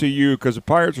ECU because the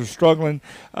Pirates are struggling.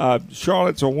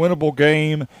 Charlotte's a winnable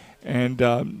game,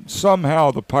 and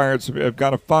somehow the Pirates have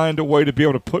got to find a way to be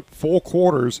able to put 4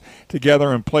 quarters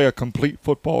together and play a complete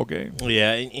football game.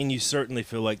 Yeah, and you certainly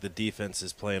feel like the defense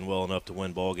is playing well enough to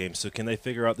win ball games. So can they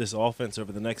figure out this offense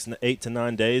over the next 8 to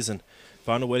 9 days and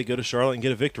find a way to go to Charlotte and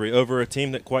get a victory over a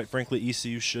team that, quite frankly,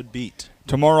 ECU should beat?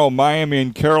 Tomorrow, Miami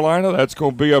and Carolina. That's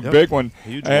going to be a big one.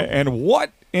 Huge one. And what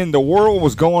in the world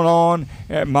was going on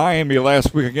at Miami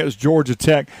last week against Georgia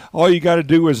Tech? All you got to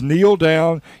do is kneel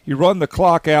down. You run the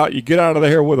clock out. You get out of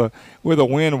there with a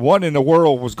win. What in the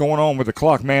world was going on with the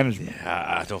clock management?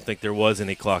 Yeah, I don't think there was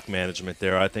any clock management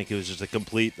there. I think it was just a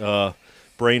complete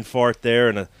brain fart there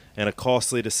and a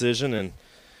costly decision. And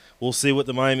we'll see what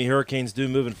the Miami Hurricanes do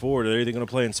moving forward. They're either going to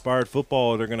play inspired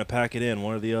football or they're going to pack it in,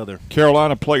 one or the other.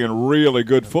 Carolina playing really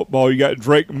good football. You got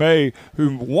Drake May, who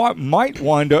might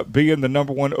wind up being the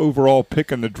number 1 overall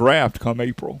pick in the draft come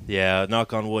April. Yeah,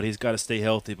 knock on wood. He's got to stay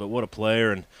healthy, but what a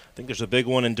player. And I think there's a big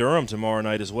one in Durham tomorrow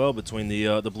night as well between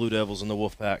the Blue Devils and the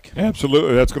Wolfpack.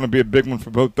 Absolutely. That's going to be a big one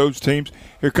for both those teams.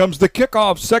 Here comes the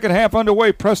kickoff. Second half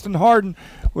underway. Preston Harden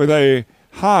with a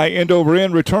high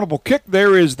end-over-end returnable kick.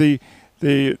 There is the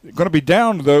going to be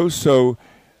down to those, so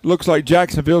looks like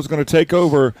Jacksonville's going to take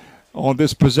over on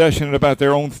this possession at about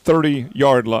their own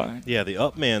 30-yard line. Yeah, the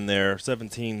up man there,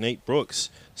 17, Nate Brooks,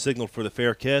 signaled for the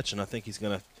fair catch, and I think he's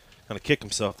going to kind of kick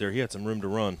himself there. He had some room to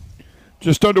run.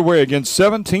 Just underway again,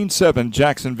 17-7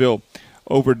 Jacksonville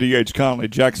over D.H. Conley.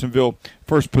 Jacksonville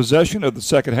first possession of the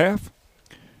second half.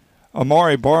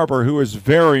 Amari Barber, who is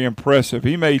very impressive.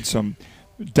 He made some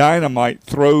dynamite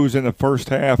throws in the first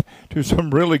half to some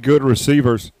really good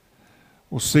receivers.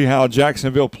 We'll see how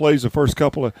Jacksonville plays the first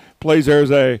couple of plays.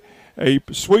 There's a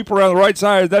sweep around the right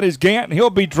side. That is Gant, and he'll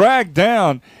be dragged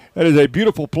down. That is a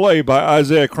beautiful play by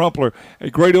Isaiah Crumpler. A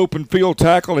great open field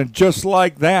tackle, and just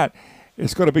like that,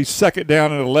 it's going to be second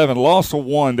down and 11. Loss of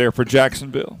 1 there for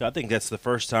Jacksonville. I think that's the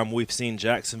first time we've seen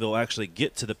Jacksonville actually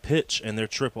get to the pitch in their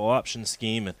triple option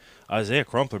scheme, and Isaiah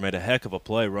Crumpler made a heck of a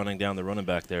play running down the running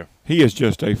back there. He is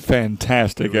just a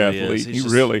fantastic athlete.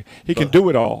 He can do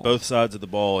it all. Both sides of the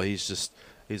ball, he's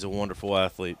a wonderful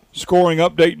athlete. Scoring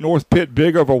update, North Pitt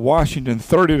big over Washington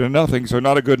 30-0, so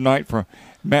not a good night for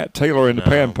Matt Taylor in the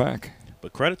Pan Pack.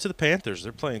 But credit to the Panthers.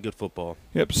 They're playing good football.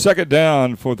 Yep, second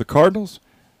down for the Cardinals.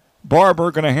 Barber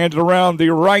going to hand it around the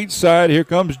right side. Here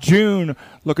comes June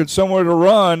looking somewhere to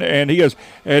run, and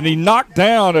he knocked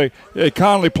down a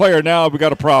Conley player. Now we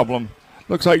got a problem.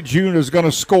 Looks like June is going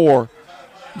to score.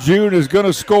 June is going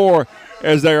to score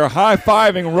as they are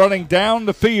high-fiving running down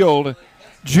the field.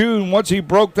 June, once he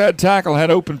broke that tackle,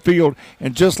 had open field,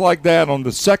 and just like that, on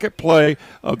the second play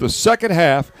of the second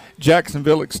half,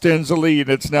 Jacksonville extends the lead.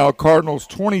 It's now Cardinals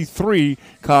 23,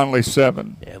 Conley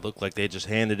 7. Yeah, it looked like they just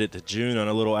handed it to June on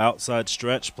a little outside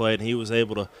stretch play, and he was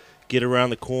able to get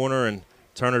around the corner and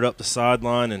turn it up the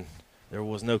sideline, and there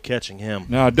was no catching him.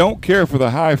 Now, I don't care for the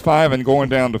high-five and going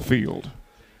down the field.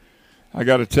 I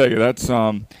got to tell you, that's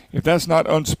if that's not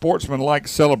unsportsmanlike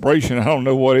celebration, I don't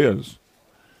know what is.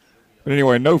 But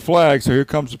anyway, no flag, so here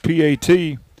comes the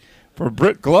PAT for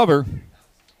Britt Glover.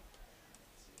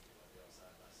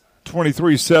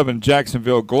 23-7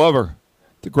 Jacksonville. Glover,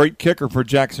 the great kicker for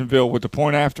Jacksonville with the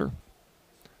point after.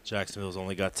 Jacksonville's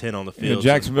only got 10 on the field.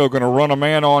 Yeah, Jacksonville going to run a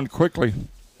man on quickly,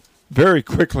 very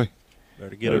quickly.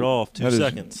 Better get it off, 2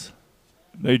 seconds.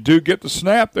 They do get the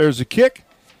snap. There's a kick.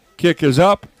 Kick is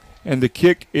up, and the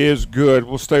kick is good.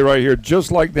 We'll stay right here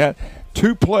just like that.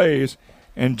 2 plays,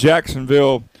 and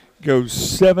Jacksonville goes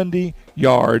 70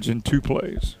 yards in 2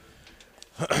 plays.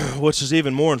 Which is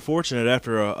even more unfortunate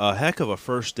after a heck of a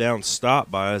first down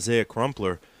stop by Isaiah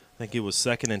Crumpler. I think it was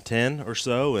 2nd and 10 or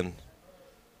so, and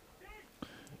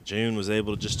June was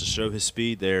able to show his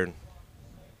speed there.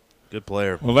 Good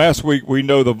player. Well, last week we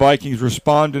know the Vikings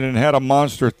responded and had a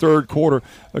monster third quarter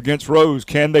against Rose.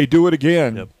 Can they do it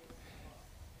again? Yep.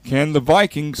 Can the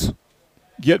Vikings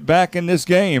get back in this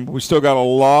game? We still got a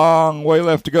long way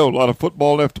left to go. A lot of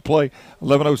football left to play.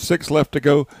 11:06 left to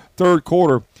go. Third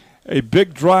quarter. A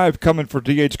big drive coming for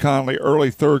D.H. Conley early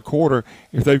third quarter.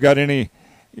 If they've got any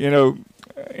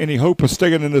hope of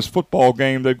staying in this football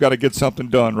game, they've got to get something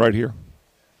done right here.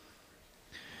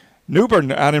 New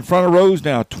Bern out in front of Rose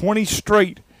now. 20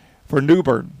 straight for New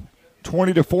Bern.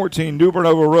 20-14. New Bern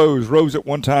over Rose. Rose at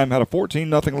one time had a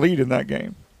 14-0 lead in that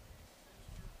game.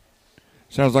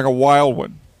 Sounds like a wild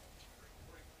one.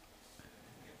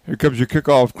 Here comes your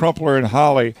kickoff. Crumpler and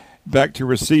Holly back to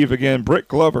receive again. Britt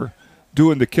Glover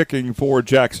doing the kicking for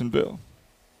Jacksonville.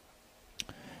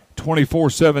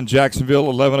 24-7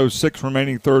 Jacksonville, 11:06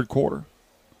 remaining third quarter.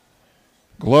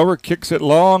 Glover kicks it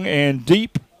long and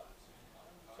deep,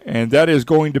 and that is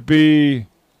going to be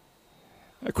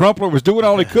Crumpler was doing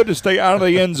all he could to stay out of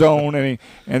the end zone,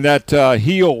 and that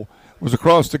heel was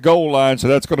across the goal line, so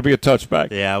that's going to be a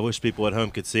touchback. Yeah, I wish people at home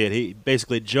could see it. He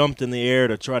basically jumped in the air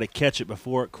to try to catch it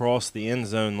before it crossed the end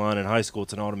zone line. In high school,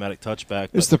 it's an automatic touchback.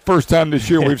 It's the first time this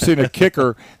year we've seen a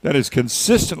kicker that is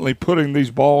consistently putting these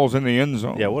balls in the end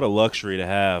zone. Yeah, what a luxury to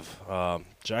have.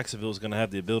 Jacksonville's going to have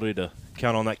the ability to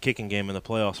count on that kicking game in the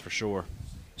playoffs for sure.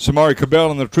 Samari Cabell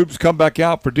and the troops come back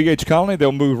out for D.H. Conley.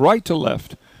 They'll move right to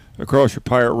left across your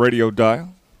Pirate Radio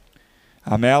dial.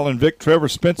 I'm Alan Vick, Trevor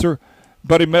Spencer,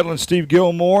 Buddy Medlin, Steve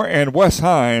Gilmore, and Wes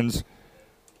Hines,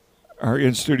 our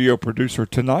in-studio producer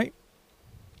tonight.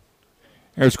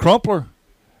 There's Crumpler.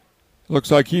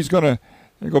 Looks like he's going to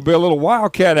There's going to be a little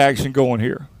wildcat action going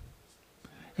here.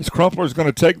 As Crumpler's going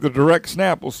to take the direct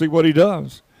snap. We'll see what he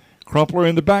does. Crumpler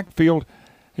in the backfield.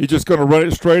 He's just going to run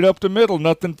it straight up the middle,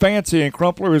 nothing fancy, and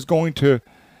Crumpler is going to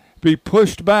be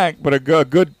pushed back, but a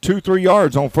good 2-3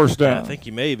 yards on first down. Yeah, I think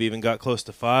he may have even got close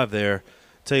to 5 there.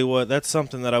 Tell you what, that's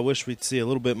something that I wish we'd see a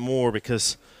little bit more,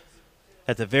 because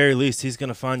at the very least he's going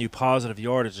to find you positive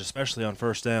yardage, especially on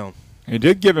first down. He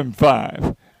did give him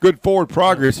 5. Good forward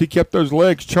progress. He kept those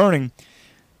legs churning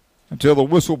until the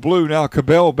whistle blew. Now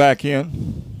Cabell back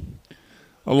in,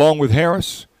 along with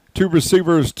Harris. 2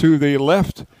 receivers to the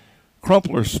left.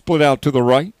 Crumpler split out to the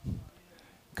right.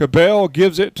 Cabell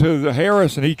gives it to the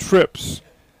Harris, and he trips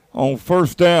on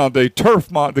first down.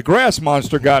 The grass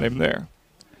monster got him there.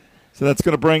 So that's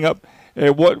going to bring up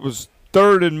what was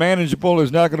 3rd and manageable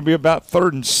is now going to be about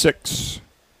 3rd and 6.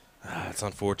 It's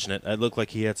unfortunate. It looked like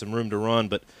he had some room to run,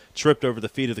 but tripped over the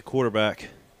feet of the quarterback.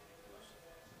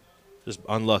 Just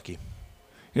unlucky.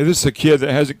 Yeah, this is a kid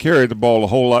that hasn't carried the ball a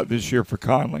whole lot this year for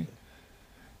Conley.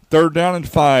 3rd down and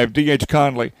 5, D.H.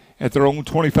 Conley at their own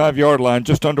 25-yard line,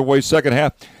 just underway second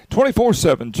half.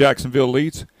 24-7, Jacksonville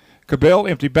leads. Cabell,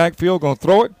 empty backfield, going to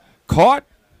throw it. Caught.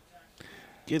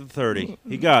 Get the 30.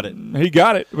 He got it. He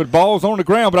got it, but ball's on the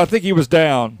ground, but I think he was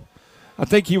down. And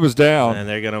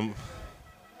they're going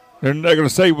to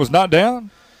say he was not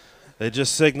down? They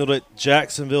just signaled it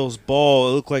Jacksonville's ball.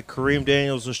 It looked like Kareem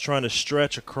Daniels was trying to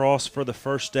stretch across for the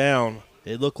first down.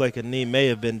 It looked like a knee may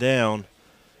have been down.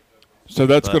 So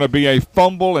that's going to be a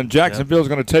fumble, and Jacksonville's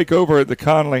going to take over at the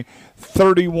Conley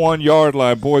 31-yard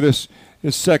line. Boy, this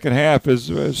second half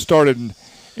has started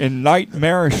in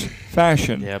nightmarish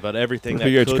fashion. Yeah, but everything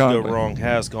that could go wrong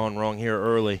has gone wrong here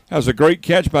early. That was a great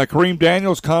catch by Kareem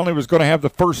Daniels. Conley was going to have the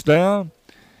first down,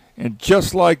 and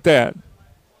just like that,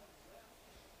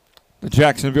 the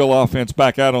Jacksonville offense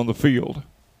back out on the field.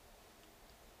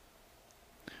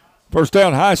 First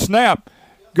down, high snap.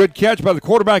 Good catch by the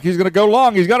quarterback. He's going to go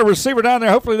long. He's got a receiver down there.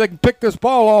 Hopefully they can pick this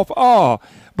ball off.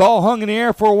 Ball hung in the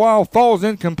air for a while, falls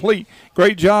incomplete.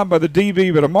 Great job by the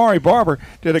DB, but Amari Barber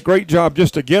did a great job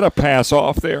just to get a pass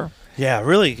off there. Yeah,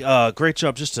 really great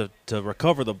job just to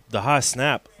recover the high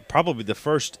snap. Probably the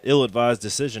first ill-advised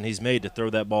decision he's made to throw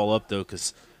that ball up, though,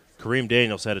 because Kareem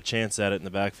Daniels had a chance at it in the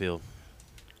backfield.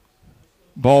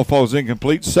 Ball falls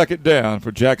incomplete. Second down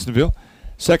for Jacksonville.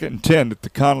 2nd and 10 at the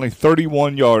Conley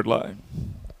 31-yard line.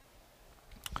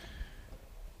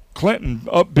 Clinton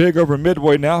up big over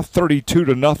Midway now,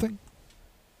 32-0.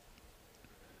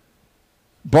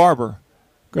 Barber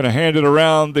going to hand it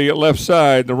around the left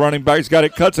side. The running back's got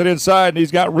it, cuts it inside, and he's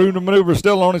got room to maneuver,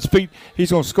 still on his feet. He's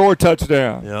going to score a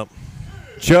touchdown. Yep.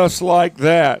 Just like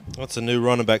that. That's a new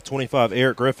running back, 25,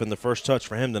 Eric Griffin, the first touch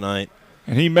for him tonight.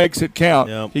 And he makes it count.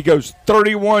 Yep. He goes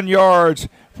 31 yards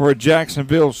for a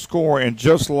Jacksonville score, and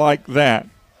just like that,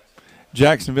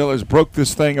 Jacksonville has broke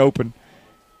this thing open.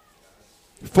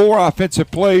 4 offensive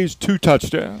plays, 2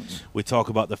 touchdowns. We talk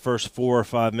about the first 4 or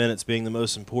 5 minutes being the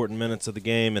most important minutes of the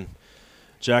game, and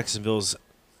Jacksonville's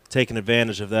taking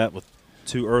advantage of that with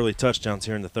 2 early touchdowns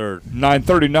here in the third.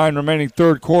 9:39 remaining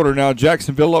third quarter. Now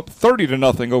Jacksonville up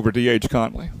 30-0 over D.H.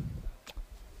 Conley.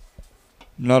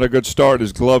 Not a good start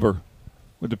is Glover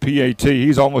with the PAT.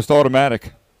 He's almost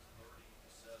automatic.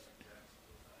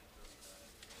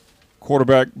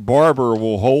 Quarterback Barber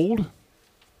will hold.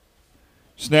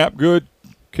 Snap good.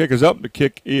 Kick is up. The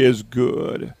kick is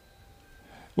good.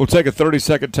 We'll take a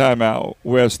 30-second timeout.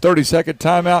 Wes, 30-second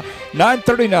timeout.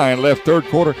 9:39 left third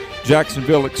quarter.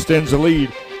 Jacksonville extends the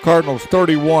lead. Cardinals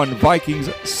 31, Vikings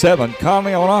 7.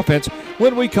 Conley on offense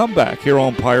when we come back here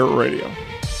on Pirate Radio.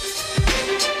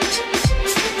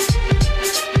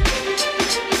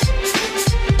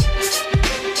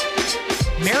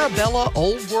 Marabella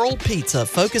Old World Pizza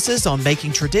focuses on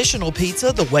making traditional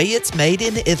pizza the way it's made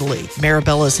in Italy.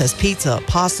 Marabella's has pizza,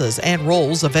 pastas, and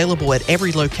rolls available at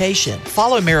every location.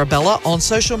 Follow Marabella on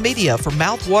social media for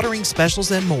mouth-watering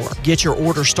specials and more. Get your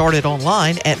order started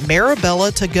online at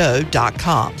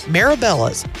marabellatogo.com.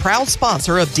 Marabella's, proud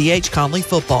sponsor of D.H. Conley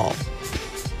football.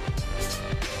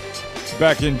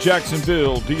 Back in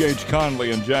Jacksonville, D.H.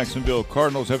 Conley and Jacksonville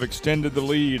Cardinals have extended the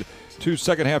lead. 2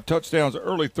 second-half touchdowns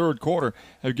early third quarter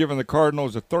have given the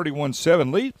Cardinals a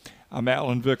 31-7 lead. I'm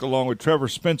Alan Vick along with Trevor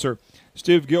Spencer,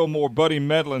 Steve Gilmore, Buddy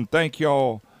Medlin. Thank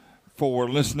y'all for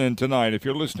listening tonight. If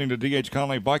you're listening to D.H.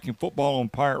 Conley Viking Football on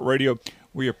Pirate Radio,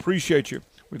 we appreciate you.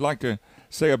 We'd like to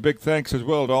say a big thanks as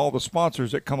well to all the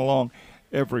sponsors that come along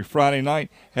every Friday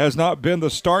night. Has not been the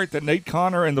start that Nate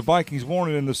Connor and the Vikings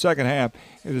wanted in the second half.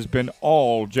 It has been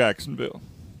all Jacksonville.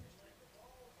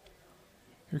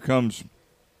 Here comes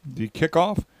the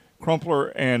kickoff. Crumpler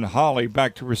and Holly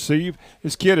back to receive.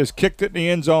 This kid has kicked it in the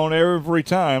end zone every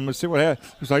time. Let's see what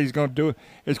happens. Looks like he's going to do it.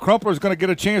 Is Crumpler's going to get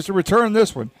a chance to return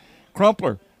this one.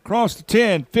 Crumpler across the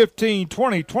 10, 15,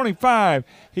 20, 25.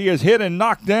 He is hit and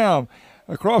knocked down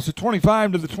across the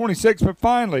 25 to the 26, but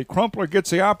finally Crumpler gets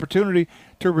the opportunity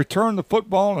to return the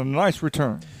football, and a nice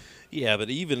return. Yeah, but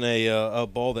even a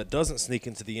ball that doesn't sneak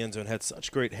into the end zone had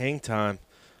such great hang time.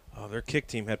 Their kick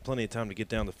team had plenty of time to get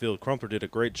down the field. Crumpler did a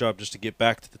great job just to get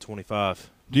back to the 25.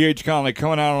 D.H. Conley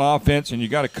coming out on offense, and you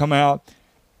got to come out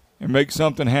and make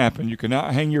something happen. You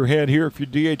cannot hang your head here if you're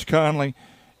D.H. Conley.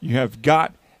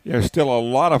 There's still a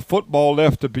lot of football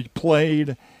left to be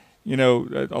played, a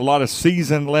lot of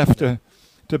season left to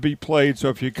be played. So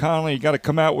if you're Conley, you got to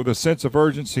come out with a sense of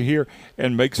urgency here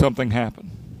and make something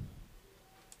happen.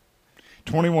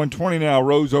 21-20 now,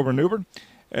 Rose over New Bern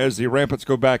as the Rampants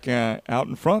go back out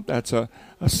in front. That's a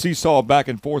seesaw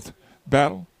back-and-forth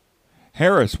battle.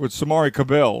 Harris with Samari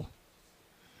Cabell,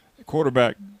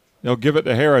 quarterback. They'll give it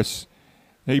to Harris.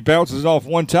 He bounces off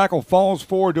one tackle, falls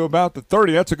forward to about the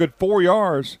 30. That's a good 4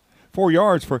 yards. 4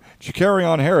 yards for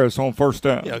Shakarion Harris on first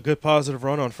down. Yeah, a good positive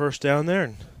run on first down there,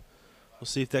 and we'll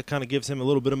see if that kind of gives him a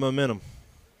little bit of momentum.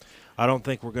 I don't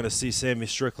think we're going to see Sammy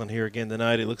Strickland here again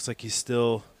tonight. It looks like he's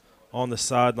still on the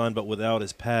sideline but without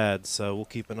his pads, so we'll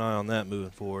keep an eye on that moving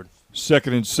forward.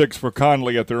 2nd and 6 for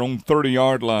Conley at their own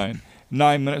 30-yard line.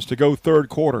 9 minutes to go, third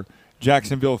quarter.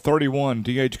 Jacksonville 31,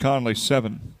 D.H. Conley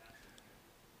 7.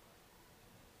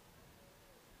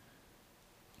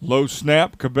 Low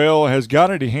snap. Cabell has got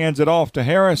it. He hands it off to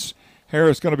Harris.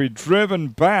 Harris going to be driven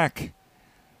back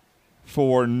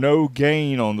for no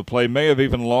gain on the play. May have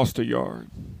even lost a yard.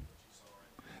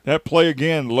 That play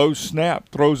again, low snap,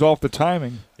 throws off the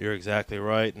timing. You're exactly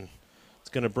right. And it's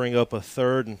going to bring up a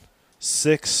 3rd and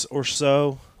 6 or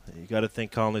so. You got to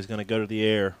think Conley's going to go to the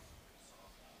air.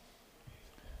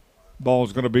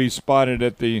 Ball's going to be spotted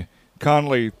at the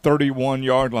Conley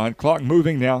 31-yard line. Clock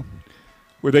moving now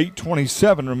with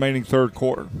 8:27 remaining third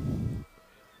quarter.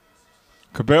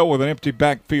 Cabell with an empty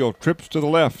backfield, trips to the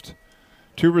left.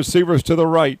 2 receivers to the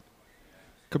right.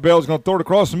 Cabell's going to throw it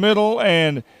across the middle,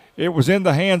 and it was in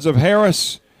the hands of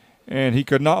Harris, and he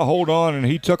could not hold on, and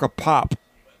he took a pop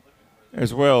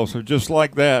as well. So just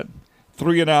like that,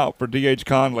 3 and out for D.H.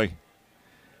 Conley.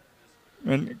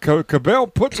 And Cabell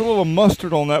puts a little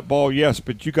mustard on that ball, yes,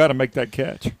 but you got to make that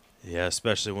catch. Yeah,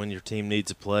 especially when your team needs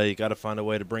a play. You got to find a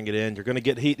way to bring it in. You're going to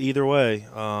get heat either way.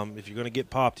 If you're going to get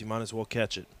popped, you might as well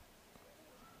catch it.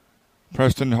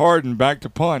 Preston Harden back to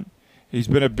punt. He's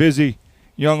been a busy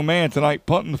young man tonight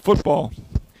punting the football.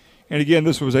 And again,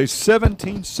 this was a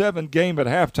 17-7 game at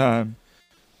halftime.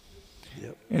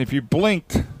 Yep. And if you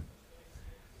blinked,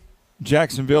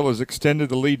 Jacksonville has extended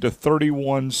the lead to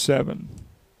 31-7.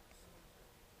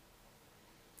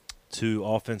 2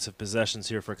 offensive possessions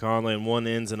here for Conley, and one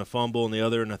ends in a fumble and the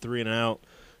other in a 3 and out.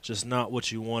 Just not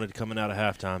what you wanted coming out of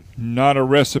halftime. Not a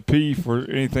recipe for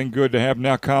anything good to have.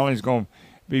 Now Conley's going to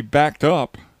be backed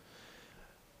up.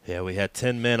 Yeah, we had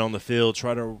 10 men on the field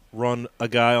try to run a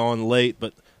guy on late,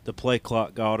 but the play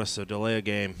clock got us, so delay a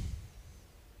game.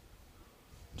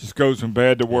 Just goes from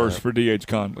bad to worse for D.H.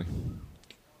 Conley.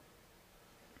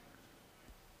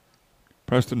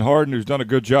 Preston Harden, who's done a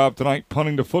good job tonight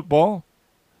punting the football,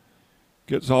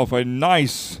 gets off a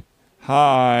nice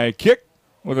high kick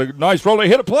with a nice roll. He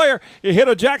hit a player. He hit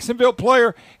a Jacksonville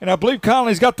player, and I believe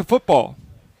Conley's got the football.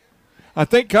 I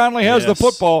think Conley has the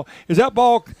football. That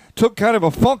ball took kind of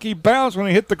a funky bounce when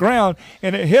he hit the ground,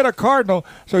 and it hit a Cardinal.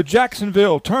 So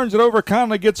Jacksonville turns it over.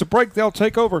 Conley gets a break. They'll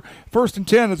take over 1st and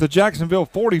 10 at the Jacksonville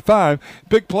 45.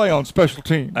 Big play on special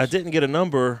teams. I didn't get a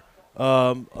number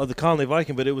of the Conley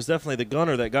Viking, but it was definitely the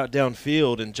gunner that got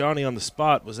downfield, and Johnny on the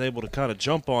spot was able to kind of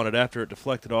jump on it after it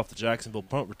deflected off the Jacksonville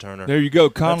punt returner. There you go.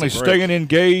 Conley staying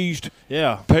engaged,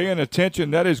 paying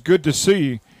attention. That is good to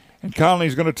see. And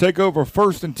Conley's going to take over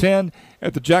 1st and 10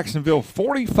 at the Jacksonville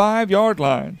 45-yard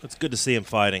line. It's good to see him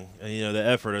fighting. And, the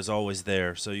effort is always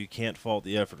there, so you can't fault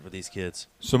the effort for these kids.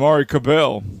 Samari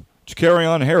Cabell,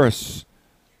 Shakarion Harris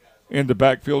in the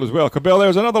backfield as well. Cabell,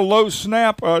 there's another low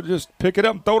snap. Just pick it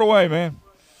up and throw it away, man.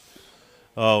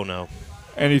 Oh, no.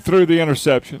 And he threw the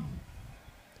interception.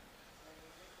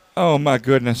 Oh, my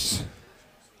goodness.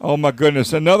 Oh, my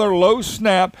goodness. Another low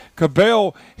snap.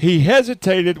 Cabell, he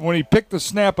hesitated when he picked the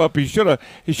snap up. He should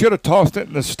have tossed it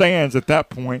in the stands at that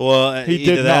point. Well, he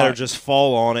either did that not. or just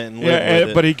fall on it and live with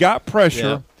it. But he got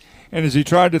pressure, and as he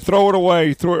tried to throw it away,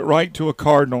 he threw it right to a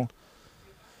Cardinal.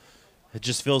 It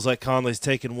just feels like Conley's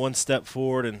taking 1 step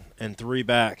forward and 3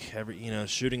 back,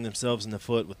 shooting themselves in the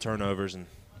foot with turnovers and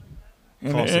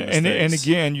And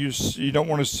again, you don't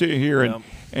want to sit here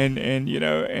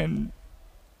and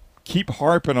keep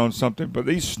harping on something, but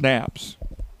these snaps.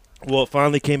 Well, it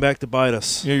finally came back to bite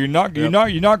us. Yeah, you're not going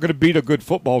to beat a good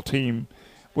football team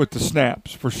with the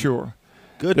snaps for sure.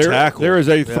 Good tackle. There is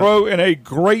a throw and a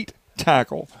great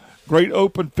tackle, great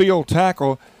open field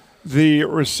tackle. The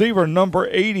receiver number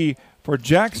 80 for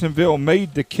Jacksonville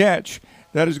made the catch.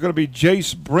 That is going to be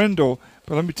Jace Brindle.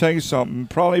 But let me tell you something,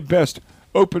 probably best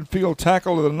open field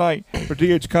tackle of the night for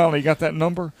D.H. Conley. You got that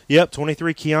number? Yep,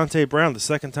 23, Keontae Brown. The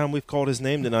second time we've called his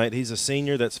name tonight. He's a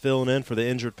senior that's filling in for the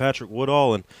injured Patrick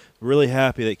Woodall, and really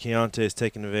happy that Keontae is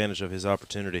taking advantage of his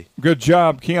opportunity. Good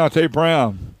job, Keontae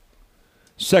Brown.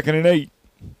 2nd and 8.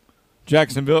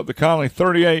 Jacksonville at the Conley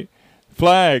 38.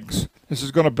 Flags. This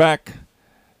is going to back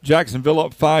Jacksonville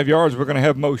up 5 yards. We're going to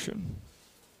have motion.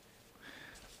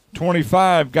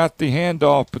 25 got the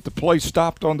handoff, but the play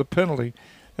stopped on the penalty.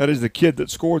 That is the kid that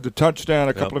scored the touchdown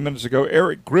a couple of minutes ago,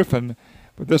 Eric Griffin.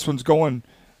 But this one's going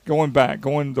back,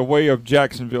 going the way of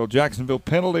Jacksonville. Jacksonville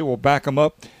penalty will back them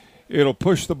up. It'll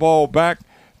push the ball back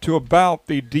to about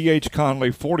the D.H.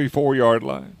 Conley 44-yard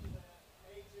line.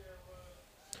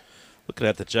 Looking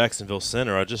at the Jacksonville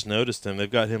center, I just noticed him. They've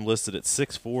got him listed at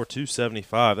 6'4",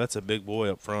 275. That's a big boy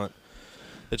up front.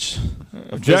 It's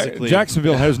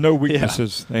Jacksonville has no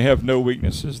weaknesses. Yeah. They have no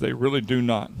weaknesses. They really do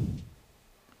not.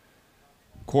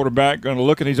 Quarterback going to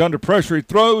look, and he's under pressure. He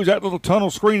throws. That little tunnel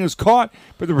screen is caught,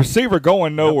 but the receiver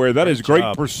going nowhere. That is great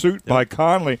pursuit by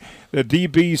Conley. The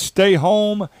DBs stay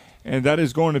home, and that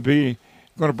is going to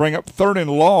bring up 3rd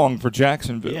and long for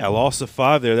Jacksonville. Yeah, loss of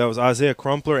 5 there. That was Isaiah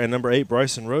Crumpler and number 8,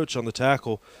 Bryson Roach on the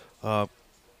tackle.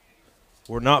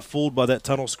 We're not fooled by that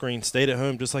tunnel screen. Stayed at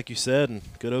home, just like you said, and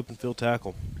good open field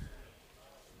tackle.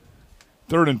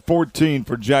 3rd and 14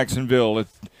 for Jacksonville at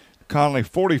Conley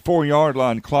 44-yard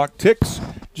line. Clock ticks.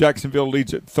 Jacksonville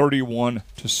leads at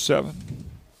 31-7.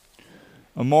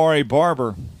 Amari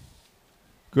Barber,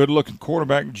 good-looking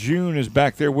quarterback. June is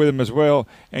back there with him as well,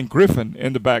 and Griffin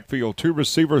in the backfield. 2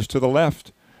 receivers to the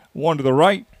left, 1 to the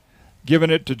right. Giving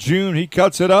it to June. He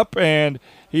cuts it up, and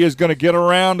he is going to get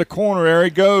around the corner. There he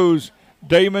goes.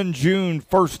 Damon June,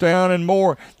 1st down and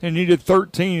more. They needed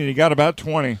 13, and he got about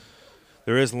 20.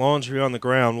 There is laundry on the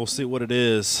ground. We'll see what it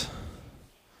is.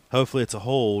 Hopefully it's a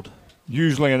hold.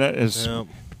 Usually in that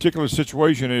particular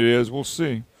situation it is. We'll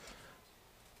see.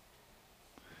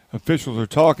 Officials are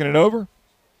talking it over.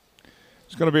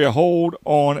 It's going to be a hold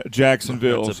on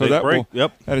Jacksonville. That's a big break.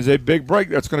 That is a big break.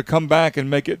 That's going to come back and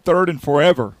make it 3rd and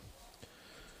forever.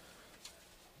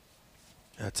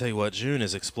 I tell you what, June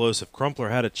is explosive. Crumpler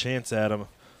had a chance at him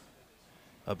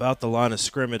about the line of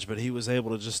scrimmage, but he was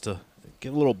able to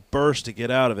get a little burst to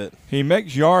get out of it. He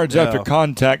makes yards after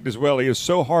contact as well. He is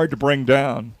so hard to bring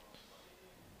down.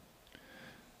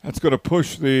 That's going to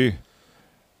push the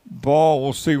ball.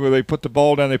 We'll see where they put the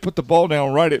ball down. They put the ball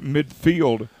down right at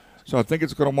midfield, so I think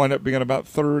it's going to wind up being about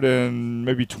 3rd and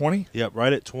maybe 20. Yep,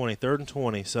 right at 20, 3rd and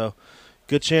 20. So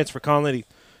good chance for Conley to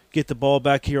get the ball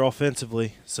back here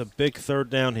offensively. It's a big 3rd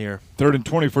down here. 3rd and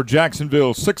 20 for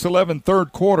Jacksonville. 6:11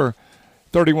 third quarter.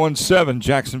 31-7.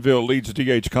 Jacksonville leads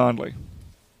D.H. Conley.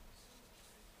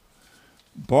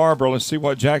 Barber, let's see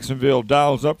what Jacksonville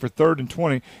dials up for 3rd and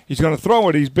 20. He's going to throw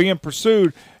it. He's being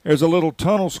pursued. There's a little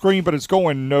tunnel screen, but it's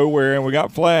going nowhere, and we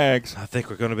got flags. I think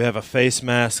we're going to have a face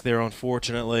mask there,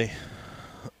 unfortunately.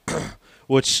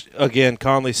 Which, again,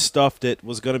 Conley stuffed it.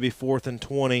 Was going to be 4th and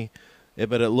 20,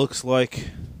 but it looks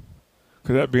like –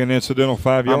 could that be an incidental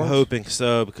 5 yards? I'm hoping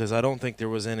so, because I don't think there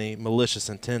was any malicious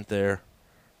intent there.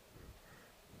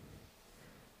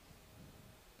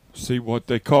 See what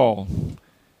they call.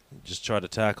 Just tried to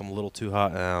tackle him a little too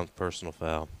high. Personal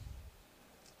foul.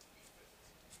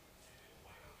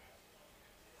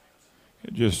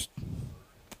 It just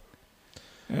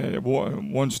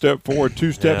one step forward,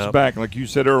 2 steps back, like you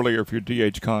said earlier, if you're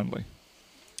D.H. Conley.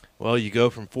 Well, you go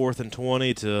from 4th and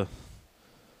 20 to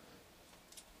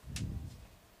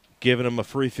giving him a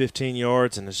free 15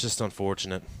 yards, and it's just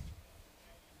unfortunate.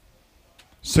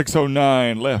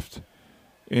 6:09 left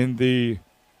in the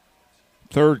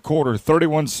 3rd quarter.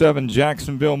 31-7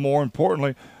 Jacksonville. More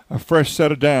importantly, a fresh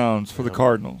set of downs for the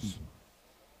Cardinals.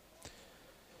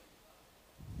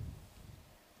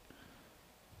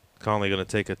 Conley going to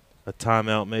take a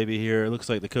timeout maybe here. It looks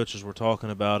like the coaches were talking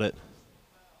about it.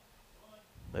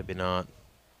 Maybe not.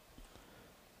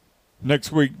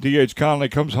 Next week, D.H. Conley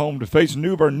comes home to face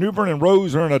Newbern. Newbern and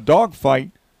Rose are in a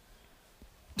dogfight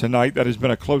tonight. That has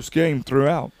been a close game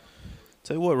throughout.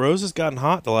 Tell you what, Rose has gotten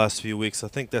hot the last few weeks. I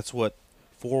think that's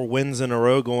 4 wins in a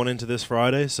row going into this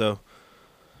Friday, so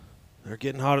they're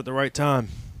getting hot at the right time.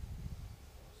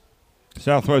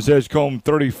 Southwest Edgecombe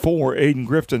 34, Aiden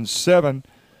Grifton 7.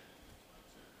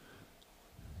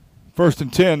 First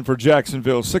and 10 for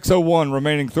Jacksonville. 6:01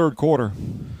 remaining third quarter.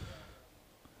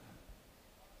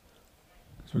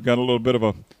 So we got a little bit of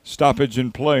a stoppage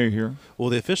in play here. Well,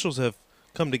 the officials have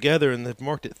come together and they've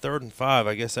marked it 3rd and 5.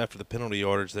 I guess after the penalty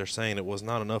yardage, they're saying it was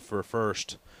not enough for a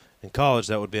first. In college,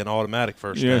 that would be an automatic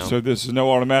first down. Yeah, so this is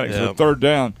no automatic. So 3rd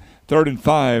down, 3rd and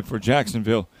 5 for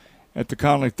Jacksonville at the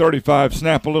Conley 35.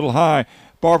 Snap a little high.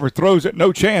 Barber throws it.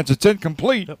 No chance. It's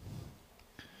incomplete. Yep.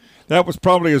 That was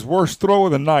probably his worst throw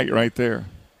of the night right there.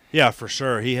 Yeah, for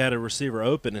sure. He had a receiver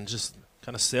open and just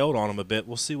kind of sailed on him a bit.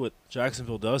 We'll see what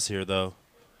Jacksonville does here, though.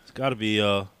 It's got to be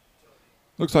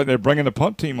looks like they're bringing the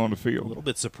punt team on the field. A little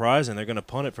bit surprising. They're going to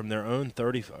punt it from their own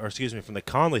from the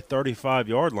Conley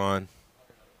 35-yard line.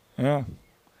 Yeah.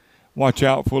 Watch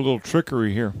out for a little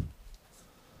trickery here.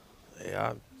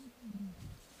 Yeah.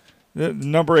 The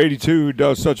number 82 who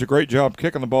does such a great job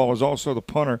kicking the ball is also the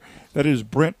punter. That is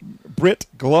Britt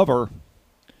Glover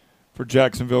for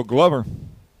Jacksonville. Glover.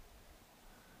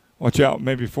 Watch out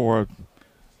maybe for a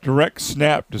direct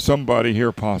snap to somebody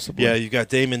here possibly. Yeah, you got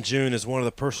Damon June as one of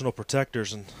the personal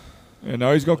protectors. And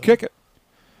now he's going to kick it.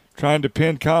 Trying to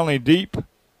pin Conley deep,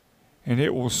 and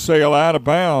it will sail out of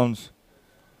bounds.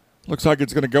 Looks like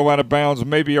it's going to go out of bounds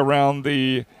maybe around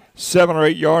the 7 or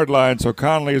 8 yard line, so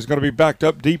Conley is going to be backed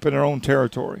up deep in their own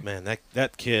territory. Man,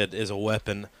 that kid is a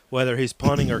weapon, whether he's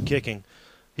punting or kicking.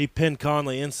 He pinned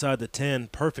Conley inside the 10,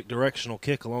 perfect directional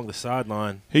kick along the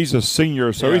sideline. He's a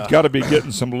senior, so he's got to be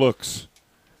getting some looks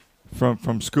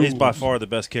from school. He's by far the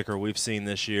best kicker we've seen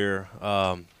this year.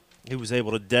 He was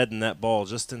able to deaden that ball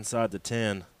just inside the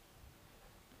 10.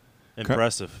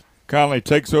 Impressive. Conley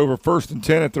takes over 1st and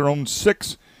 10 at their own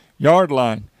 6-yard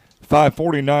line.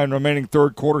 5:49 remaining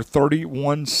third quarter,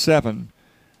 31-7.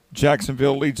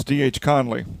 Jacksonville leads D.H.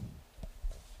 Conley.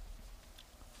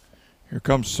 Here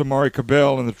comes Samari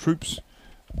Cabell and the troops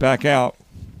back out.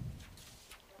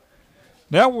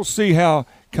 Now we'll see how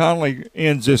Conley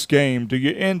ends this game. Do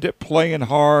you end it playing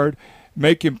hard,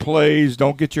 making plays,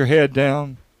 don't get your head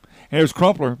down? And here's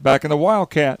Crumpler back in the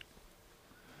Wildcat.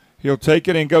 He'll take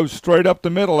it and go straight up the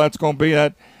middle. That's going to be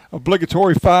that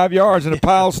obligatory 5 yards, and the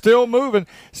pile's still moving.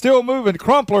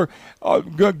 Crumpler,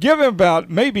 give him about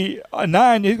maybe a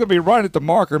 9. He's going to be right at the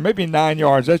marker, maybe 9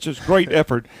 yards. That's just great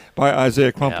effort by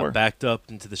Isaiah Crumpler. Yeah, backed up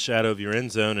into the shadow of your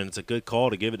end zone, and it's a good call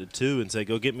to give it to 2 and say,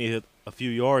 go get me a few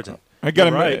yards. And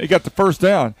he got the first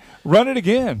down. Run it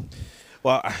again.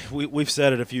 Well, we've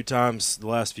said it a few times the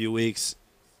last few weeks.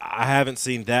 I haven't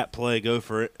seen that play go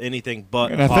for anything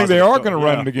but and I think they are going to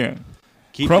run it again.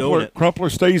 Keep doing it. Crumpler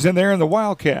stays in there in the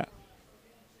Wildcat.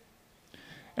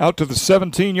 Out to the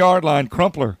 17-yard line,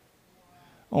 Crumpler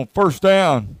on first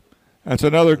down. That's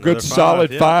another good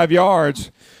solid 5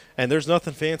 yards. And there's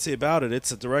nothing fancy about it. It's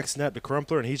a direct snap to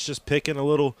Crumpler, and he's just picking a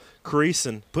little crease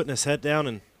and putting his head down,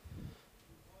 and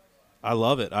I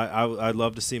love it. I'd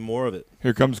love to see more of it.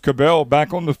 Here comes Cabell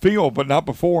back on the field, but not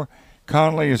before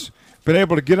Conley has been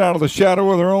able to get out of the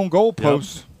shadow of their own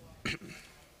goalposts. Yep.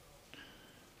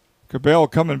 Cabell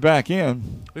coming back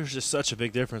in. There's just such a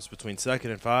big difference between 2nd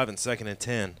and 5 and 2nd and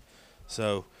 10.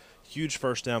 So, huge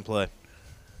first down play.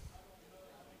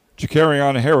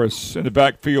 Ja'Carrion Harris in the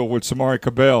backfield with Samari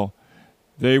Cabell.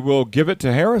 They will give it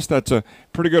to Harris. That's a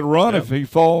pretty good run. Yep. If he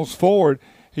falls forward,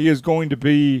 he is going to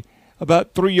be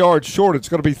about 3 yards short. It's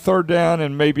going to be 3rd down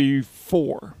and maybe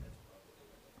 4.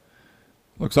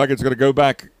 Looks like it's going to go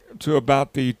back to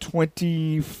about the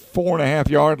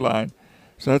 24.5-yard line.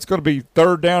 So that's going to be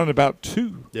 3rd down and about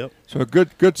 2. Yep. So a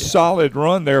good solid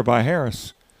run there by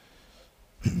Harris.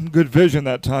 Good vision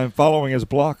that time following his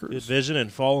blockers. Good vision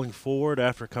and falling forward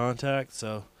after contact.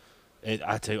 So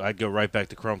I'd go right back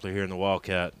to Crumpler here in the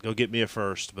Wildcat. Go get me a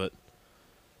first, but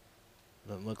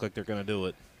doesn't look like they're going to do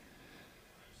it.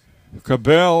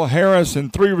 Cabell, Harris,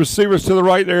 and 3 receivers to the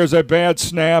right. There's a bad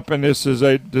snap, and this is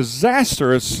a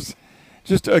disastrous.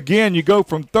 Just, again, you go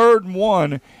from 3rd and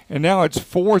 1, and now it's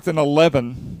 4th and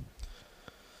 11.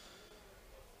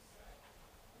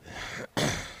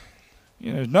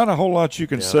 There's not a whole lot you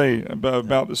can say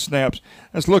about the snaps.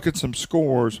 Let's look at some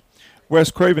scores.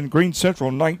 West Craven, Green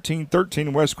Central,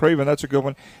 19-13. West Craven, that's a good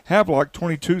one. Havelock,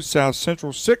 22. South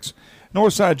Central, 6.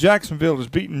 Northside Jacksonville has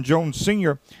beaten Jones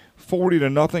Senior,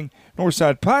 40-0.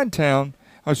 Northside Pinetown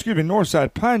has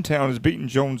beaten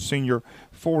Jones Senior,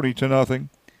 40-0.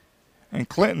 And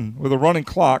Clinton with a running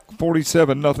clock,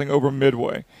 47-0 over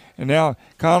Midway. And now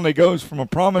Conley goes from a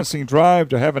promising drive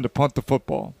to having to punt the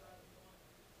football.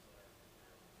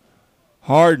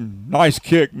 Harden, nice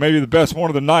kick, maybe the best one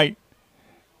of the night.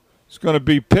 It's going to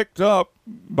be picked up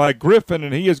by Griffin,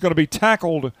 and he is going to be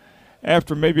tackled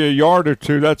after maybe a yard or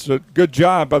two. That's a good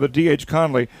job by the D.H.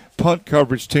 Conley punt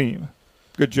coverage team.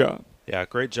 Good job. Yeah,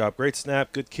 great job. Great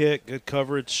snap, good kick, good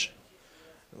coverage.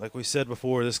 Like we said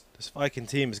before, this Viking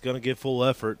team is going to give full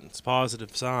effort. It's a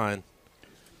positive sign.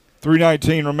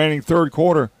 3:19 remaining third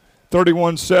quarter.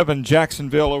 31-7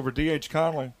 Jacksonville over D.H.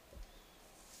 Conley.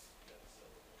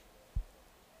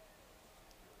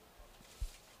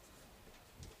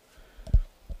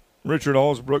 Richard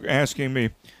Allsbrook asking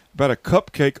me about a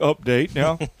cupcake update.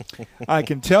 Now, I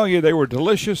can tell you they were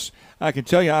delicious. I can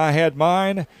tell you I had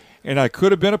mine, and I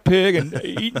could have been a pig and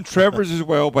eaten Trevor's as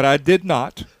well, but I did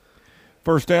not.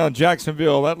 First down,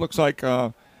 Jacksonville. That looks like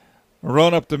a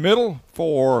run up the middle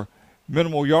for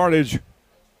minimal yardage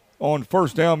on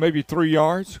first down, maybe 3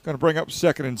 yards. Going to bring up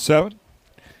 2nd and 7.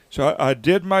 So I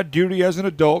did my duty as an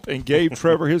adult and gave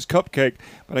Trevor his cupcake,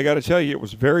 but I got to tell you, it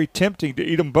was very tempting to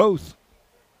eat them both.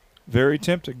 Very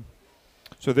tempting.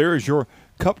 So there is your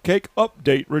cupcake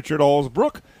update, Richard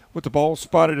Allsbrook, with the ball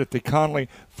spotted at the Conley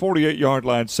 48-yard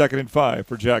line, 2nd and 5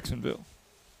 for Jacksonville.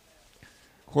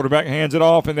 Quarterback hands it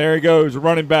off, and there he goes. The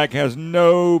running back has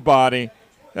nobody.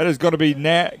 That is going to be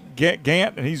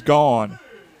Gant, and he's gone.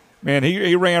 Man,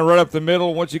 he ran right up the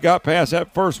middle. Once he got past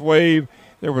that first wave,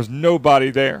 there was nobody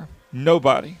there.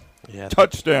 Nobody. Yeah.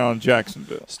 Touchdown,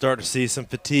 Jacksonville. Start to see some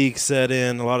fatigue set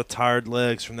in, a lot of tired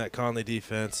legs from that Conley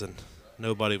defense, and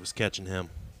nobody was catching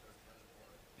him.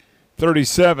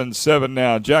 37-7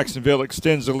 now. Jacksonville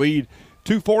extends the lead.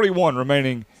 2:41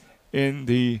 remaining in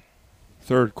the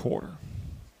third quarter.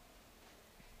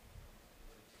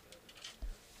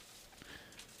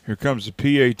 Here comes the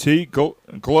PAT.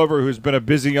 Glover, who's been a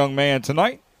busy young man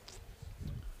tonight.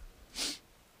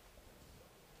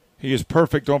 He is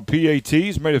perfect on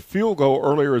PATs. Made a field goal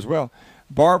earlier as well.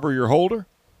 Barber, your holder.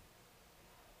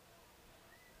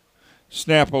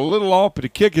 Snap a little off, but the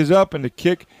kick is up, and the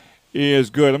kick is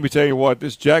good. Let me tell you what,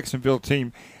 this Jacksonville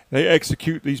team, they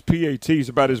execute these PATs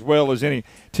about as well as any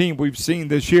team we've seen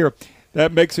this year.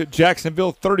 That makes it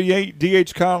Jacksonville 38,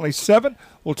 D.H. Conley 7.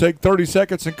 We'll take 30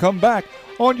 seconds and come back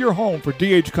on your home for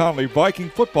D.H. Conley Viking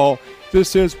football.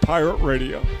 This is Pirate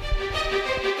Radio.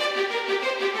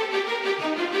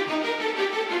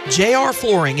 JR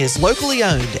Flooring is locally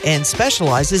owned and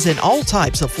specializes in all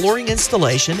types of flooring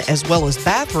installation as well as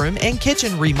bathroom and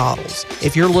kitchen remodels.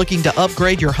 If you're looking to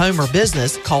upgrade your home or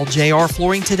business, call JR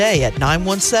Flooring today at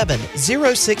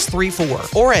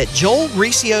 917-0634 or at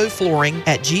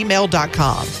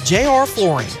joelrecioflooring@gmail.com. JR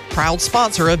Flooring, proud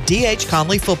sponsor of D.H.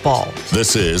 Conley football.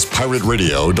 This is Pirate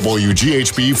Radio,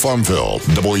 WGHB Farmville,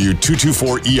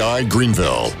 W224EI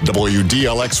Greenville,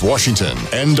 WDLX Washington,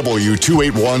 and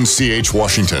W281CH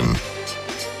Washington.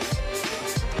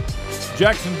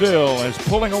 Jacksonville is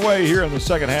pulling away here in the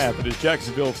second half. It is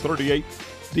Jacksonville 38,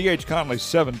 D.H. Conley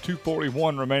 7,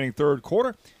 2:41 remaining third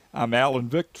quarter. I'm Alan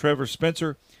Vick, Trevor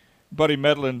Spencer, Buddy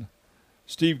Medlin,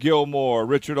 Steve Gilmore,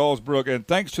 Richard Allsbrook, and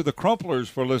thanks to the Crumplers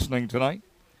for listening tonight.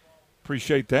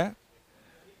 Appreciate that.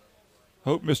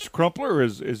 Hope Mr. Crumpler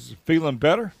is feeling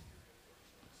better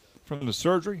from the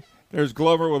surgery. There's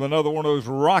Glover with another one of those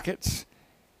rockets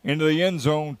into the end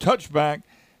zone. Touchback.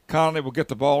 Conley will get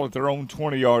the ball at their own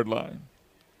 20-yard line.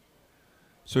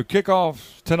 So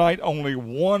kickoff tonight, only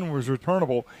one was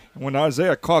returnable. And when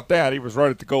Isaiah caught that, he was right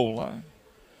at the goal line.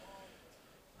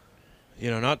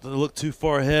 You know, not to look too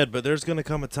far ahead, but there's going to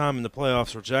come a time in the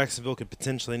playoffs where Jacksonville could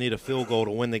potentially need a field goal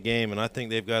to win the game, and I think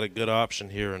they've got a good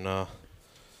option here in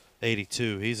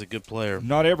 82. He's a good player.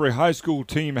 Not every high school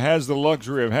team has the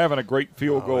luxury of having a great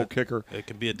field goal kicker. It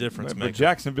can be a difference maker. But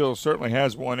Jacksonville certainly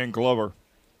has one in Glover.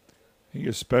 He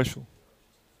is special.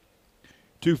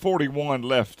 2:41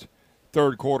 left,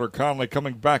 third quarter. Conley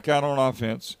coming back out on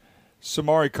offense.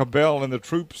 Samari Cabell and the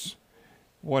troops.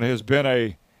 What has been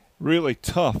a really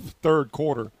tough third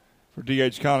quarter for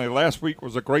D.H. Conley. Last week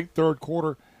was a great third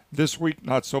quarter. This week,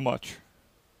 not so much.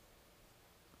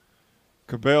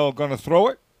 Cabell going to throw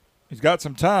it. He's got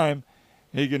some time.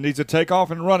 He needs to take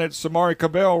off and run it. Samari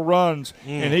Cabell runs,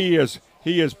 and he is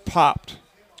popped.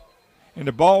 And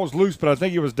the ball was loose, but I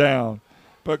think he was down.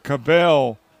 But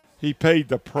Cabell, he paid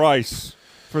the price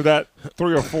for that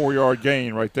 3 or 4 yard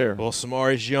gain right there. Well,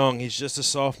 Samari's young. He's just a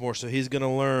sophomore, so he's going to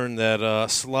learn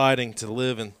that sliding to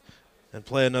live and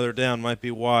play another down might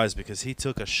be wise because he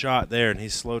took a shot there, and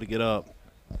he's slow to get up.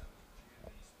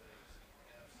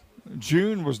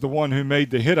 June was the one who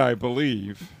made the hit, I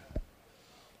believe.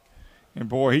 And,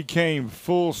 boy, he came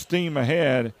full steam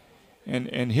ahead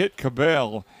and hit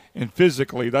Cabell. And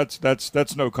physically, that's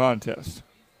no contest.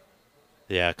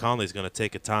 Yeah, Conley's going to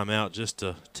take a timeout just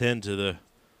to tend to the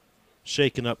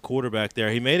shaken up quarterback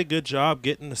there. He made a good job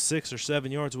getting the 6 or 7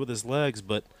 yards with his legs,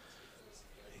 but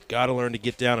you got to learn to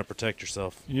get down and protect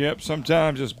yourself. Yep,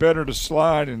 sometimes it's better to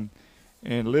slide and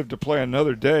live to play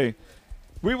another day.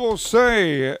 We will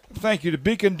say thank you to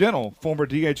Beacon Dental. Former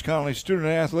D.H. Conley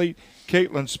student-athlete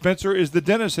Caitlin Spencer is the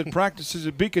dentist that practices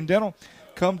at Beacon Dental.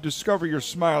 Come discover your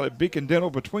smile at Beacon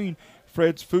Dental between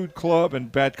Fred's Food Club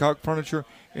and Badcock Furniture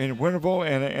in Winterville.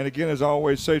 And again, as I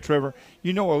always say, Trevor,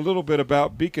 you know a little bit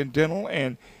about Beacon Dental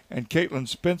and Caitlin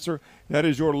Spencer. That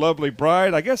is your lovely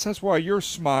bride. I guess that's why your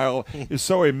smile is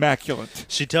so immaculate.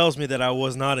 She tells me that I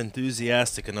was not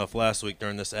enthusiastic enough last week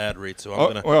during this ad read, so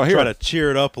I'm going to try to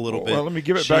cheer it up a little bit. Well, let me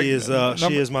give it back. She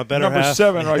is my better half. Number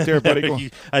 7 right there,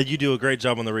 buddy. You do a great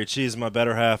job on the read. She is my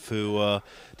better half who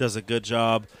does a good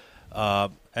job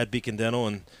at Beacon Dental,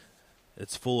 and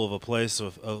it's full of a place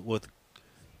with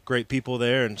great people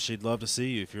there, and she'd love to see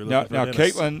you if you're looking for Now,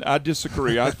 Caitlin, I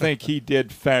disagree. I think he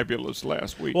did fabulous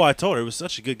last week. Well, I told her it was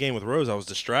such a good game with Rose, I was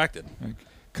distracted.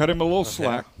 Cut him a little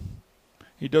slack.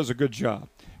 He does a good job.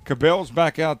 Cabell's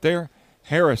back out there.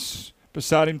 Harris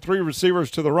beside him. 3 receivers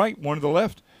to the right, 1 to the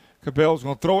left. Cabell's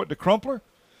going to throw it to Crumpler.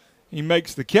 He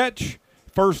makes the catch.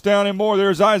 First down and more.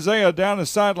 There's Isaiah down the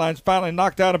sidelines, finally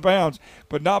knocked out of bounds,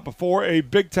 but not before a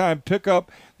big-time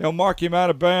pickup. They'll mark him out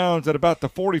of bounds at about the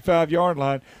 45-yard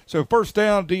line. So first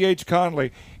down, D.H.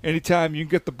 Conley. Anytime you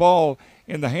can get the ball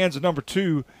in the hands of number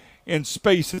 2 in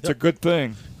space, it's a good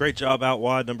thing. Great job out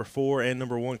wide, number 4 and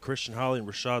number 1, Christian Holly and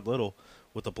Rashad Little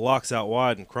with the blocks out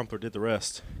wide, and Crumpler did the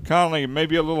rest. Conley,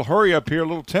 maybe a little hurry up here, a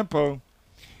little tempo.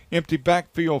 Empty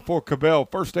backfield for Cabell.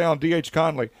 First down, D.H.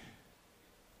 Conley.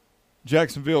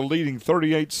 Jacksonville leading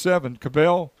 38-7.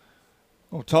 Cabell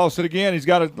will toss it again. He's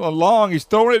got a long. He's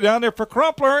throwing it down there for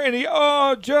Crumpler, and he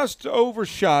just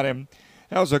overshot him.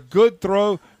 That was a good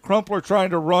throw. Crumpler trying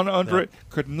to run under it.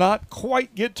 Could not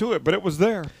quite get to it, but it was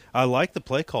there. I like the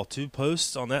play call. 2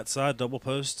 posts on that side, double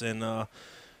post, and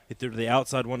he threw to the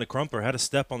outside one to Crumpler. Had a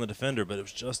step on the defender, but it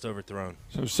was just overthrown.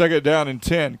 So second down and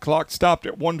 10. Clock stopped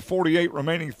at 1:48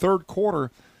 remaining third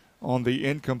quarter on the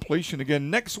incompletion.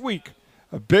 Again, next week,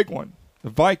 a big one. The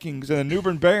Vikings and the New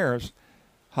Bern Bears.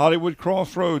 Hollywood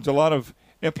Crossroads, a lot of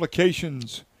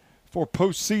implications for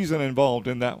postseason involved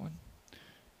in that one.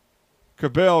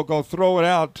 Cabell going to throw it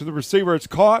out to the receiver. It's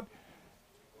caught.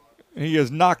 He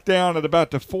is knocked down at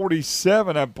about the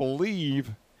 47, I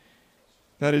believe.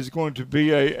 That is going to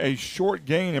be a short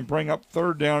gain and bring up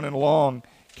third down and long.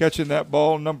 Catching that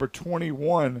ball, number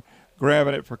 21,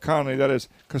 grabbing it for Conley. That is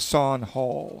Kassan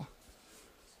Hall.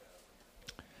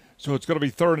 So it's going to be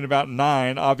third and about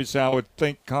 9. Obviously, I would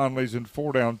think Conley's in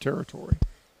 4-down territory.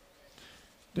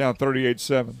 Down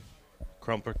 38-7.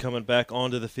 Crumpler coming back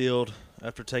onto the field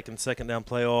after taking second down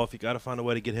play off. You got to find a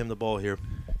way to get him the ball here.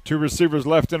 2 receivers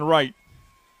left and right.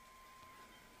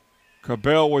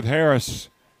 Cabell with Harris.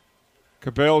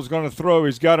 Cabell's going to throw.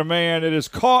 He's got a man. It is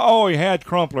caught. Oh, he had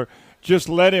Crumpler. Just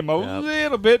let him a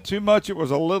little bit too much. It was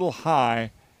a little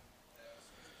high.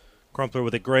 Crumpler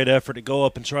with a great effort to go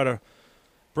up and try to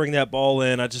bring that ball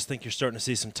in. I just think you're starting to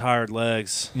see some tired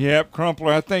legs. Yep,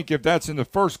 Crumpler, I think if that's in the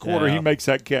first quarter, he makes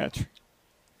that catch.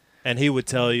 And he would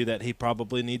tell you that he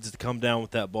probably needs to come down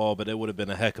with that ball, but it would have been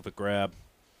a heck of a grab.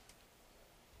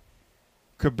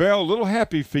 Cabell, little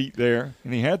happy feet there,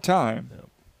 and he had time. Yep.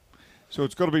 So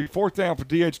it's going to be fourth down for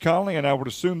D.H. Conley, and I would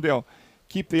assume they'll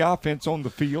keep the offense on the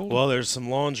field. Well, there's some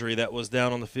laundry that was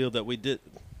down on the field that we did.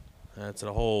 That's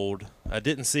a hold. I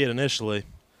didn't see it initially.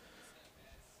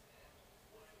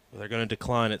 They're going to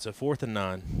decline it, so 4th and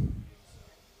 9.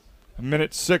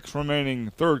 1:06 remaining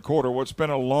third quarter. What's been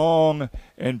a long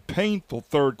and painful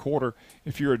third quarter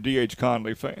if you're a D.H.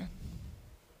 Conley fan.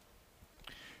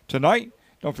 Tonight,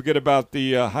 don't forget about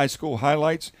the high school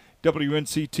highlights.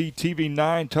 WNCT TV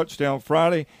 9 Touchdown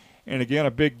Friday. And again,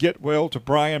 a big get well to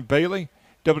Brian Bailey.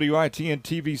 WITN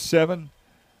TV 7,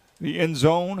 the End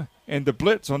Zone, and the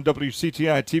Blitz on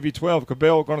WCTI TV 12.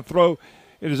 Cabell going to throw.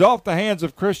 It is off the hands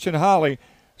of Christian Holly.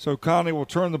 So Conley will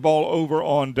turn the ball over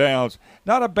on downs.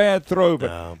 Not a bad throw,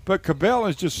 but Cabell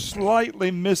is just slightly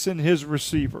missing his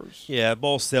receivers. Yeah,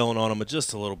 ball's sailing on him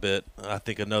just a little bit. I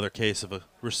think another case of a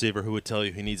receiver who would tell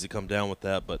you he needs to come down with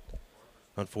that, but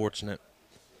unfortunate.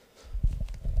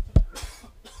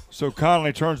 So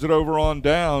Conley turns it over on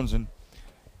downs, and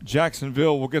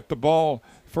Jacksonville will get the ball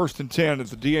 1st and 10 at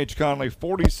the D.H. Conley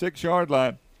 46-yard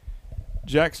line.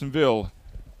 Jacksonville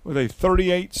with a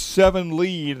 38-7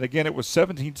 lead. And again, it was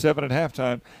 17-7 at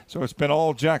halftime, so it's been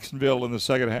all Jacksonville in the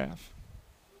second half.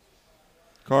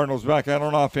 Cardinals back out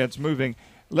on offense, moving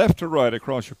left to right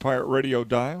across your Pirate Radio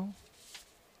dial.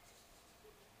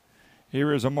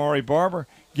 Here is Amari Barber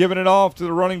giving it off to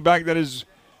the running back that is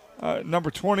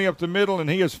number 20 up the middle, and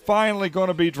he is finally going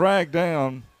to be dragged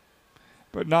down,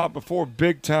 but not before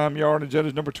big-time yardage. That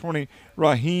is number 20,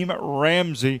 Raheem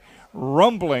Ramsey,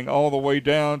 rumbling all the way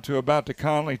down to about the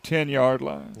Conley 10-yard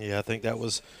line. Yeah, I think that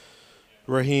was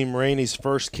Raheem Rainey's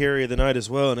first carry of the night as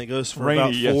well, and it goes for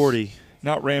Rainey, about 40. Yes.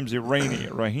 Not Ramsey, Rainey.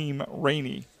 Raheem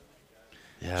Rainey.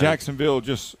 Yeah. Jacksonville,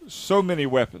 just so many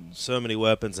weapons. So many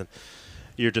weapons, and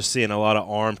you're just seeing a lot of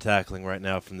arm tackling right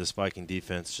now from this Viking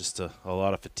defense, just a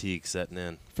lot of fatigue setting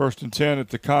in. 1st and 10 at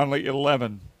the Conley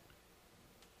 11.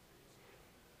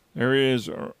 There is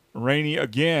Rainey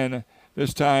again.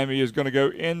 This time he is going to go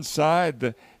inside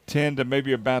the 10 to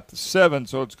maybe about the 7,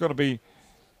 so it's going to be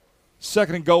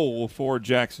 2nd and goal for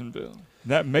Jacksonville.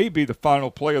 That may be the final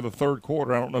play of the third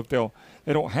quarter. I don't know if they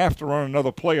don't have to run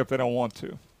another play if they don't want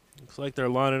to. Looks like they're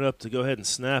lining up to go ahead and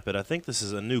snap it. I think this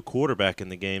is a new quarterback in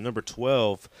the game, number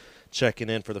 12, checking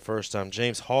in for the first time,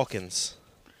 James Hawkins.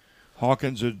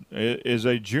 Hawkins is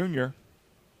a junior.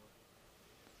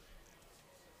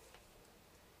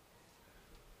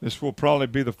 This will probably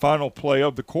be the final play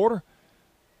of the quarter.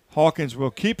 Hawkins will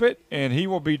keep it, and he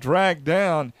will be dragged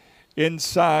down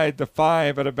inside the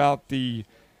 5 at about maybe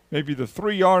the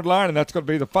 3-yard line, and that's going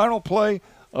to be the final play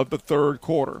of the third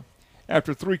quarter.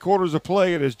 After 3 quarters of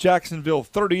play, it is Jacksonville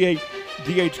 38,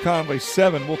 D.H. Conley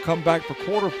 7. We'll come back for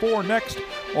quarter 4 next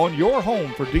on your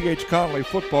home for D.H. Conley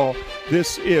football.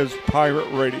 This is Pirate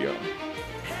Radio.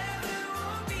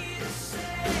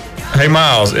 Hey,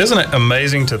 Miles, isn't it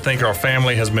amazing to think our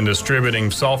family has been distributing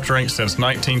soft drinks since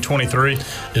 1923?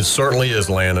 It certainly is,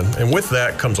 Landon. And with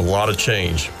that comes a lot of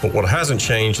change. But what hasn't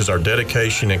changed is our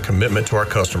dedication and commitment to our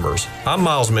customers. I'm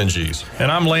Miles Minges. And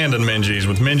I'm Landon Minges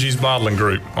with Minges Bottling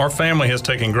Group. Our family has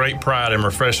taken great pride in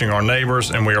refreshing our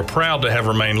neighbors, and we are proud to have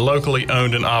remained locally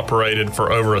owned and operated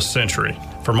for over a century.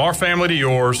 From our family to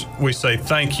yours, we say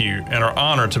thank you and are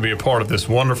honored to be a part of this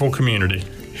wonderful community.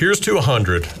 Here's to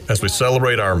 100 as we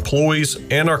celebrate our employees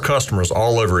and our customers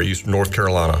all over Eastern North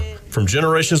Carolina. From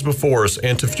generations before us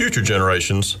and to future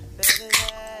generations.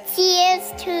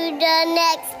 Cheers to the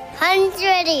next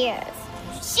 100 years.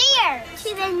 Cheers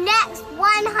to the next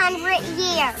 100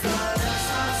 years.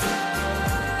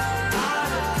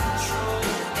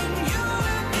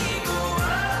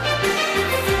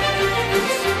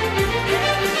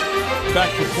 Back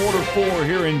to quarter 4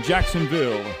 here in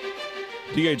Jacksonville.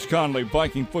 D.H. Conley,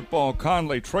 Viking football.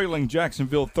 Conley trailing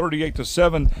Jacksonville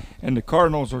 38-7, and the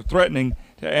Cardinals are threatening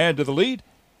to add to the lead.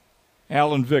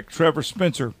 Alan Vick, Trevor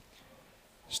Spencer,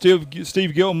 Steve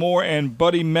Gilmore, and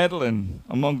Buddy Medlin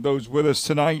among those with us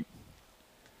tonight.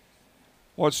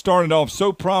 What started off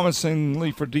so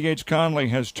promisingly for D.H. Conley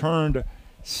has turned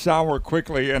sour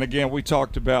quickly, and again, we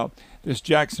talked about this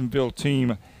Jacksonville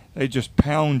team. They just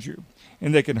pound you,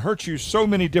 and they can hurt you so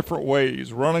many different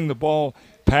ways, running the ball,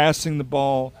 passing the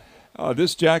ball.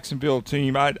 This Jacksonville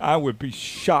team, I would be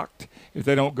shocked if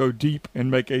they don't go deep and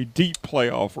make a deep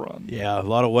playoff run. Yeah, a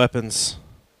lot of weapons.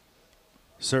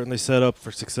 Certainly set up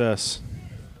for success.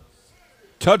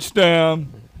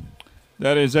 Touchdown.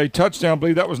 That is a touchdown. I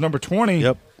believe that was number 20.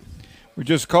 Yep. We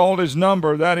just called his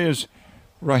number. That is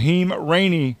Raheem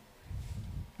Rainey.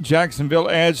 Jacksonville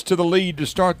adds to the lead to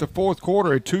start the fourth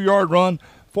quarter. A 2-yard run,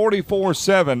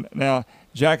 44-7. Now,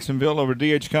 Jacksonville over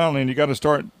D.H. Conley, and you got to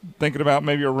start thinking about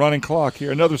maybe a running clock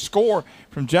here. Another score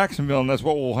from Jacksonville, and that's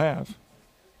what we'll have.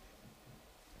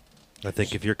 I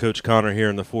think if you're Coach Connor here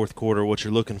in the fourth quarter, what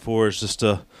you're looking for is just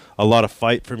a lot of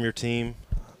fight from your team.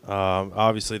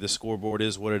 Obviously, the scoreboard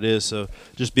is what it is, so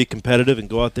just be competitive and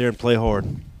go out there and play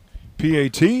hard.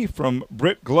 PAT from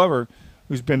Britt Glover,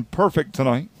 who's been perfect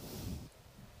tonight.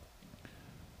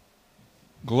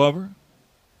 Glover.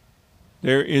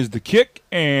 There is the kick,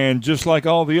 and just like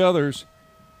all the others,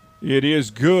 it is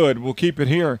good. We'll keep it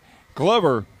here.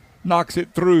 Glover knocks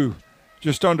it through.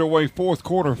 Just underway fourth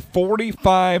quarter,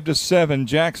 45-7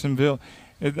 Jacksonville.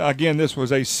 Again, this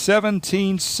was a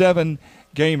 17-7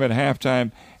 game at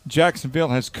halftime. Jacksonville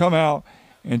has come out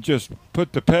and just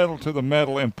put the pedal to the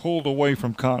metal and pulled away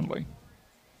from Conley.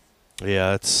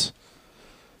 Yeah,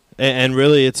 and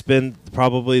really it's been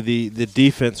probably the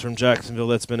defense from Jacksonville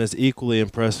that's been as equally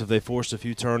impressive. They forced a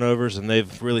few turnovers, and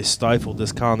they've really stifled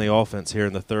this Conley offense here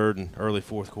in the third and early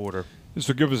fourth quarter. This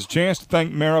will give us a chance to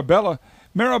thank Marabella.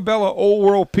 Marabella Old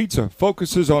World Pizza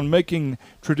focuses on making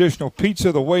traditional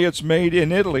pizza the way it's made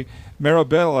in Italy.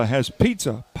 Marabella has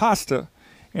pizza, pasta,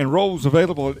 and rolls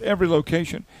available at every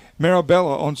location.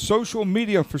 Marabella on social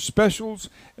media for specials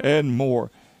and more.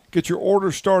 Get your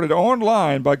order started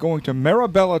online by going to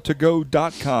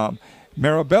marabellatogo.com.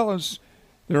 Marabella's,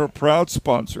 they're a proud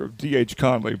sponsor of D.H.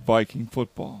 Conley Viking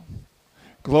football.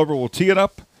 Glover will tee it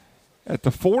up at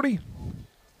the 40.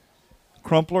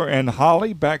 Crumpler and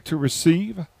Holly back to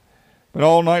receive. But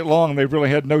all night long, they've really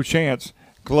had no chance.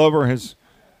 Glover has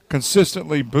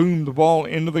consistently boomed the ball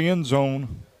into the end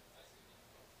zone.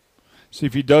 See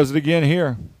if he does it again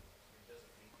here.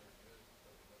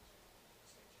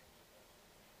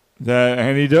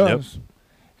 And he does. Yep.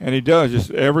 And he does just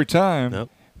every time. Yep.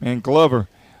 And Glover,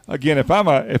 again, if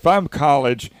I'm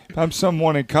college, if I'm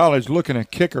someone in college looking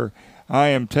at kicker, I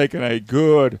am taking a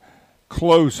good,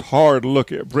 close, hard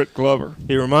look at Britt Glover.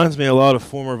 He reminds me a lot of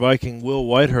former Viking Will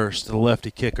Whitehurst, the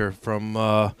lefty kicker from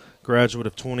graduate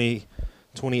of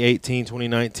 2018,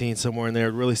 2019, somewhere in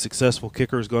there. Really successful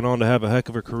kicker, has gone on to have a heck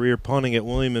of a career punting at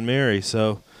William & Mary.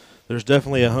 So there's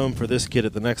definitely a home for this kid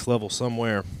at the next level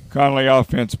somewhere. Conley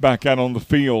offense back out on the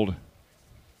field.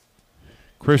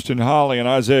 Christian Holly and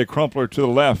Isaiah Crumpler to the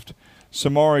left.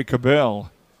 Samari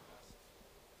Cabell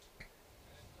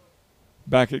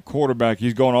back at quarterback.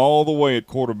 He's going all the way at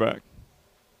quarterback.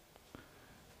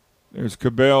 There's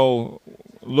Cabell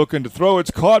looking to throw.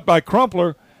 It's caught by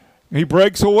Crumpler. He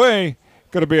breaks away.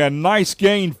 Going to be a nice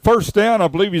gain. First down. I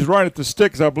believe he's right at the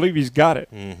sticks. I believe he's got it.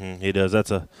 Mm-hmm. He does.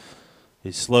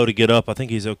 He's slow to get up. I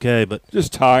think he's okay, but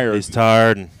just tired. He's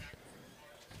tired.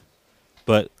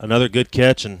 But another good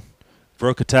catch and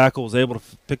broke a tackle, was able to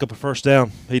pick up a first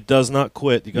down. He does not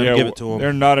quit. You got to give it to him. There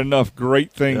are not enough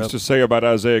great things to say about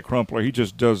Isaiah Crumpler. He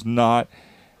just does not.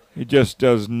 He just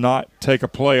does not take a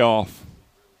play off.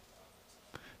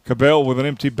 Cabell with an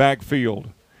empty backfield.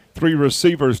 3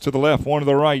 receivers to the left, 1 to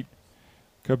the right.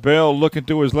 Cabell looking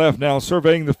to his left now,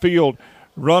 surveying the field,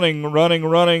 running,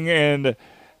 and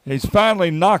he's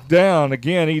finally knocked down.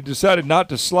 Again, he decided not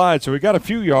to slide, so he got a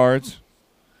few yards.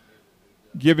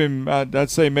 Give him, I'd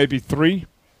say, maybe 3.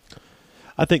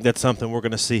 I think that's something we're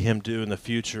going to see him do in the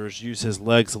future, is use his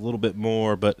legs a little bit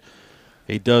more, but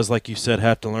he does, like you said,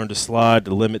 have to learn to slide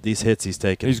to limit these hits he's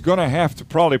taking. He's going to have to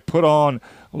probably put on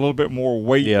a little bit more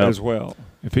weight as well.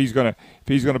 If he's going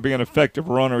to be an effective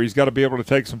runner, he's got to be able to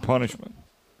take some punishment.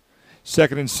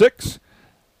 2nd and 6.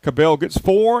 Cabell gets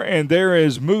 4, and there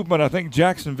is movement. I think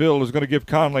Jacksonville is going to give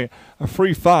Conley a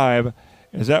free 5,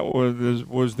 as that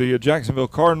was the Jacksonville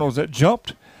Cardinals that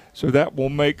jumped. So that will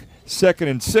make 2nd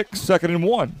and 6, 2nd and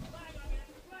 1.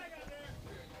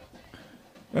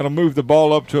 That'll move the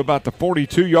ball up to about the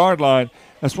 42-yard line.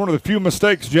 That's one of the few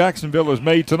mistakes Jacksonville has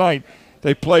made tonight.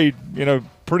 They played,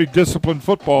 pretty disciplined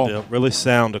football. Yeah, really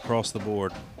sound across the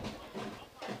board.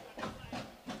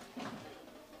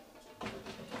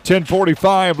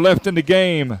 10:45 left in the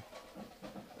game.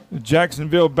 The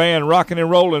Jacksonville band rocking and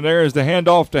rolling. There is the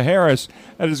handoff to Harris.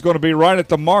 That is going to be right at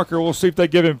the marker. We'll see if they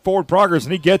give him forward progress,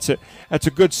 and he gets it. That's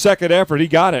a good second effort. He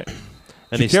got it.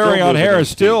 And Ja'Carrion Harris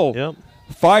still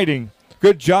fighting.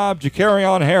 Good job,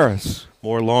 Ja'Carrion Harris.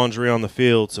 More laundry on the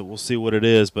field, so we'll see what it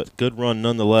is, but good run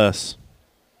nonetheless.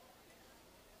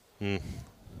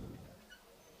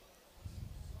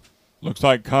 Looks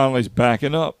like Conley's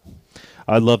backing up.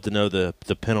 I'd love to know the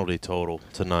penalty total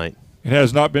tonight. It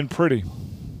has not been pretty.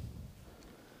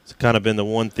 It's kind of been the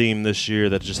one theme this year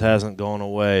that just hasn't gone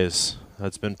away.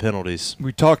 That's been penalties.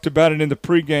 We talked about it in the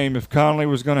pregame. If Conley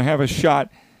was going to have a shot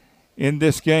in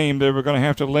this game, they were going to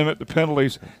have to limit the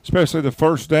penalties, especially the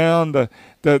first down,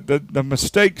 the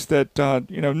mistakes that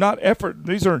not effort.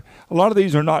 A lot of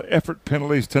these are not effort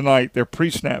penalties tonight. They're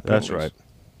pre-snap penalties. That's right.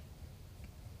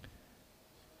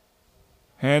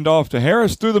 Hand off to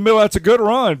Harris through the middle. That's a good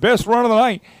run. Best run of the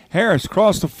night. Harris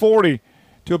crossed the 40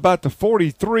 to about the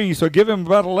 43, so give him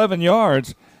about 11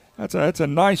 yards. That's a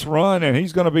nice run, and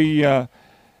he's going to be are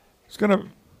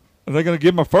they going to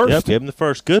give him a first? Yep, give him the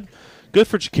first. Good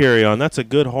for Ja'Carrion. That's a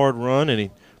good hard run, and he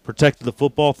protected the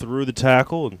football through the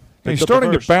tackle. And he's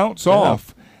starting to bounce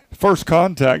off first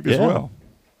contact as well.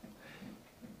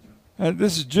 And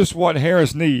this is just what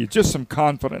Harris needs, just some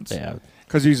confidence. Yeah.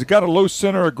 Because he's got a low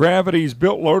center of gravity. He's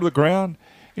built low to the ground.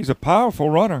 He's a powerful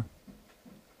runner.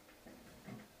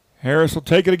 Harris will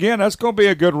take it again. That's going to be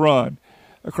a good run.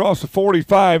 Across the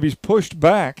 45, he's pushed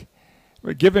back.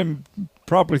 But give him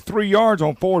probably 3 yards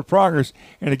on forward progress.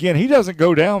 And, again, he doesn't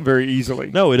go down very easily.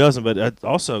 No, he doesn't. But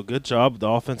also, good job with the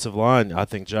offensive line. I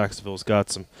think Jacksonville's got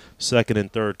some second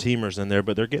and third teamers in there,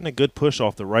 but they're getting a good push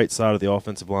off the right side of the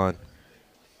offensive line.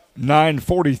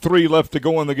 9:43 left to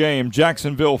go in the game.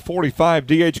 Jacksonville 45,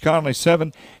 D.H. Conley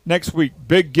 7. Next week,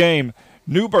 big game.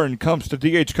 New Bern comes to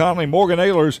D.H. Conley, Morgan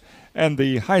Ehlers, and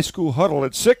the high school huddle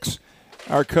at 6.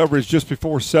 Our coverage just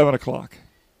before 7 o'clock.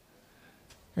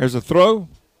 There's a throw.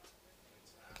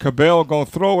 Cabell going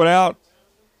to throw it out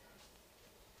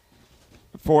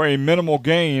for a minimal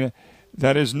gain.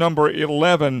 That is number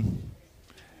 11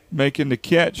 making the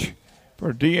catch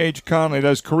for D.H. Conley.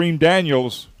 That's Kareem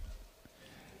Daniels.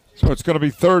 So it's going to be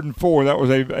 3rd and 4. That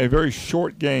was a very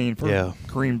short gain for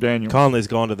Kareem Daniels. Conley's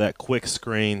gone to that quick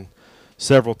screen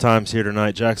several times here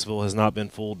tonight. Jacksonville has not been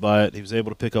fooled by it. He was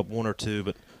able to pick up 1 or 2,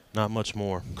 but Not much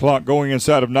more. Clock going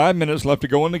inside of 9 minutes left to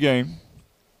go in the game.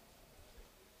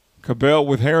 Cabell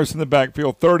with Harris in the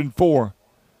backfield, 3rd and 4.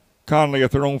 Conley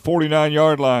at their own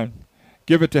 49-yard line.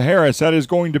 Give it to Harris. That is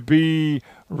going to be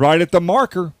right at the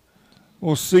marker.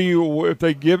 We'll see if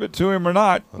they give it to him or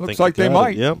not. Looks like they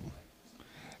might. Yep.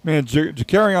 Man,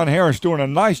 Ja'Carrion Harris doing a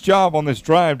nice job on this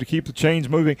drive to keep the chains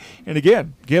moving. And,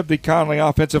 again, give the Conley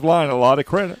offensive line a lot of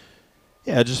credit.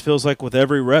 Yeah, it just feels like with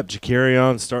every rep,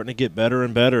 Ja'Carrion's starting to get better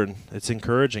and better, and it's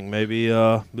encouraging maybe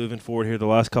moving forward here the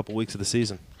last couple weeks of the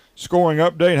season. Scoring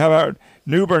update, how about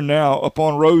New Bern now up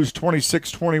on Rose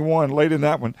 26-21. Late in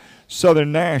that one,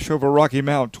 Southern Nash over Rocky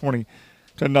Mount 20-0.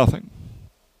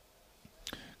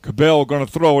 Cabell going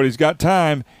to throw it. He's got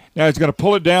time. Now he's going to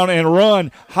pull it down and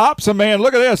run. Hops a man.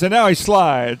 Look at this. And now he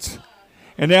slides.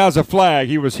 And now it's a flag.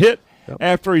 He was hit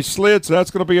after he slid, so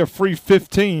that's going to be a free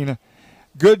 15.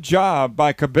 Good job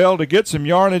by Cabell to get some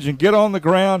yardage and get on the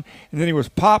ground. And then he was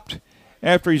popped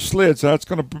after he slid, so that's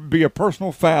going to be a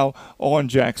personal foul on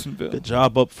Jacksonville. Good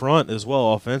job up front as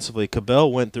well offensively.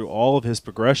 Cabell went through all of his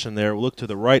progression there, looked to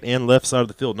the right and left side of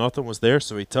the field. Nothing was there,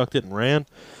 so he tucked it and ran,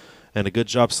 and a good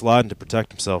job sliding to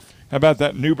protect himself. How about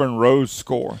that New Bern Rose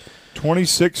score?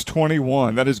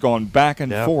 26-21. That has gone back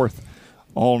and forth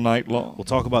all night long. We'll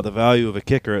talk about the value of a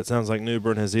kicker. It sounds like New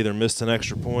Bern has either missed an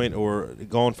extra point or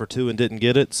gone for 2 and didn't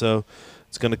get it, so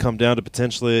it's going to come down to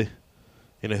potentially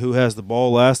who has the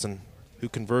ball last and who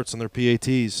converts on their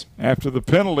PATs. After the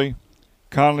penalty,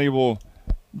 Conley will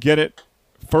get it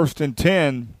 1st and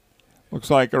 10.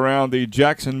 Looks like around the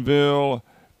Jacksonville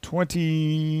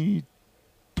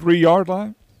 23-yard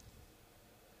line.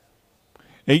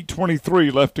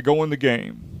 8:23 left to go in the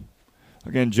game.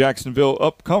 Again, Jacksonville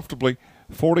up comfortably,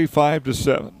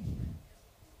 45-7.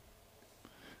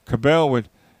 Cabell with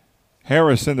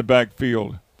Harris in the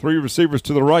backfield. 3 receivers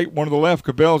to the right, 1 to the left.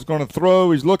 Cabell's going to throw.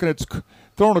 He's looking. It's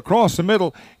thrown across the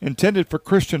middle, intended for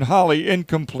Christian Holly,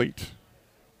 incomplete.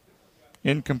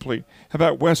 Incomplete. How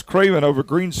about Wes Craven over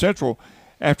Green Central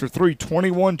after 3,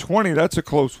 21-20? That's a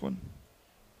close one.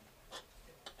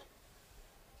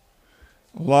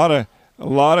 A lot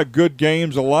of good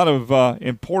games, a lot of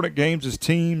important games as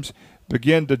teams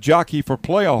begin to jockey for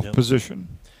playoff position.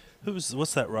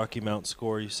 What's that Rocky Mount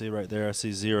score you see right there? I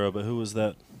see 0, but who was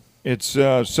that? It's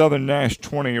Southern Nash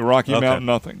 20, Rocky Mount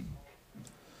nothing.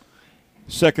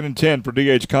 2nd and 10 for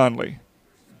D.H. Conley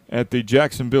at the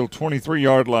Jacksonville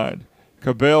 23-yard line.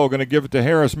 Cabell going to give it to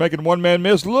Harris, making one-man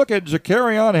miss. Look at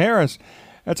Ja'Carrion Harris.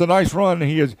 That's a nice run.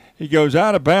 He goes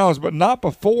out of bounds, but not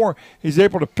before he's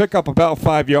able to pick up about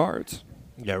 5 yards.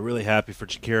 Yeah, really happy for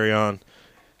Ja'Carrion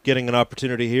getting an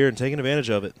opportunity here and taking advantage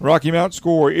of it. Rocky Mount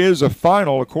score is a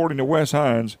final, according to Wes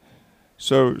Hines.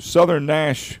 So Southern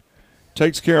Nash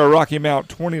takes care of Rocky Mount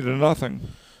 20-0.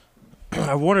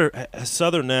 I wonder, has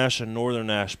Southern Nash and Northern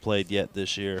Nash played yet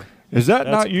this year? Is that's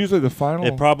not usually the final?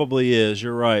 It probably is.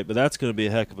 You're right, but that's going to be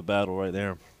a heck of a battle right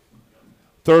there.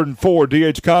 3rd and 4,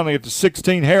 D.H. Conley at the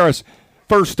 16. Harris,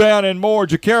 1st down and more.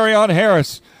 Ja'Carrion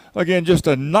Harris, again, just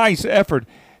a nice effort.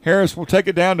 Harris will take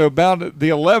it down to about the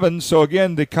 11. So,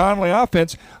 again, the Conley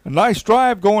offense, a nice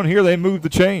drive going here. They move the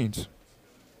chains.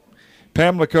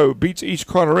 Pamlico beats East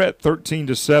Carteret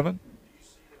 13-7.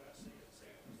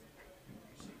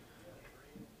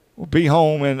 We'll be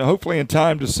home and hopefully in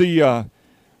time to see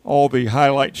all the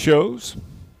highlight shows.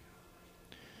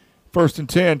 1st and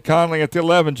 10, Conley at the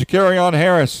 11. Ja'Carrion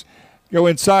Harris go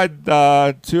inside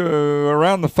to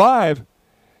around the 5.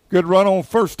 Good run on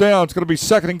 1st down. It's going to be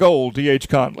 2nd and goal, D.H.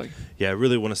 Conley. Yeah, I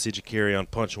really want to see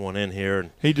Ja'Carrion punch one in here. And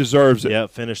he deserves it. Yeah,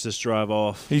 finish this drive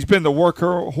off. He's been the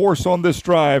workhorse on this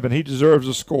drive, and he deserves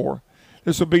a score.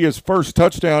 This will be his first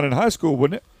touchdown in high school,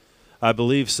 wouldn't it? I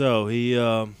believe so. He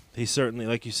certainly,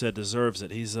 like you said, deserves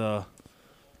it. He's put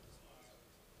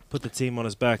the team on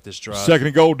his back this drive. 2nd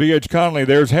and goal, D.H. Conley.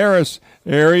 There's Harris.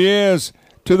 There he is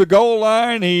to the goal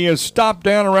line. He is stopped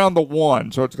down around the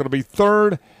 1. So it's going to be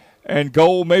 3rd and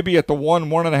goal, maybe at the 1,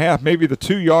 1.5, maybe the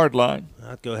 2-yard line.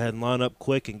 I'd go ahead and line up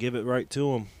quick and give it right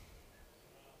to him.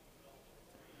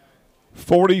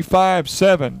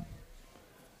 45-7.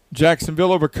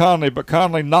 Jacksonville over Conley, but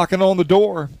Conley knocking on the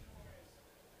door.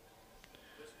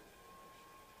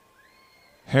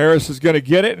 Harris is going to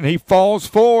get it, and he falls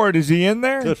forward. Is he in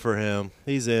there? Good for him.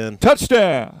 He's in.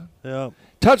 Touchdown. Yep.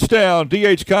 Touchdown,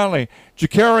 D.H. Conley.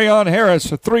 Ja'Carrion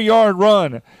Harris, a 3-yard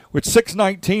run with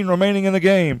 6:19 remaining in the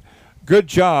game. Good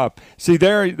job. See,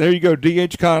 there you go,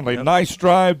 D.H. Conley. Yep. Nice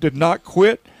drive, did not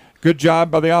quit. Good job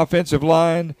by the offensive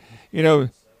line. You know,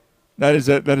 that is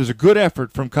a good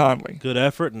effort from Conley. Good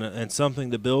effort and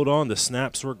something to build on. The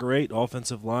snaps were great.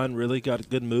 Offensive line really got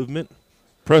good movement.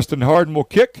 Preston Harden will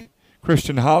kick.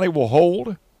 Christian Holly will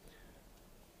hold.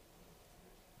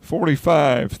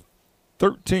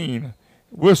 45-13.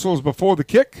 Whistles before the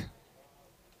kick.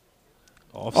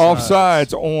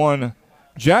 Offsides on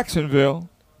Jacksonville.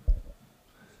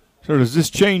 So does this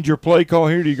change your play call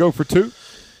here? Do you go for 2?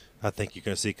 I think you're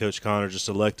going to see Coach Connor just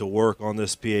elect to work on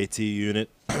this PAT unit.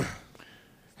 How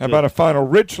about a final?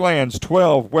 Richlands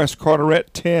 12, West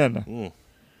Carteret 10.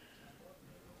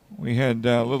 We had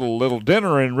a little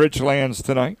dinner in Richlands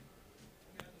tonight.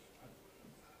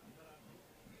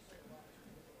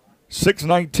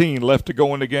 6:19 left to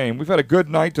go in the game. We've had a good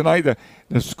night tonight.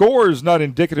 The score is not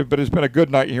indicative, but it's been a good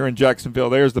night here in Jacksonville.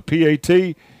 There's the PAT.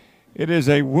 It is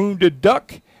a wounded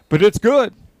duck, but it's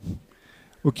good.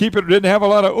 We'll keep it. Didn't have a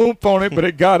lot of oomph on it, but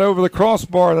it got over the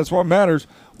crossbar. That's what matters.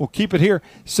 We'll keep it here.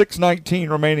 6:19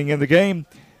 remaining in the game.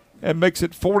 That makes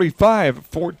it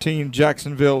 45-14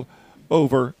 Jacksonville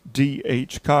over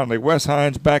D.H. Conley. Wes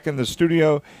Hines back in the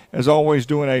studio, as always,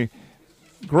 doing a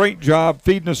great job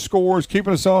feeding us scores,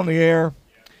 keeping us on the air.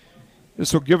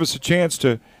 This will give us a chance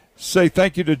to say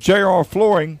thank you to J.R.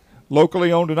 Flooring,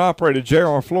 locally owned and operated.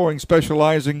 J.R. Flooring,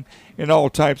 specializing in all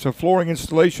types of flooring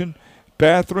installation,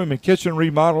 bathroom and kitchen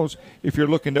remodels. If you're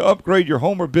looking to upgrade your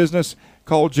home or business,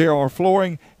 call J.R.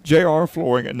 Flooring. J.R.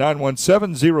 Flooring at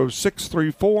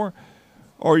 917-0634.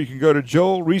 Or you can go to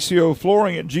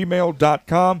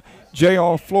joelrecioflooring@gmail.com.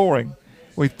 J.R. Flooring.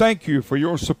 We thank you for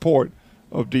your support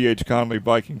of D.H. Conley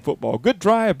Viking football. Good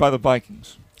drive by the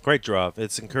Vikings. Great drive.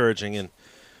 It's encouraging and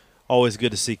always good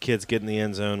to see kids get in the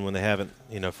end zone when they haven't,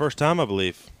 first time, I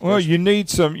believe. Well, you need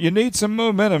some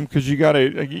momentum because you got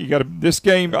this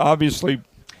game obviously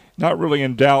not really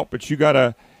in doubt, but you got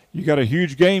a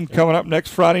huge game coming up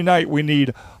next Friday night. We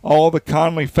need all the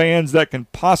Conley fans that can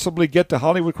possibly get to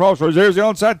Hollywood Crossroads. There's the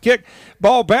onside kick.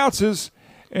 Ball bounces,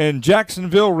 and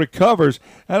Jacksonville recovers.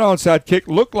 That onside kick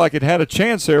looked like it had a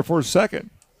chance there for a second.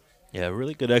 Yeah,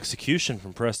 really good execution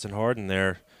from Preston Harden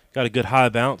there. Got a good high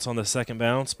bounce on the second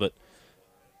bounce, but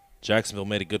Jacksonville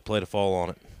made a good play to fall on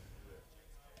it.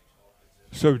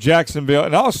 So Jacksonville,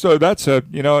 and also that's a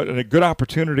good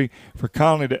opportunity for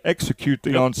Conley to execute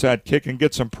the onside kick and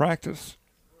get some practice.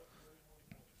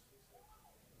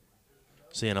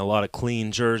 Seeing a lot of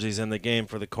clean jerseys in the game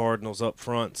for the Cardinals up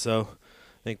front, so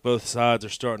I think both sides are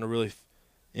starting to really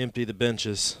empty the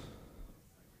benches.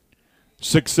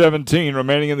 6:17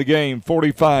 remaining in the game,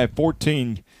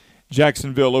 45-14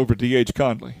 Jacksonville over D.H.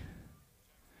 Conley.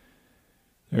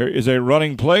 There is a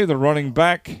running play. The running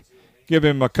back give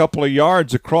him a couple of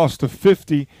yards across the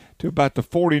 50 to about the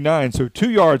 49. So 2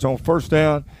 yards on first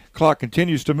down. Clock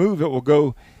continues to move. It will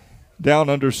go down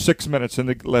under 6 minutes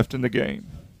left in the game.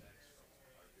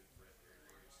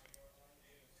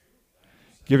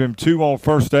 Give him 2 on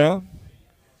first down.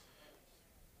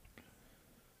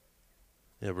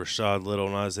 Yeah, Rashad Little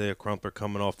and Isaiah Crumpler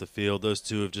coming off the field. Those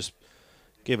two have just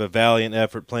gave a valiant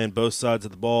effort playing both sides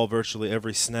of the ball virtually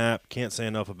every snap. Can't say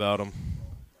enough about them.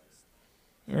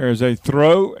 There's a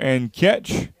throw and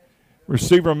catch.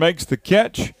 Receiver makes the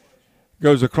catch.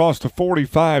 Goes across the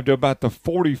 45 to about the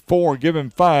 44. Give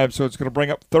him 5, so it's going to bring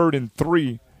up 3rd and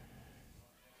 3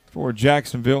 for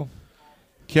Jacksonville.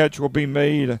 Catch will be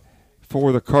made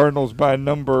for the Cardinals by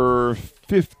number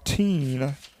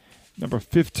 15. Number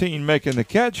 15 making the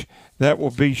catch. That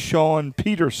will be Sean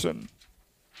Peterson.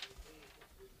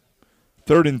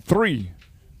 3rd and 3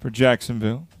 for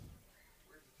Jacksonville.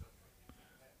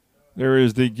 There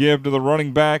is the give to the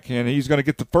running back, and he's going to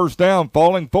get the first down,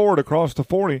 falling forward across the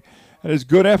 40. That is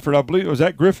good effort, I believe. Was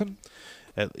that Griffin?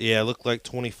 Yeah, it looked like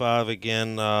 25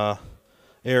 again.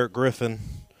 Eric Griffin,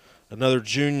 another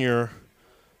junior.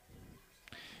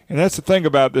 And that's the thing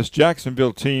about this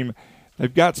Jacksonville team.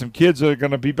 They've got some kids that are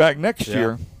going to be back next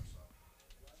year.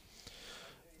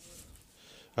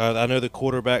 I know the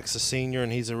quarterback's a senior,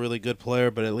 and he's a really good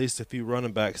player, but at least a few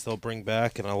running backs they'll bring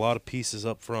back and a lot of pieces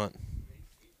up front.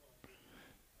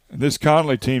 And this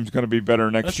Conley team's going to be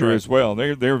better next year as well.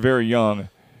 They're very young.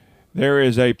 There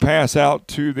is a pass out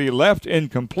to the left,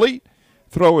 incomplete.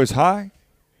 Throw is high.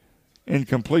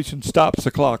 Incompletion stops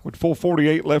the clock with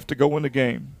 4:48 left to go in the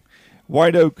game.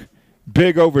 White Oak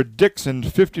big over Dixon,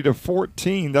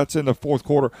 50-14. That's in the fourth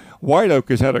quarter. White Oak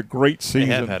has had a great season.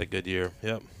 They have had a good year.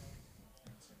 Yep.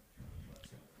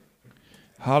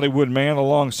 Hollywood man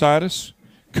alongside us.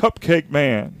 Cupcake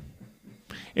man.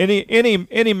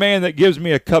 Any man that gives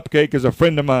me a cupcake is a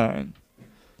friend of mine.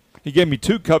 He gave me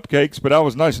 2 cupcakes, but I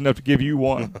was nice enough to give you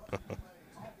one.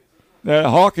 That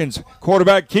Hawkins,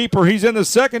 quarterback keeper, he's in the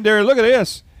secondary. Look at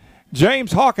this.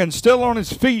 James Hawkins still on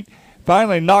his feet,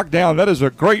 finally knocked down. That is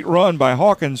a great run by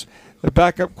Hawkins, the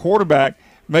backup quarterback,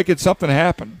 making something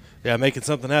happen. Yeah, making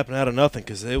something happen out of nothing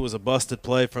because it was a busted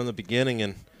play from the beginning,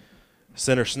 and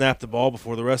Center snapped the ball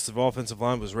before the rest of the offensive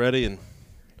line was ready, and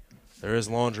there is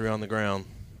laundry on the ground.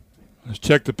 Let's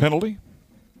check the penalty.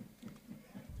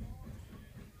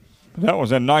 That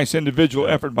was a nice individual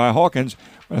effort by Hawkins.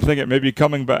 I think it may be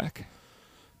coming back.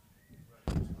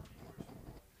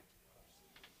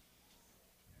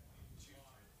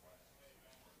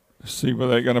 Let's see where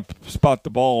they're going to spot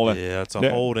the ball. Yeah, it's a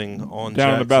holding on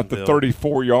down about the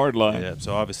 34-yard line. Yeah,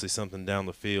 so obviously something down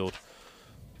the field.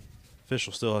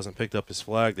 Official still hasn't picked up his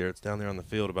flag there. It's down there on the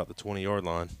field about the 20-yard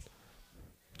line.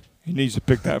 He needs to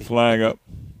pick that flag up.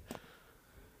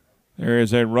 There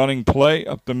is a running play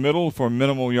up the middle for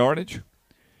minimal yardage.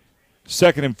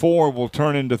 2nd and 4 will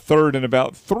turn into 3rd and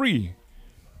about 3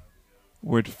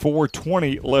 with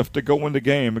 4:20 left to go in the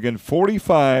game. Again,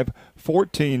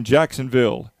 45-14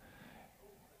 Jacksonville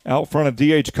out front of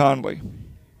D.H. Conley.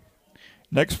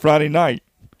 Next Friday night,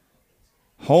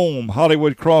 home,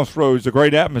 Hollywood Crossroads, a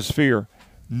great atmosphere.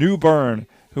 New Bern,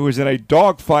 who is in a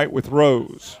dogfight with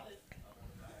Rose,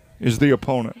 is the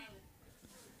opponent.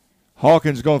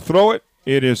 Hawkins going to throw it.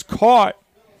 It is caught.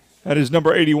 That is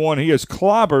number 81. He is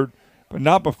clobbered, but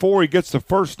not before he gets the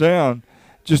first down.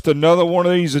 Just another one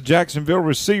of these Jacksonville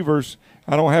receivers.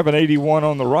 I don't have an 81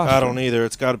 on the roster. I don't either.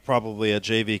 It's got probably a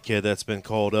JV kid that's been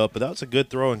called up, but that was a good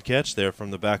throw and catch there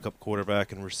from the backup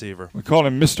quarterback and receiver. We call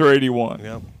him Mr. 81.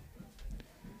 Yep.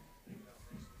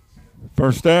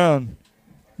 First down,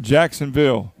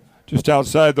 Jacksonville, just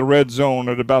outside the red zone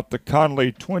at about the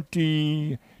Conley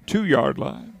 22-yard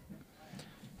line.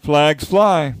 Flags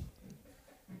fly.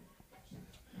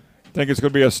 I think it's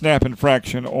going to be a snap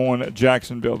infraction on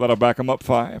Jacksonville. That'll back them up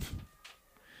 5.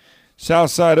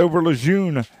 Southside over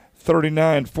Lejeune,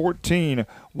 39-14.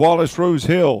 Wallace Rose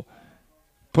Hill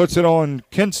puts it on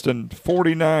Kinston,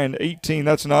 49-18.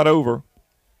 That's not over.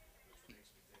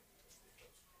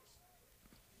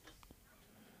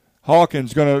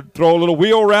 Hawkins going to throw a little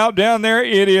wheel route down there.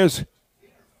 It is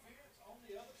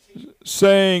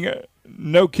saying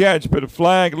no catch, but a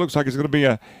flag. It looks like it's going to be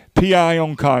a PI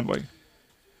on Conley.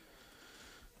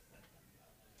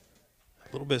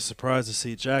 A little bit surprised to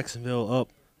see Jacksonville up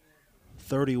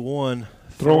 31.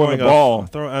 Throwing the ball.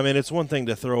 I mean, it's one thing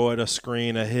to throw at a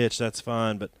screen, a hitch, that's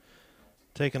fine, but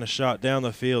taking a shot down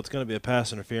the field, it's going to be a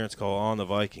pass interference call on the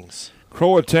Vikings.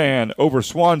 Croatan over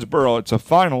Swansboro. It's a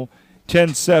final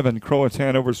 10-7,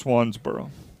 Croatan over Swansboro.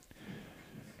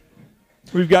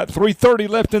 We've got 3:30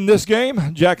 left in this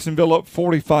game. Jacksonville up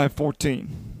 45-14.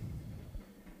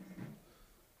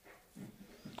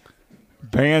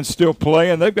 Band's still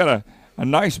playing. They've got a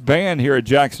nice band here at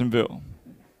Jacksonville.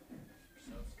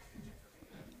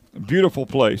 A beautiful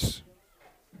place.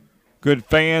 Good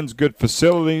fans, good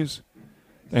facilities.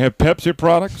 They have Pepsi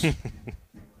products.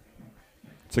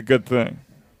 It's a good thing.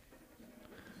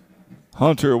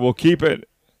 Hunter will keep it,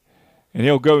 and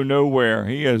he'll go nowhere.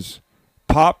 He is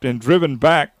popped and driven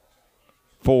back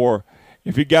for,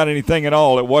 if he got anything at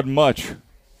all, it wasn't much.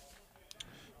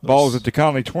 Ball's at the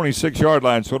Conley 26-yard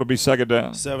line, so it'll be 2nd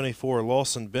down. 74,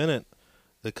 Lawson Bennett,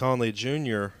 the Conley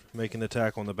Jr., making the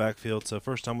tackle in the backfield. So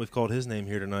first time we've called his name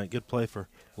here tonight. Good play for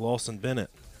Lawson Bennett.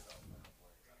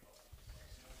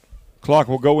 Clock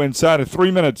will go inside of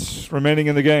 3 minutes remaining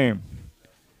in the game.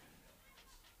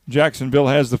 Jacksonville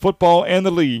has the football and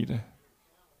the lead.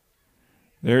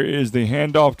 There is the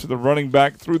handoff to the running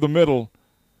back through the middle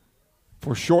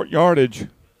for short yardage.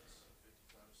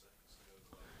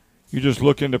 You just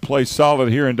looking to play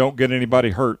solid here and don't get anybody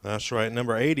hurt. That's right.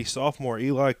 Number 80, sophomore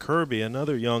Eli Kirby,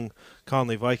 another young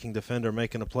Conley Viking defender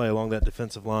making a play along that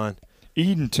defensive line.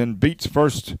 Edenton beats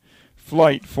First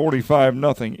Flight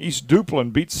 45-0. East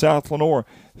Duplin beats South Lenoir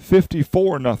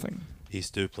 54-0.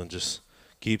 East Duplin just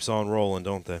keeps on rolling,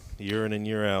 don't they? Year in and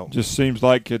year out. Just seems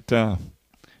like it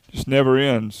just never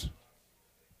ends.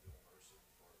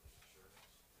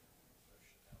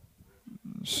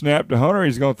 Snap to Hunter.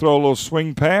 He's going to throw a little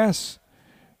swing pass.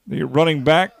 The running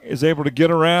back is able to get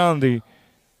around the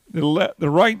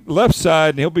left side,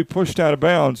 and he'll be pushed out of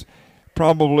bounds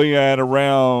probably at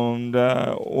around,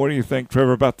 what do you think,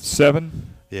 Trevor, about the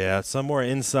 7? Yeah, somewhere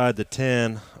inside the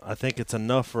 10. I think it's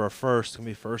enough for a first. It's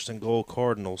going to be 1st and goal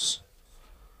Cardinals.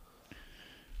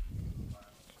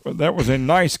 But that was a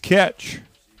nice catch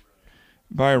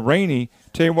by Rainey.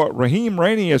 Tell you what, Raheem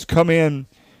Rainey has come in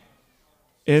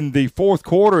the 4th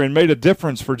quarter and made a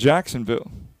difference for Jacksonville.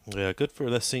 Yeah, good for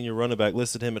that senior running back.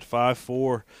 Listed him at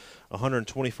 5'4",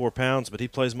 124 pounds, but he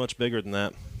plays much bigger than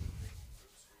that.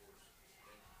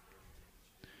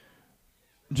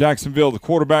 Jacksonville, the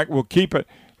quarterback, will keep it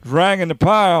dragging the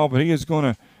pile, but he is going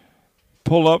to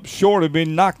pull up short of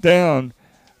being knocked down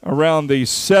around the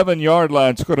 7-yard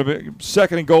line. It's going to be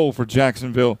 2nd and goal for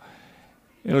Jacksonville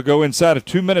It'll go inside of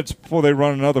 2 minutes before they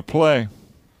run another play.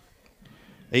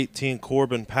 18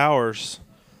 Corbin Powers,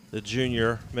 the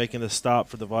junior, making the stop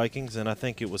for the Vikings, and I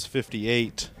think it was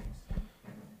 58,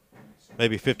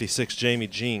 maybe 56, Jamie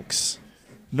Jinks.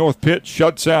 North Pitt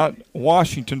shuts out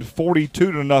Washington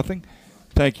 42-0.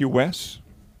 Thank you, Wes.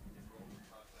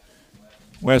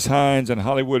 Wes Hines and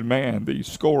Hollywood Man, the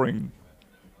scoring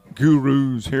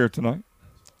gurus here tonight.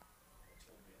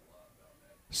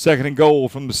 2nd and goal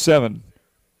from the 7.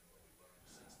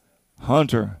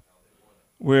 Hunter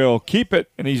will keep it,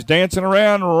 and he's dancing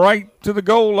around right to the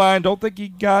goal line. Don't think he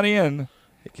got in.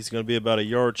 I think he's going to be about a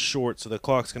yard short, so the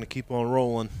clock's going to keep on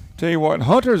rolling. Tell you what,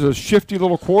 Hunter's a shifty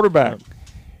little quarterback.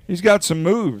 He's got some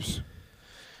moves.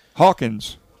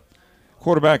 Hawkins.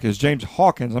 Quarterback is James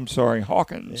Hawkins.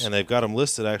 Hawkins. Yeah, and they've got him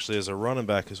listed actually as a running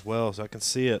back as well, so I can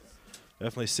see it.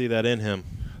 Definitely see that in him.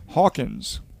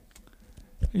 Hawkins.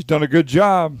 He's done a good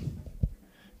job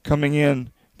coming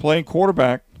in, playing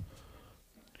quarterback.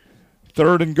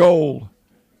 3rd and goal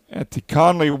at the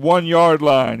Conley 1-yard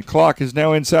line. Clock is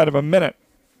now inside of a minute.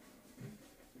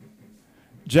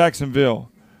 Jacksonville.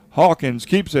 Hawkins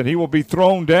keeps it. He will be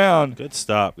thrown down. Good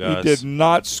stop, guys. He did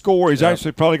not score. He's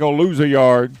actually probably going to lose a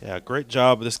yard. Yeah, great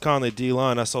job with this Conley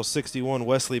D-line. I saw 61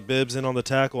 Wesley Bibbs in on the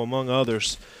tackle, among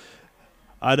others.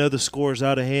 I know the score's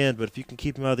out of hand, but if you can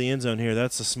keep him out of the end zone here,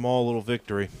 that's a small little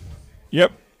victory.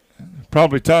 Yep.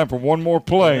 Probably time for one more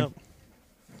play. Yep.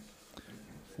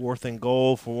 4th and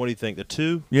goal for, what do you think, the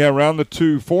 2? Yeah, around the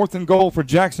 2. 4th and goal for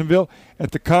Jacksonville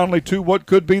at the Conley 2. What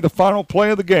could be the final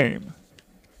play of the game?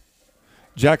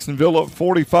 Jacksonville up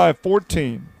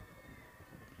 45-14.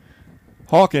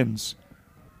 Hawkins.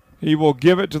 He will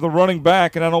give it to the running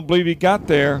back, and I don't believe he got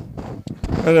there.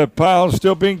 And the pile is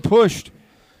still being pushed.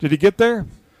 Did he get there?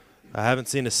 I haven't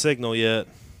seen a signal yet.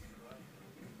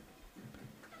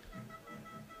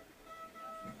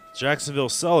 Jacksonville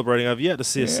celebrating. I've yet to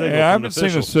see a signal. Yeah, I haven't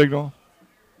seen a signal.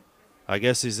 I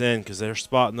guess he's in because they're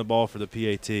spotting the ball for the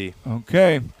PAT.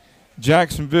 Okay.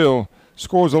 Jacksonville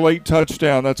scores a late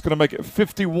touchdown. That's going to make it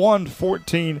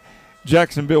 51-14.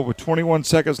 Jacksonville with 21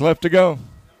 seconds left to go.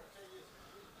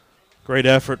 Great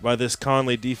effort by this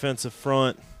Conley defensive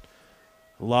front.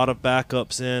 A lot of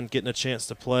backups in, getting a chance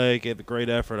to play, gave a great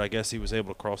effort. I guess he was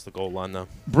able to cross the goal line, though.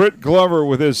 Britt Glover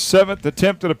with his 7th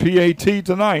attempt at a PAT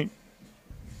tonight.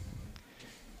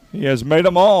 He has made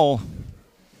them all.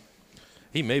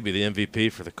 He may be the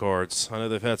MVP for the Cards. I know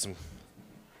they've had some.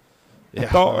 Yeah.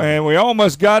 And we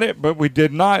almost got it, but we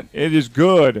did not. It is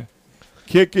good.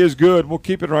 Kick is good. We'll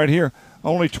keep it right here.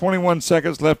 Only 21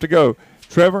 seconds left to go.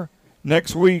 Trevor,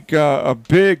 next week, a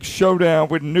big showdown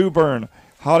with New Bern,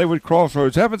 Hollywood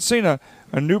Crossroads. Haven't seen a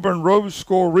New Bern Rose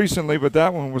score recently, but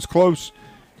that one was close.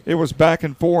 It was back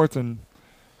and forth, and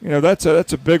that's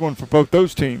a big one for both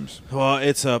those teams. Well,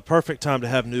 it's a perfect time to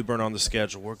have New Bern on the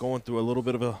schedule. We're going through a little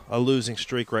bit of a losing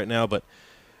streak right now, but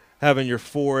having your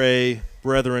 4A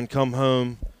brethren come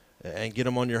home and get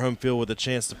them on your home field with a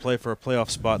chance to play for a playoff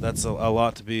spot, that's a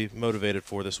lot to be motivated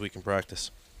for this week in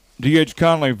practice. D.H.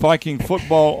 Conley, Viking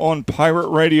football on Pirate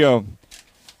Radio.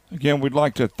 Again, we'd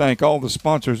like to thank all the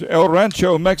sponsors. El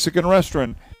Rancho Mexican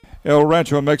Restaurant. El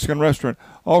Rancho Mexican Restaurant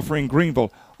offering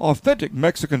Greenville authentic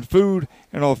Mexican food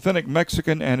and authentic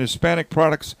Mexican and Hispanic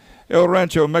products. El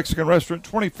Rancho Mexican Restaurant,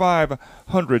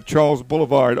 2500 Charles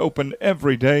Boulevard, open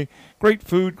every day. Great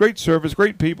food, great service,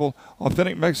 great people,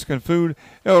 authentic Mexican food.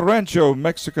 El Rancho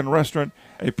Mexican Restaurant,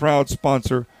 a proud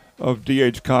sponsor of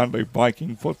D.H. Conley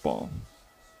Viking football.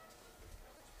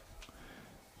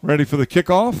 Ready for the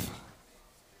kickoff?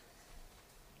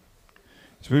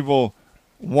 So we will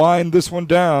wind this one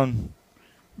down.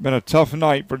 Been a tough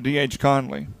night for D.H.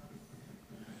 Conley.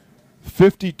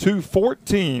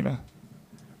 52-14.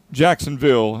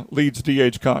 Jacksonville leads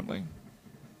D.H. Conley.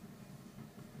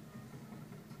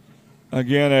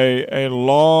 Again, a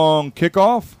long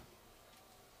kickoff.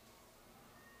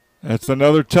 That's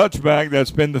another touchback.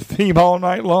 That's been the theme all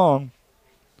night long.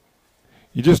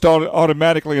 You just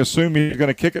automatically assume you're going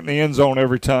to kick it in the end zone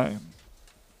every time.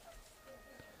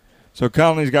 So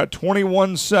Conley's got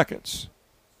 21 seconds.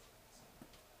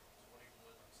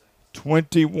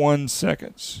 21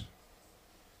 seconds.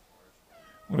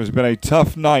 Well, it's been a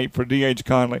tough night for D.H.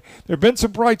 Conley. There have been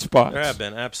some bright spots. There have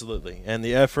been, absolutely. And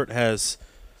the effort has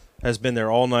been there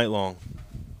all night long.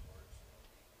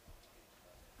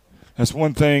 That's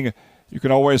one thing you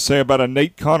can always say about a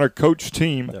Nate Connor coach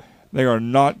team. Yep. They are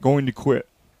not going to quit,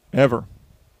 ever.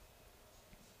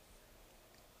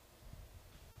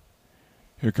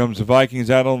 Here comes the Vikings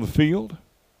out on the field.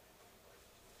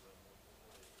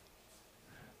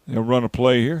 They'll run a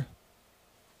play here.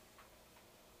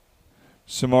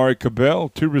 Samari Cabell,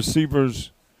 two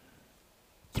receivers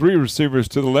Three receivers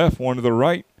to the left, one to the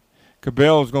right.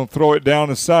 Cabell's going to throw it down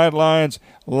the sidelines.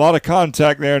 A lot of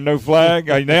contact there, no flag.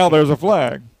 Now there's a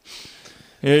flag.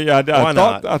 Yeah,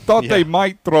 I thought they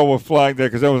might throw a flag there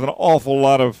because there was an awful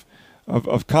lot of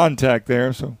contact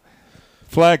there. So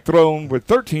flag thrown with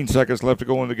 13 seconds left to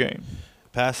go in the game.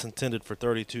 Pass intended for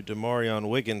 32, Demarion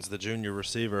Wiggins, the junior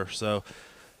receiver. So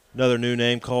another new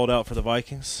name called out for the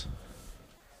Vikings.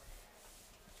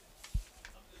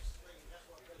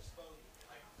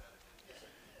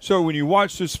 So when you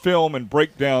watch this film and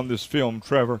break down this film,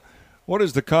 Trevor, what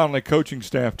is the Conley coaching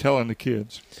staff telling the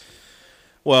kids?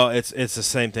 Well, it's the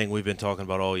same thing we've been talking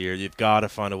about all year. You've got to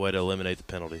find a way to eliminate the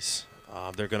penalties.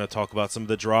 They're going to talk about some of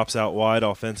the drops out wide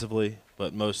offensively,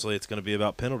 but mostly it's going to be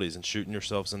about penalties and shooting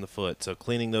yourselves in the foot. So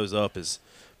cleaning those up is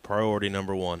priority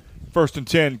number one. 1st and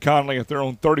 10, Conley at their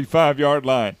own 35-yard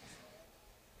line.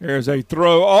 There's a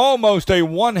throw, almost a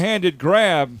one-handed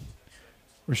grab.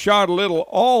 Rashad Little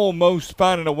almost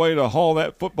finding a way to haul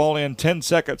that football in. 10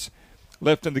 seconds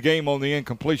left in the game on the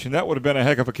incompletion. That would have been a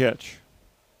heck of a catch.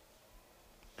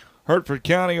 Hertford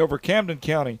County over Camden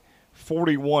County,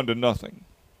 41-0.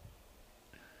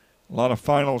 A lot of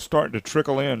finals starting to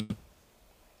trickle in.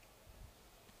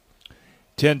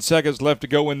 10 seconds left to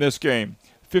go in this game.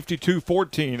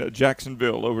 52-14 at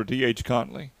Jacksonville over D.H.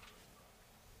 Conley.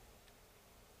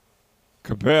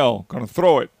 Cabell going to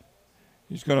throw it.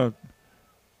 He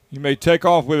may take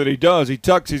off with it. He does. He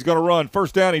tucks. He's going to run.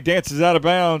 First down. He dances out of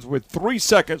bounds with 3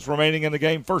 seconds remaining in the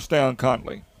game. First down,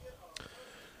 Conley.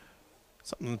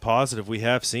 Something positive we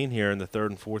have seen here in the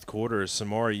third and fourth quarter is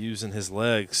Samari using his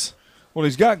legs. Well,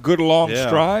 he's got good long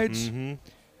strides. Mm-hmm.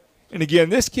 And, again,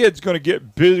 this kid's going to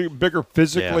get bigger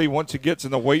physically once he gets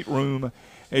in the weight room.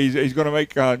 He's going to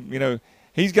make,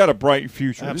 he's got a bright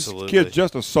future. Absolutely. This kid's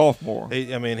just a sophomore.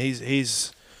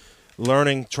 He's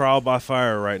learning trial by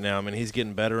fire right now. He's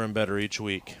getting better and better each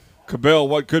week. Cabell,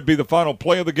 what could be the final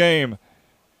play of the game?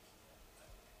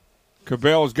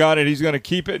 Cabell's got it. He's going to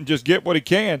keep it and just get what he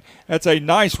can. That's a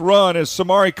nice run as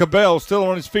Samari Cabell still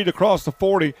on his feet across the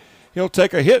 40. He'll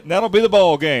take a hit, and that'll be the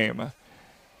ball game.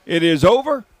 It is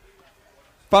over.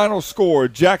 Final score,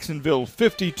 Jacksonville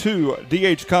 52,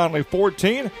 D.H. Conley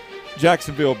 14.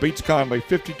 Jacksonville beats Conley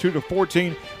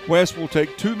 52-14. Wes will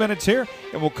take 2 minutes here,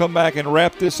 and we'll come back and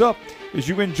wrap this up as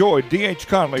you enjoy D.H.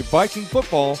 Conley Viking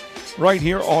football right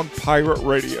here on Pirate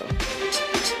Radio.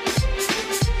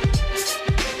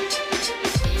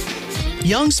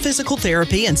 Young's Physical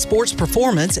Therapy and Sports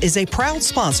Performance is a proud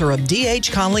sponsor of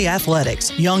D.H. Conley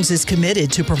Athletics. Young's is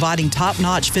committed to providing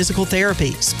top-notch physical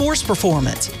therapy, sports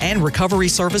performance, and recovery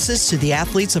services to the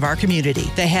athletes of our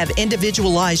community. They have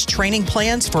individualized training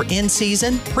plans for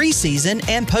in-season, preseason,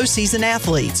 and postseason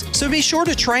athletes. So be sure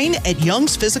to train at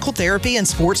Young's Physical Therapy and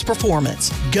Sports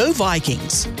Performance. Go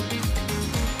Vikings!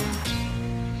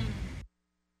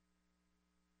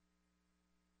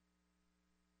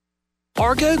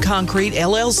 Argo Concrete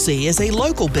LLC is a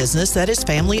local business that is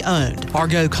family-owned.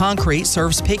 Argo Concrete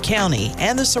serves Pitt County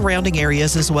and the surrounding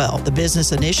areas as well. The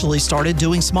business initially started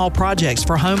doing small projects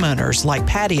for homeowners like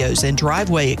patios and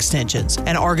driveway extensions,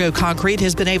 and Argo Concrete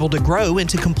has been able to grow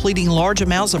into completing large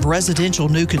amounts of residential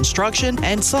new construction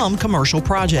and some commercial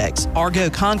projects. Argo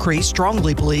Concrete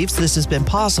strongly believes this has been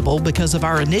possible because of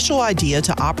our initial idea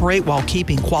to operate while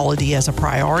keeping quality as a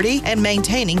priority and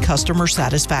maintaining customer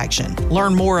satisfaction.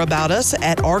 Learn more about us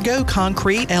at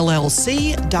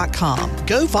argoconcretellc.com.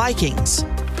 Go Vikings!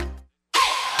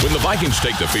 When the Vikings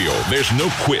take the field, there's no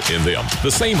quit in them.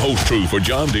 The same holds true for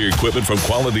John Deere equipment from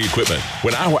Quality Equipment.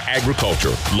 When our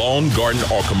agriculture, lawn, garden,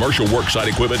 or commercial worksite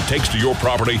equipment takes to your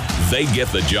property, they get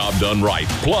the job done right.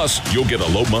 Plus, you'll get a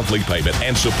low monthly payment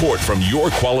and support from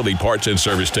your quality parts and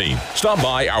service team. Stop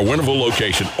by our Winterville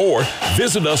location or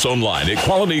visit us online at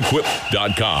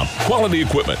qualityequip.com. Quality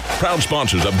Equipment, proud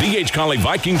sponsors of D.H. Conley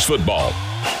Vikings football.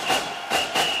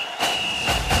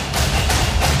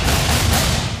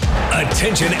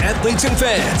 Attention athletes and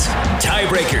fans.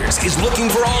 Tiebreakers is looking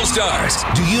for all-stars.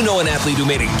 Do you know an athlete who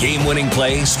made a game-winning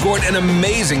play, scored an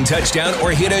amazing touchdown,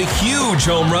 or hit a huge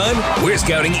home run? We're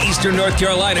scouting Eastern North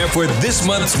Carolina for this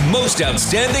month's most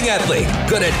outstanding athlete.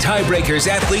 Go to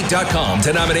tiebreakersathlete.com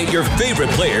to nominate your favorite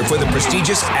player for the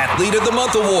prestigious Athlete of the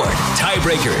Month award.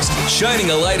 Tiebreakers, shining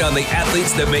a light on the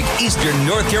athletes that make Eastern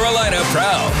North Carolina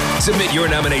proud. Submit your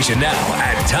nomination now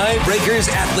at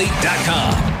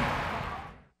tiebreakersathlete.com.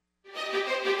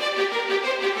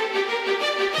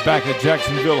 Back at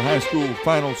Jacksonville High School,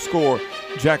 final score,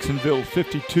 Jacksonville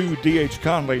 52, D.H.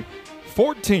 Conley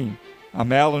 14.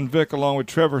 I'm Alan Vick along with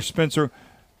Trevor Spencer,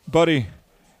 Buddy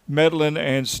Medlin,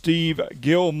 and Steve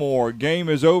Gilmore. Game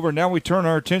is over. Now we turn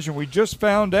our attention. We just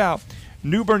found out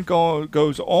New Bern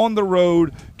goes on the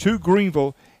road to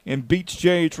Greenville and beats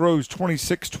J.H. Rose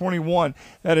 26-21.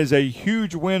 That is a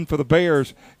huge win for the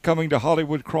Bears coming to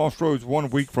Hollywood Crossroads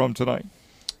 1 week from tonight.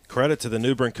 Credit to the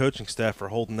New Bern coaching staff for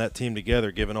holding that team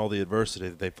together, given all the adversity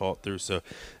that they fought through. So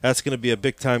that's going to be a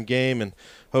big-time game and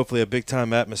hopefully a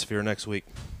big-time atmosphere next week.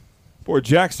 Boy,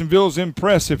 Jacksonville's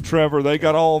impressive, Trevor. They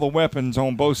got all the weapons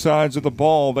on both sides of the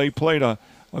ball. They played a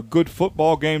good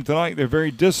football game tonight. They're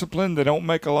very disciplined. They don't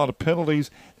make a lot of penalties.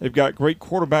 They've got great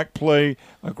quarterback play,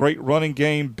 a great running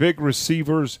game, big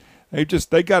receivers.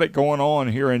 They got it going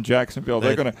on here in Jacksonville.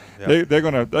 They're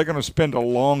gonna spend a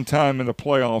long time in the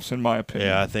playoffs, in my opinion.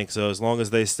 Yeah, I think so. As long as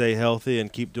they stay healthy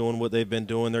and keep doing what they've been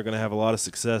doing, they're going to have a lot of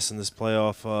success in this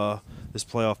playoff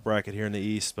bracket here in the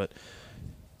East. But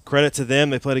credit to them,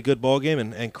 they played a good ball game,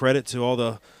 and credit to all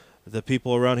the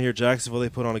people around here in Jacksonville. They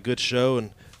put on a good show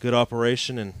and good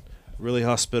operation and really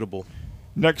hospitable.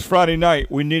 Next Friday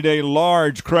night, we need a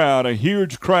large crowd, a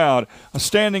huge crowd, a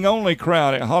standing-only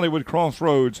crowd at Hollywood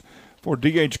Crossroads for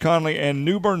D.H. Conley and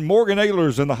New Bern. Morgan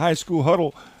Ehlers in the high school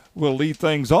huddle will lead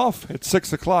things off at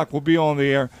 6 o'clock. We'll be on the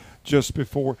air just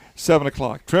before 7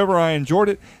 o'clock. Trevor, I enjoyed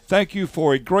it. Thank you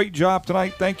for a great job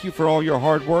tonight. Thank you for all your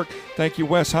hard work. Thank you,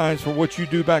 Wes Hines, for what you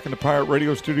do back in the Pirate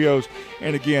Radio studios.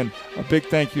 And again, a big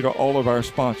thank you to all of our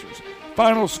sponsors.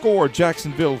 Final score,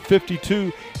 Jacksonville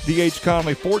 52, D.H.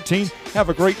 Conley 14. Have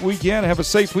a great weekend. Have a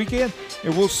safe weekend.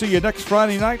 And we'll see you next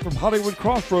Friday night from Hollywood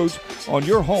Crossroads on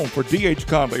your home for D.H.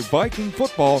 Conley Viking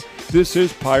football. This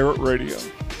is Pirate Radio.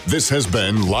 This has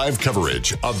been live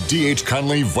coverage of D.H.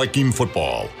 Conley Viking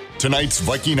football. Tonight's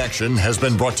Viking action has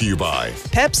been brought to you by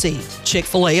Pepsi,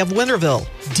 Chick-fil-A of Winterville,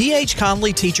 D.H.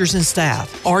 Conley Teachers and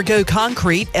Staff, Argo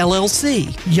Concrete,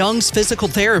 LLC, Young's Physical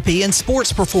Therapy and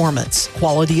Sports Performance,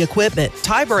 Quality Equipment,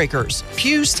 Tiebreakers,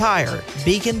 Pew's Tire,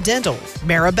 Beacon Dental,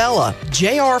 Marabella,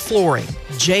 JR Flooring,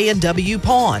 J&W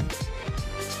Pawn,